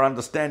with our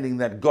understanding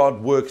that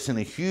God works in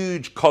a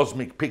huge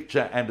cosmic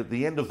picture, and at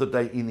the end of the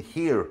day,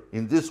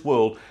 in this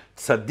world,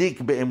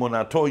 tzaddik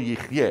be'emunato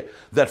yichyeh,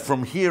 that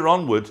from here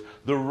onwards,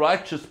 the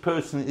righteous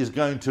person is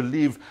going to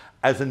live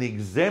as an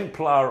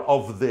exemplar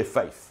of their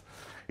faith.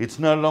 It's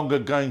no longer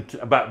going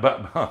to...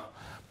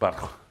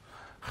 But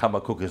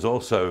Habakkuk is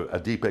also a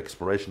deep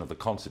exploration of the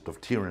concept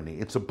of tyranny.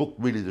 It's a book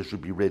really that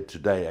should be read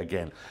today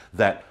again,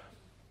 that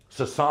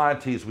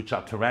societies which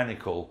are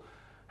tyrannical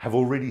have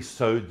already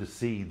sowed the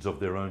seeds of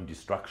their own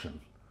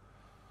destruction.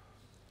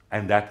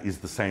 And that is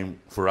the same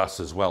for us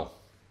as well.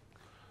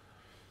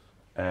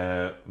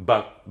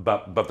 But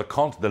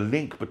the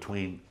link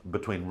between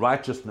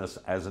righteousness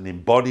as an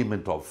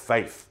embodiment of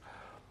faith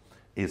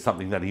is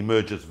something that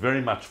emerges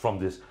very much from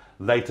this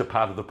later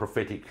part of the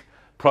prophetic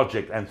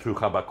project and through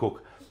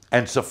Habakkuk.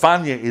 And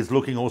Sophania is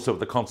looking also at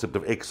the concept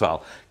of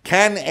exile.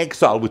 Can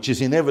exile, which is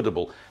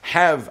inevitable,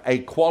 have a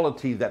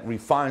quality that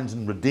refines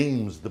and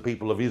redeems the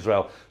people of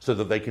Israel so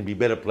that they can be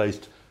better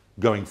placed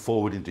going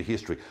forward into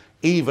history?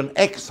 Even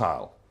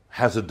exile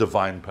has a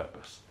divine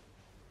purpose.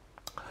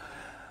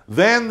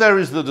 Then there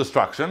is the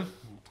destruction,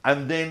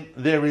 and then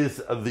there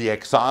is the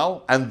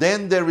exile, and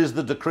then there is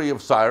the decree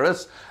of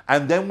Cyrus,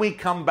 and then we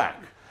come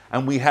back,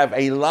 and we have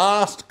a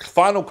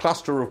final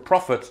cluster of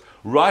prophets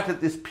right at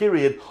this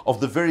period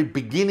of the very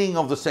beginning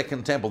of the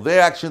Second Temple.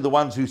 They're actually the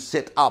ones who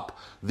set up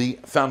the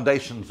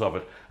foundations of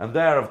it. And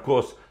they are, of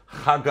course,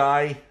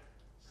 Haggai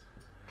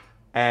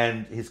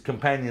and his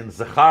companion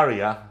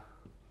Zechariah.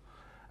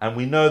 And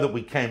we know that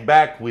we came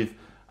back with,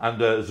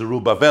 under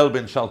Zerubbabel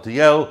ben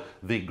Shaltiel,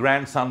 the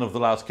grandson of the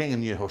last king,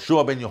 and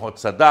Yehoshua ben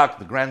Yehotzadak,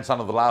 the grandson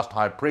of the last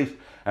high priest,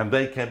 and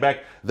they came back,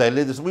 they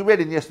led this. We read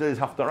in yesterday's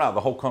Haftarah the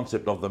whole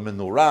concept of the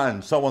menorah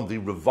and so on, the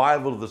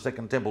revival of the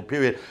Second Temple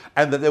period,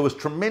 and that there was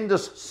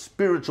tremendous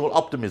spiritual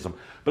optimism.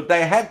 But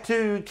they had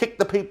to kick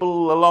the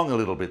people along a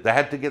little bit. They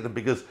had to get them,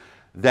 because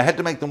they had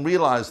to make them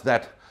realize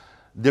that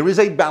there is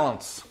a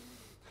balance.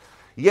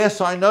 Yes,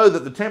 I know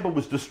that the temple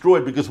was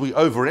destroyed because we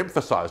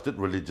overemphasized it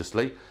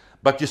religiously,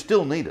 but you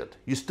still need it.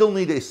 You still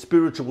need a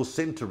spiritual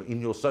center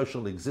in your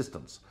social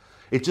existence.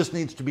 It just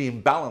needs to be in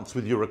balance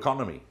with your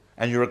economy.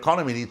 And your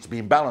economy needs to be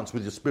in balance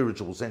with your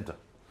spiritual center.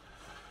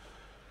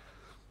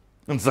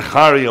 And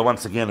Zechariah,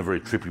 once again, a very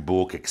trippy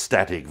book,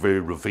 ecstatic, very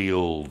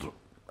revealed,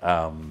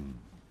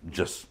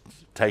 just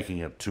taking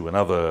it to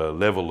another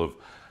level of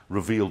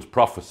revealed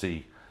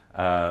prophecy.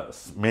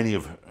 Many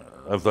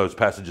of those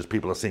passages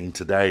people are seeing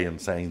today and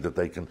saying that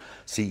they can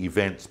see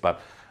events,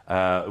 but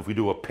if we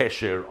do a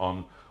pesher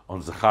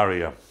on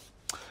Zechariah,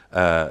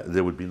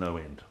 there would be no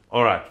end.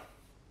 All right.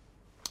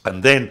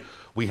 And then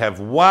we have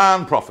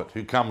one prophet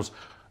who comes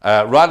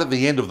right at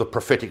the end of the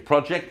prophetic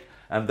project,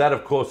 and that,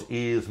 of course,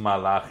 is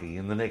Malachi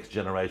in the next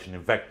generation.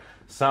 In fact,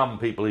 some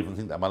people even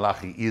think that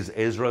Malachi is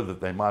Ezra, that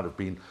they might have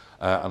been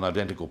an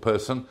identical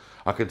person.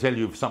 I can tell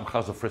you, if some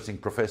Chazafressing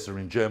professor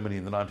in Germany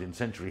in the 19th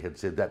century had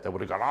said that, they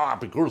would have gone,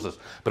 Epicurus.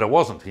 But it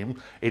wasn't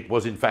him. It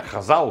was, in fact,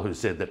 Chazal who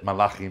said that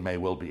Malachi may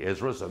well be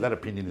Ezra, so that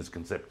opinion is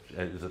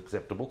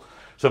acceptable.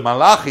 So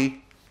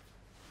Malachi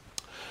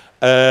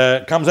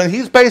comes, and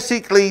he's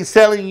basically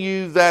telling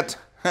you that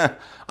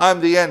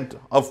I'm the end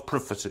of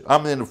prophecy.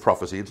 I'm the end of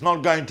prophecy. It's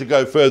not going to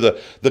go further.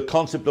 The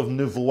concept of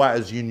Nevuah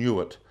as you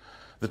knew it,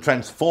 the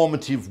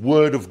transformative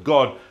word of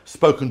God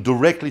spoken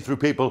directly through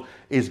people,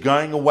 is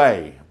going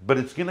away. But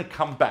it's going to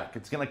come back.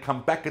 It's going to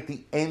come back at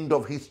the end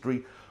of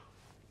history.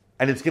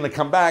 And it's going to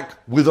come back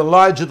with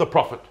Elijah the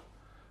prophet,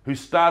 who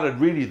started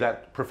really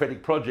that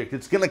prophetic project.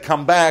 It's going to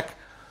come back,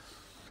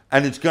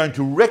 and it's going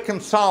to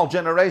reconcile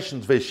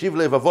generations. Veshiv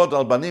levavot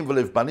al banim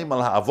v'lev banim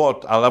al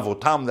ha'avot al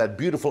avotam, that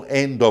beautiful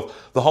end of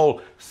the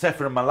whole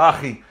Sefer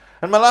Malachi.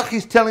 And Malachi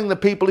is telling the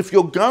people, if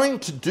you're going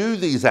to do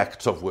these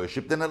acts of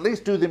worship, then at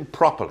least do them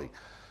properly.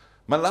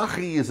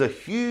 Malachi is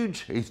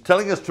he's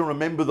telling us to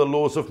remember the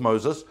laws of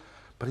Moses,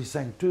 but he's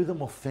saying do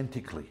them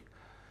authentically.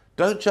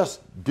 Don't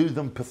just do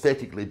them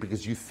pathetically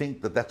because you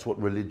think that that's what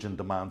religion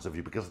demands of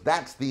you, because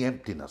that's the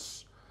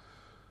emptiness.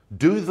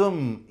 Do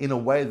them in a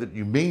way that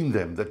you mean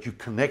them, that you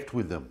connect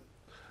with them.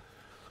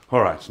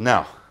 All right,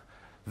 now,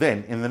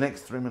 then in the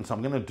next 3 minutes,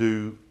 I'm going to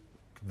do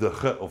the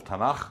Ch of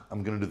Tanakh.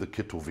 I'm going to do the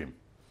Ketuvim.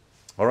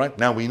 All right,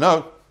 now we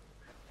know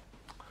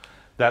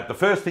that the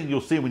first thing you'll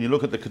see when you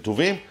look at the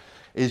Ketuvim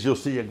is you'll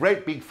see a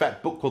great big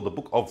fat book called the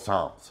Book of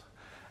Psalms.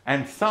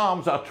 And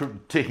Psalms are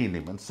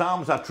Tehillim, and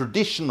Psalms are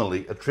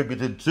traditionally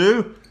attributed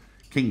to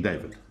King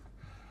David.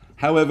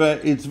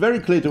 However, it's very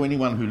clear to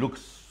anyone who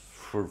looks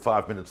for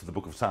 5 minutes of the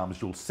Book of Psalms,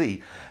 you'll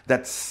see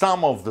that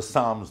some of the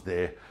Psalms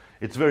there,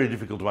 it's very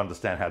difficult to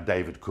understand how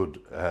David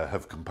could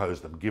have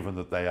composed them, given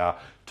that they are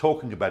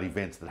talking about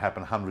events that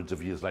happened hundreds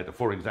of years later.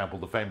 For example,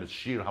 the famous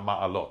Shir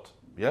HaMa'alot,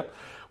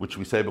 which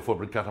we say before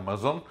Birkat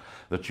Hamazon,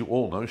 that you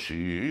all know, Shir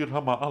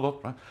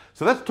HaMa'alot, right?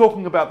 So that's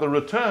talking about the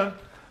return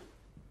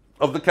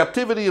of the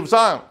captivity of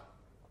Zion,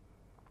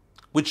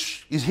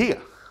 which is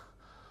here.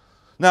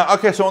 Now,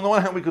 okay, so on the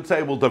one hand we could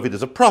say, well, David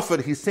is a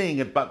prophet, he's seeing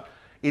it, but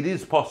it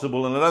is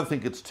possible, and I don't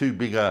think it's too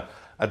big a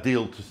a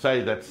deal to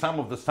say that some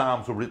of the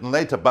Psalms were written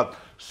later, but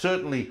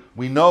certainly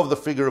we know of the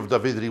figure of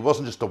David, that he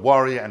wasn't just a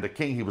warrior and a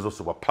king, he was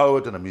also a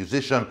poet and a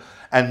musician,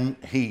 and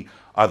he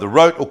either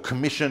wrote or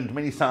commissioned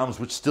many Psalms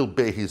which still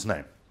bear his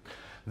name.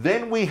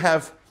 Then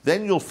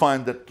you'll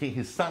find that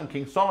his son,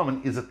 King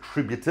Solomon, is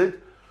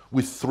attributed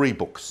with 3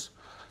 books.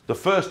 The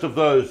first of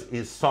those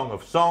is Song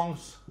of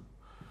Songs,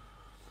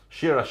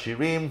 Shir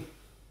HaShirim,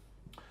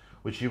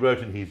 which he wrote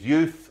in his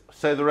youth,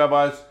 say the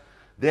rabbis.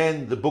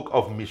 Then the book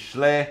of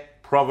Mishlei,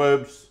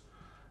 Proverbs,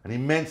 an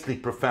immensely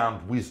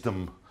profound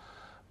wisdom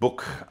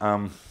book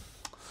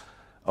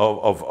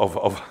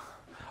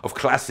of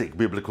classic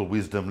biblical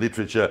wisdom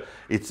literature.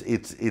 It's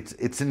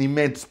an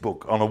immense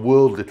book on a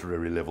world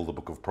literary level, the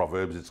book of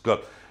Proverbs. It's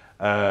got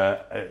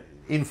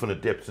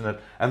infinite depths in it.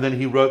 And then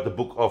he wrote the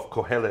book of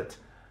Kohelet,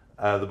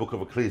 the book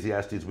of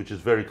Ecclesiastes, which is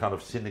very kind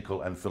of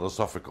cynical and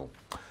philosophical.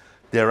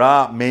 There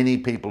are many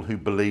people who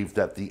believe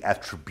that the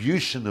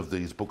attribution of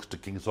these books to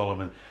King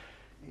Solomon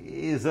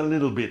is a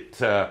little bit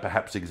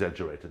perhaps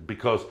exaggerated,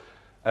 because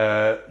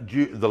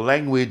the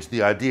language,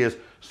 the ideas,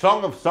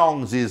 Song of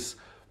Songs is,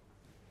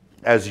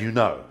 as you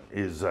know,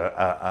 is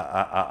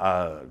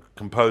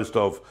composed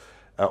of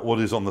what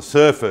is on the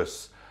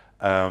surface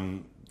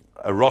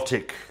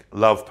erotic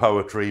love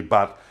poetry,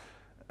 but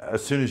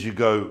as soon as you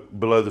go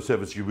below the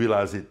surface, you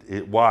realize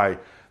why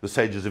the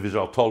sages of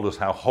Israel told us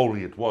how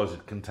holy it was.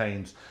 It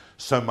contains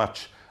so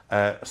much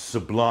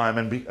sublime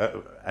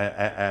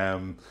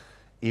and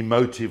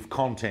emotive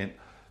content,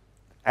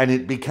 and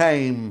it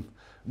became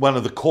one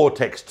of the core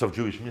texts of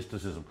Jewish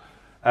mysticism.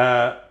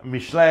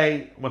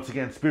 Mishlei, once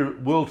again,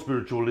 world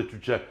spiritual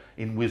literature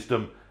in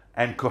wisdom,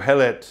 and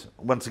Kohelet,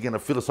 once again, a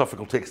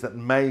philosophical text that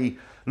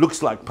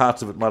looks like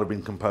parts of it might have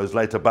been composed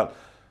later, but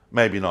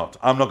maybe not.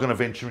 I'm not going to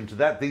venture into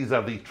that. These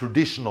are the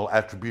traditional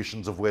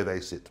attributions of where they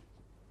sit.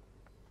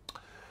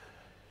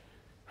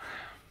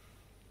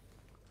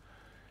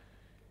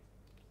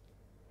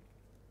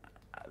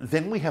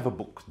 Then we have a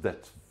book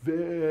that's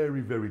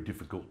very, very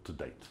difficult to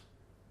date.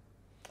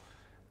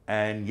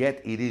 And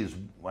yet it is,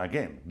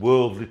 again,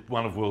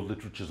 one of world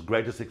literature's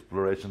greatest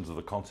explorations of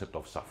the concept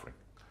of suffering.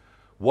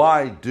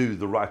 Why do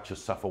the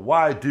righteous suffer?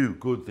 Why do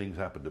good things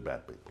happen to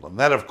bad people? And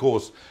that, of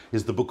course,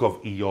 is the book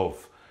of Iyov.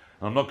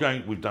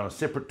 We've done a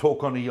separate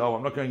talk on Iyov.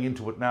 I'm not going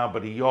into it now,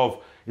 but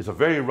Iyov is a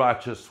very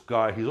righteous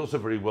guy. He's also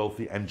very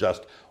wealthy, and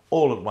just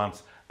all at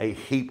once, a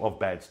heap of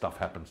bad stuff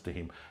happens to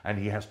him, and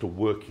he has to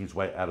work his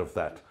way out of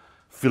that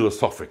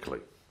philosophically.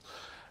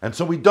 And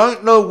so we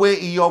don't know where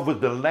Iyov was.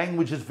 The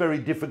language is very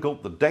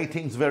difficult. The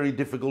dating's very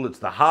difficult. It's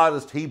the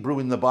hardest Hebrew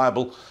in the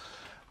Bible.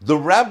 The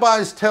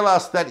rabbis tell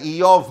us that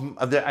Iyov,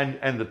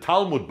 and the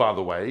Talmud, by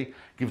the way,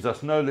 gives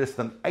us no less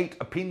than 8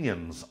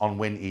 opinions on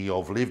when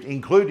Iyov lived,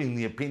 including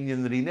the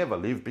opinion that he never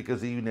lived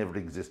because he never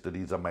existed.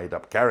 He's a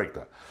made-up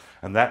character.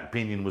 And that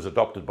opinion was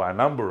adopted by a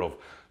number of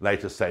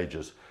later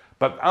sages.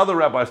 But other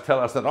rabbis tell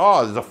us that,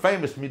 there's a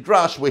famous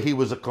midrash where he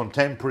was a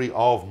contemporary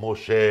of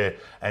Moshe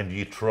and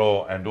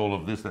Yitro and all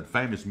of this, that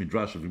famous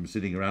midrash of him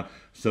sitting around,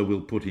 so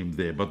we'll put him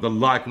there. But the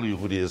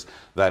likelihood is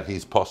that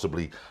he's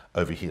possibly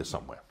over here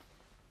somewhere.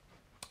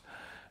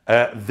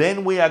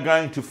 Then we are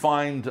going to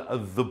find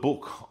the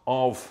book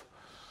of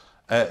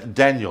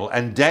Daniel.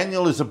 And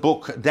Daniel is a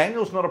book,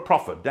 Daniel's not a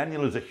prophet.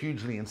 Daniel is a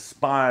hugely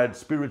inspired,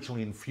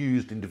 spiritually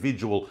infused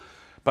individual,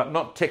 but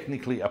not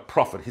technically a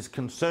prophet. His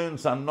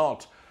concerns are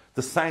not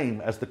the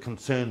same as the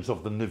concerns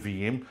of the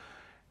Nevi'im.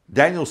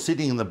 Daniel,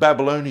 sitting in the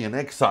Babylonian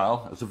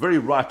exile as a very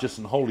righteous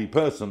and holy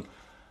person,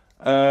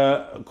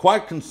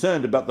 quite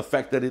concerned about the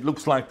fact that it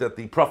looks like that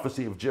the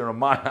prophecy of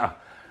Jeremiah,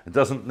 it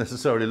doesn't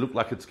necessarily look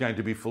like it's going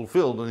to be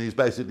fulfilled, and he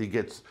basically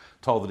gets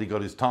told that he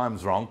got his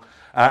times wrong.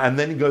 And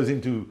then he goes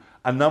into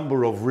a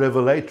number of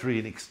revelatory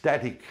and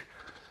ecstatic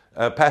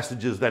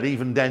passages that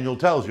even Daniel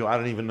tells you, I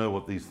don't even know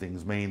what these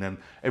things mean. And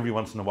every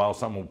once in a while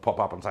someone will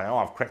pop up and say,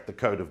 I've cracked the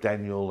code of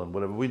Daniel and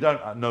whatever. We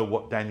don't know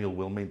what Daniel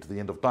will mean to the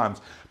end of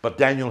times, but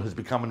Daniel has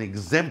become an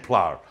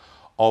exemplar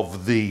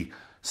of the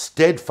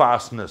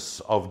steadfastness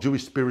of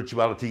Jewish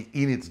spirituality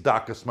in its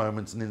darkest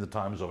moments and in the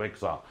times of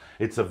exile.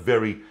 It's a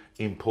very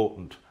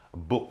important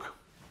book.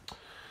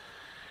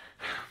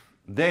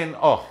 Then,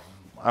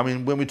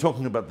 when we're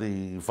talking about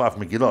the 5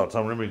 Megillot,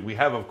 I'm remembering we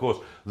have, of course,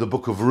 the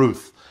book of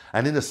Ruth.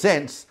 And in a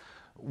sense,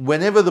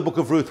 whenever the book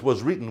of Ruth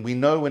was written, we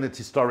know when it's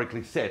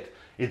historically set.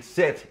 It's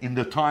set in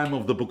the time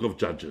of the book of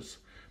Judges,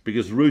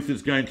 because Ruth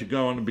is going to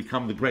go on and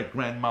become the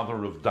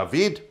great-grandmother of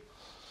David.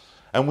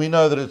 And we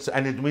know that it's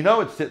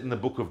set in the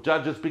book of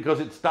Judges because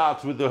it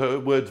starts with the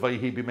words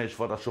Vayihi bimesh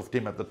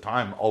v'ashoftim at the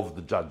time of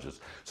the Judges.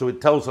 So it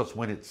tells us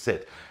when it's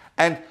set.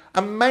 And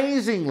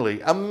amazing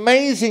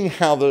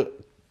how the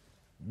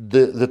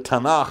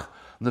Tanakh,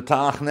 the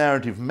Tanakh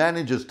narrative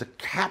manages to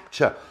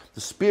capture the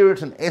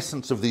spirit and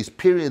essence of these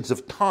periods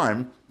of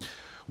time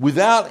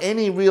without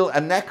any real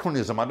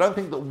anachronism. I don't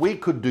think that we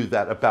could do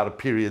that about a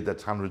period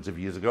that's hundreds of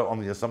years ago on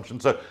the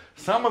assumption. So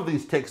some of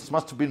these texts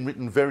must have been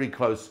written very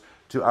close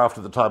to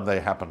after the time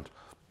they happened.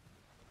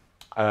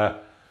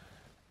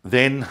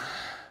 Then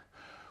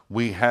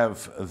we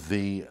have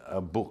the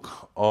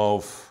book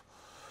of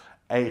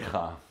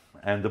Eicha.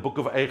 and the book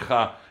of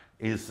Eicha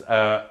is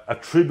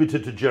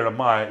attributed to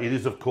Jeremiah. It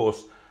is, of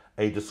course,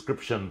 a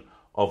description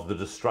of the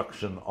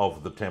destruction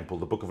of the temple,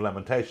 the book of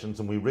Lamentations,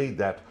 and we read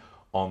that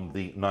on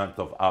the 9th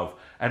of Av.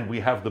 And we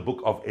have the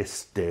book of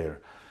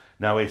Esther.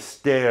 Now,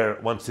 Esther,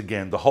 once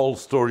again, the whole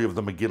story of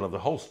the Megillah, the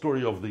whole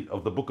story of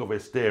the book of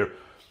Esther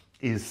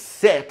is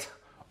set,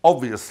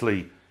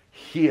 obviously,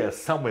 here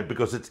somewhere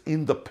because it's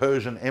in the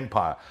Persian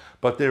Empire.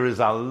 But there is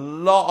a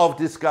lot of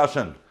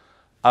discussion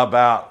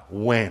about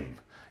when.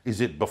 Is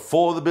it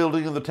before the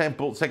building of the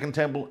temple, second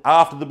temple,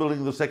 after the building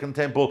of the second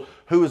temple?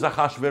 Who is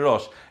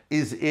Ahasuerus?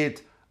 Is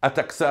it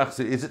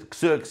Artaxerxes? Is it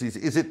Xerxes?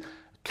 Is it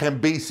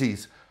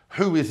Cambyses?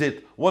 Who is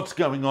it? What's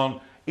going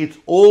on? It's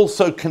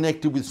also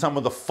connected with some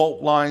of the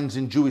fault lines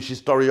in Jewish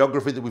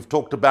historiography that we've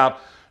talked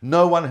about.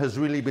 No one has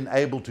really been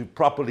able to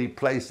properly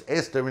place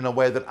Esther in a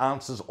way that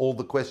answers all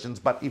the questions.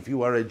 But if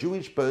you are a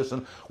Jewish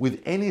person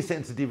with any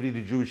sensitivity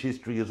to Jewish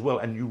history as well,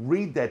 and you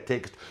read that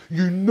text,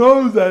 you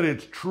know that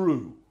it's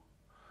true.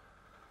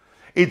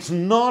 It's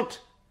not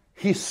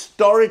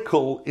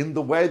historical in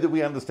the way that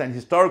we understand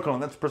historical,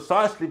 and that's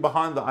precisely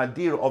behind the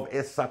idea of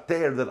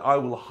esater, that I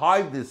will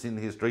hide this in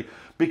history,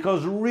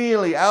 because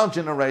really our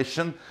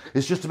generation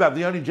is just about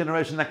the only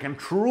generation that can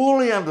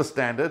truly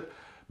understand it,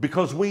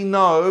 because we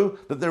know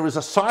that there is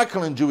a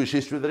cycle in Jewish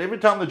history that every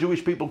time the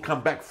Jewish people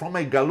come back from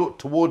a galut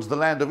towards the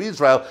land of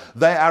Israel,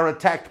 they are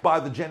attacked by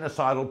the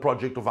genocidal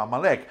project of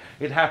Amalek.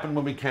 It happened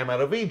when we came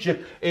out of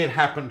Egypt, it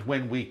happened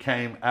when we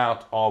came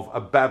out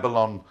of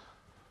Babylon,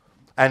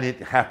 and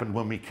it happened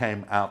when we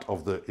came out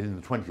in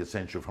the 20th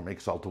century from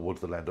exile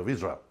towards the land of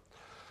Israel.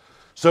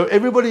 So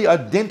everybody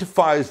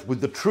identifies with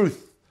the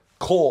truth,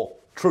 core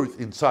truth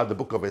inside the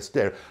book of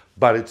Esther,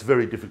 but it's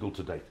very difficult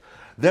to date.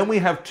 Then we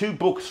have two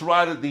books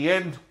right at the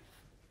end,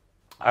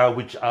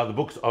 which are the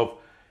books of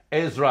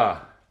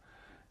Ezra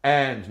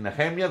and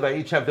Nehemiah. They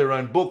each have their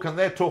own book, and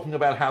they're talking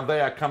about how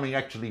they are coming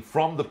actually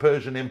from the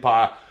Persian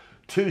Empire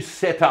to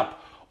set up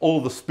all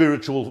the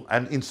spiritual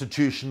and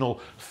institutional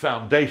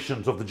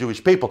foundations of the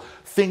Jewish people.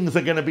 Things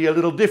are going to be a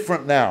little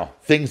different now.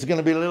 There's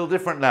going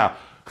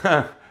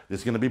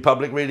to be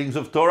public readings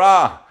of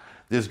Torah.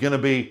 There's going to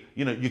be,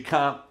 you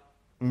can't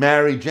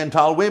marry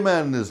Gentile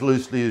women as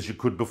loosely as you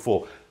could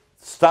before.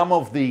 Some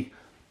of the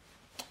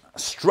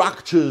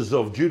structures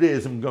of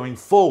Judaism going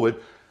forward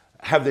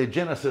have their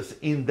genesis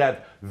in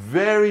that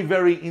very,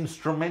 very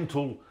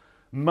instrumental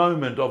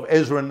moment of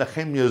Ezra and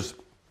Nehemiah's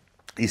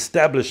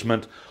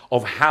establishment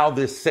of how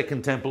this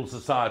Second Temple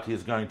society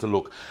is going to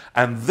look.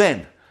 And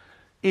then,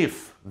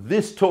 if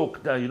this talk,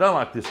 you don't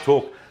like this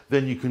talk,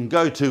 then you can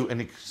go to an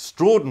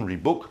extraordinary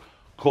book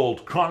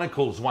called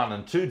Chronicles 1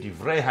 and 2,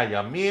 Divrei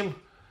Hayamim,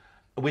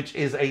 which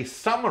is a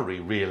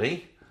summary,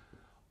 really,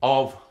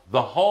 of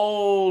the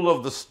whole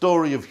of the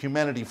story of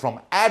humanity from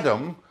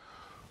Adam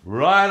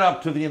right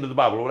up to the end of the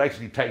Bible. It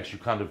actually takes you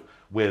kind of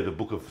where the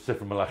book of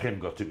Sefer Melachim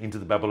got to, into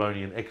the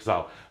Babylonian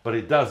exile. But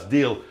it does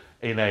deal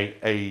in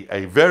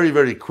a very,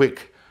 very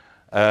quick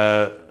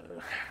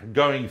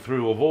going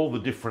through of all the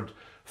different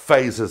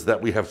phases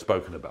that we have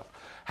spoken about.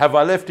 Have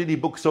I left any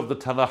books of the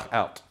Tanakh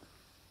out?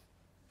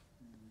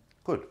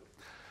 Good.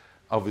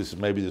 Obviously,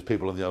 maybe there's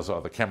people on the other side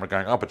of the camera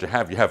going, oh, but you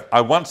have.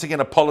 I once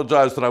again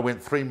apologize that I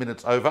went 3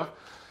 minutes over.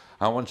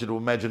 I want you to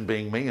imagine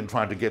being me and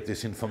trying to get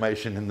this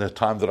information in the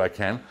time that I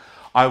can.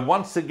 I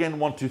once again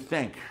want to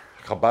thank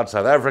Chabad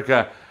South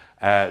Africa,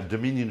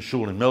 Dominion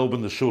Shul in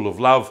Melbourne, the Shul of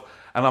Love,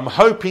 and I'm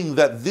hoping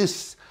that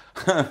this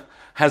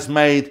has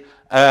made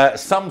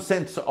some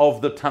sense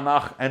of the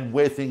Tanakh and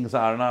where things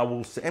are. And I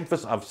will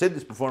emphasize, I've said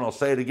this before and I'll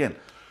say it again,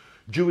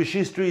 Jewish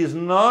history is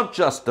not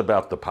just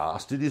about the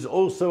past, it is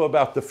also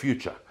about the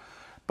future.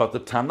 But the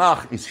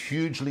Tanakh is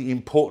hugely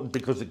important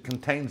because it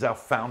contains our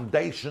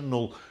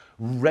foundational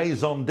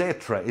raison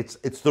d'etre.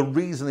 It's the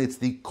reason, it's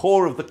the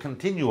core of the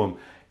continuum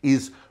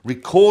is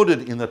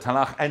recorded in the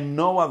Tanakh, and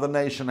no other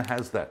nation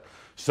has that.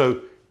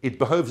 So it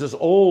behoves us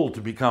all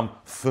to become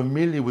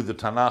familiar with the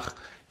Tanakh,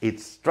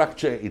 its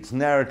structure, its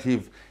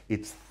narrative,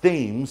 its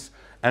themes,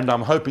 and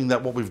I'm hoping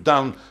that what we've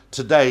done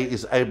today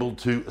is able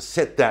to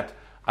set that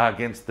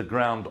against the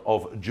ground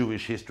of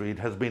Jewish history. It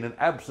has been an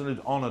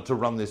absolute honor to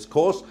run this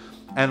course,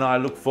 and I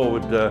look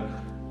forward,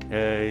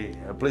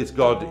 please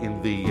God,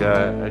 in the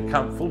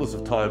fullness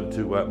of time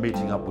to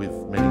meeting up with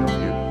many of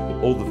you.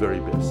 All the very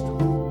best.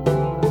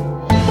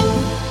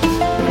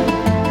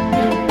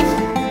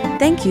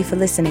 Thank you for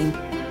listening.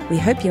 We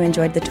hope you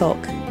enjoyed the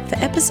talk. For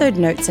episode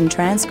notes and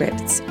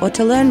transcripts, or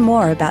to learn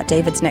more about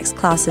David's next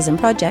classes and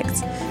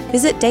projects,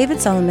 visit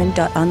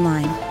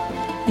davidsolomon.online.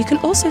 You can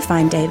also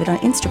find David on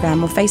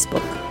Instagram or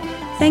Facebook.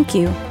 Thank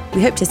you.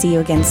 We hope to see you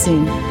again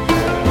soon.